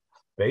patient,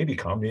 they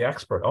become the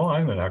expert. Oh,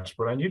 I'm an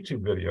expert on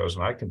YouTube videos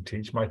and I can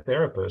teach my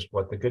therapist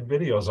what the good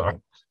videos are.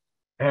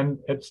 And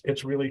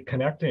it's really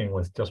connecting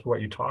with just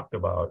what you talked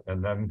about,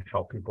 and then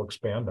help people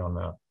expand on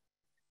that.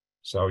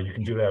 So you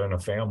can do that in a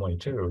family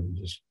too. You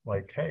just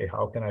hey,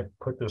 how can I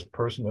put this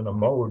person in a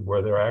mode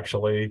where they're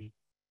actually,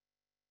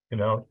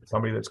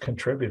 somebody that's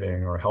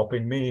contributing or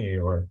helping me,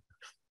 or,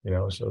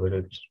 so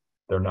that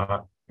they're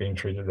not being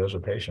treated as a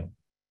patient.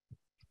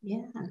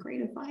 Yeah,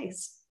 great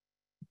advice.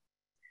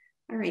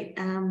 All right.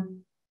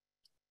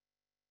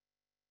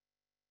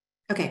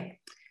 Okay.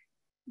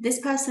 This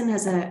person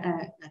has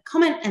a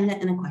comment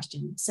and a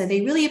question. So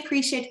they really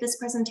appreciated this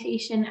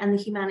presentation and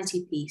the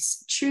humanity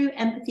piece, true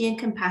empathy and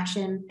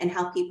compassion, and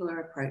how people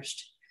are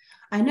approached.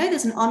 I know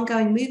there's an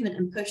ongoing movement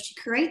and push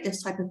to create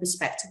this type of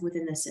perspective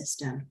within the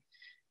system.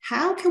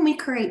 How can we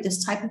create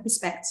this type of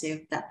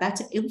perspective that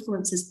better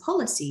influences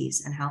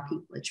policies and how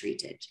people are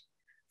treated?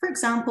 For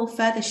example,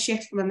 further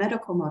shift from a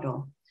medical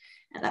model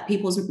that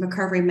people's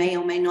recovery may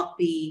or may not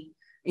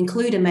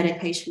include a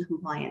medication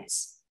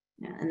compliance.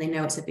 And they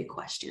know it's a big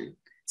question.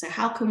 So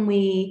how can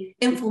we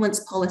influence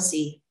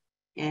policy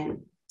and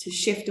to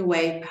shift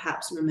away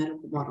perhaps from a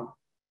medical model?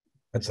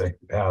 That's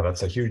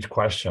a huge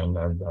question.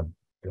 And I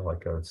feel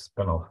like it's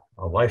been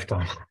a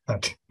lifetime.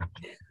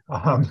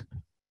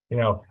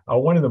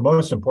 One of the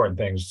most important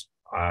things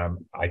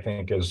I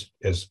think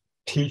is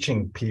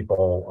teaching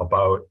people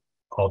about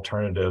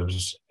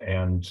alternatives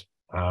and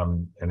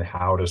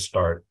how to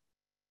start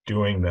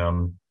doing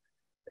them,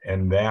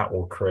 and that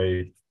will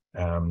create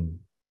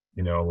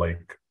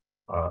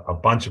a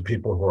bunch of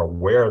people who are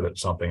aware that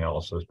something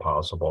else is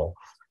possible.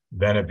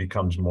 Then it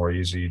becomes more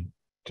easy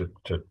to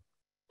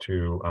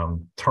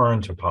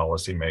turn to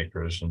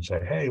policymakers and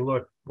say, hey,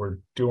 look, we're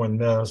doing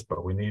this,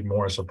 but we need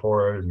more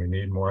support and we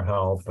need more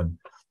help.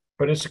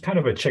 But it's kind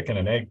of a chicken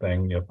and egg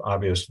thing. If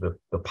obviously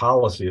the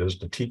policy is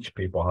to teach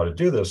people how to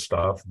do this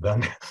stuff,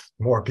 then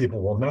more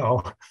people will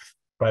know.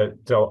 But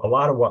so a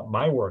lot of what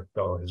my work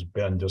though has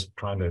been just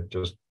trying to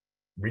just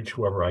reach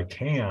whoever I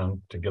can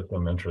to get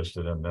them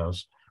interested in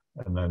this,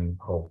 and then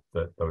hope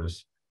that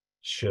those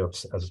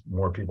shifts, as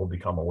more people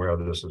become aware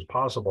that this is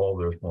possible,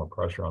 there's more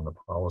pressure on the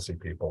policy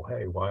people.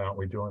 Hey, why aren't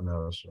we doing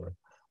this? Or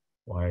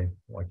why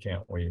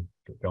can't we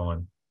get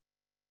going?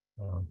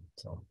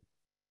 So,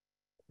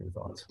 your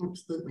thoughts?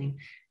 Absolutely.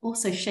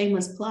 Also,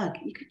 shameless plug: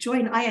 you could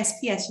join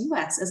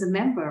ISPS-US as a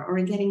member or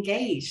get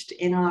engaged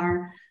in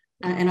our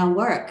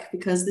work,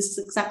 because this is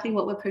exactly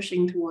what we're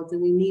pushing towards,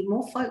 and we need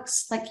more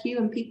folks like you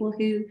and people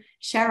who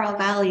share our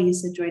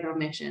values to join our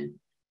mission.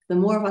 The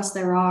more of us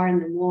there are,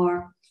 and the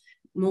more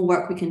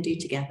work we can do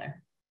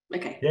together.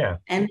 Okay. Yeah.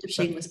 End of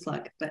shameless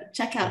plug. But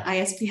check out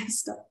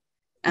ISPS-US.org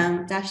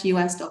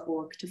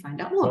to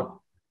find out more.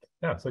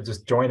 Yeah, so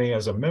just joining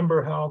as a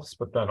member helps,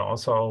 but then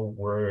also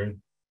we're,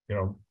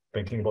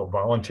 thinking about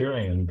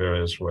volunteering in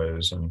various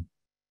ways, and,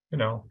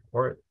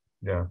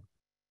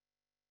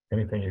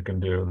 anything you can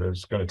do.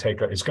 It's going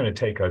to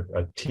take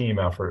a team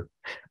effort.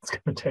 It's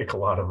going to take a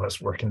lot of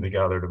us working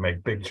together to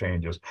make big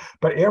changes.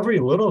 But every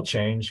little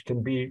change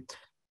can be,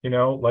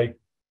 like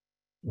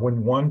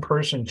when one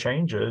person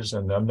changes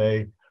and then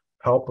they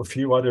help a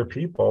few other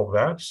people,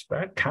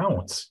 that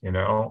counts. It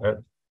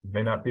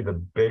may not be the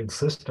big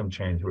system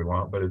change we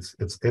want, but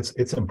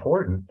it's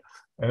important.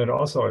 And it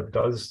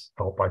does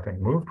help, I think,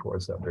 move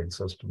towards that big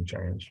system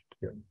change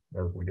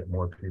as we get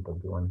more people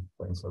doing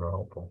things that are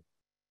helpful.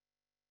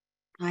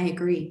 I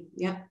agree.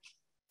 Yeah.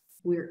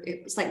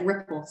 It's like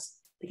ripples.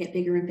 They get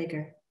bigger and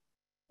bigger.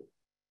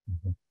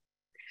 Mm-hmm.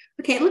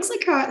 Okay, it looks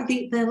like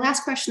the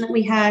last question that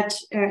we had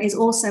is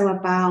also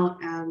about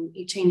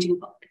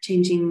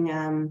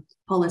changing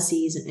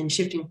policies and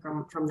shifting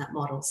from that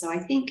model. So I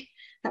think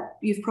that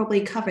you've probably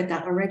covered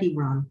that already,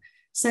 Ron.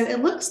 So it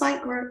looks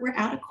like we're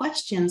out of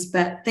questions,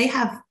 but they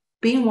have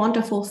been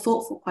wonderful,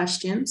 thoughtful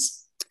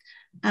questions.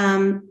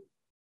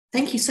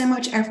 Thank you so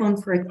much,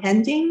 everyone, for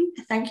attending.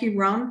 Thank you,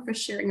 Ron, for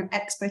sharing your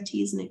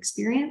expertise and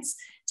experience.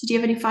 Did you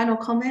have any final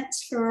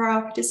comments for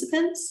our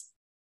participants?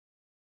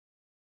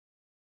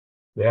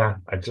 Yeah,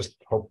 I just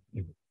hope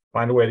you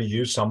find a way to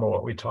use some of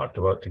what we talked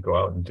about to go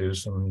out and do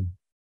some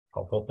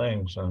helpful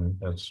things. And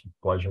it's a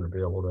pleasure to be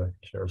able to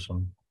share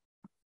some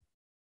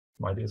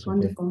ideas.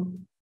 Wonderful.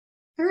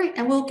 All right,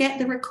 and we'll get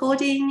the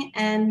recording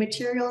and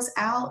materials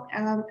out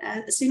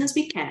as soon as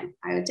we can.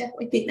 I would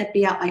definitely think that'd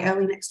be out by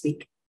early next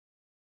week.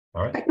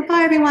 All right.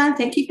 Goodbye, everyone.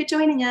 Thank you for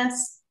joining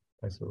us.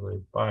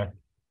 Absolutely. Bye.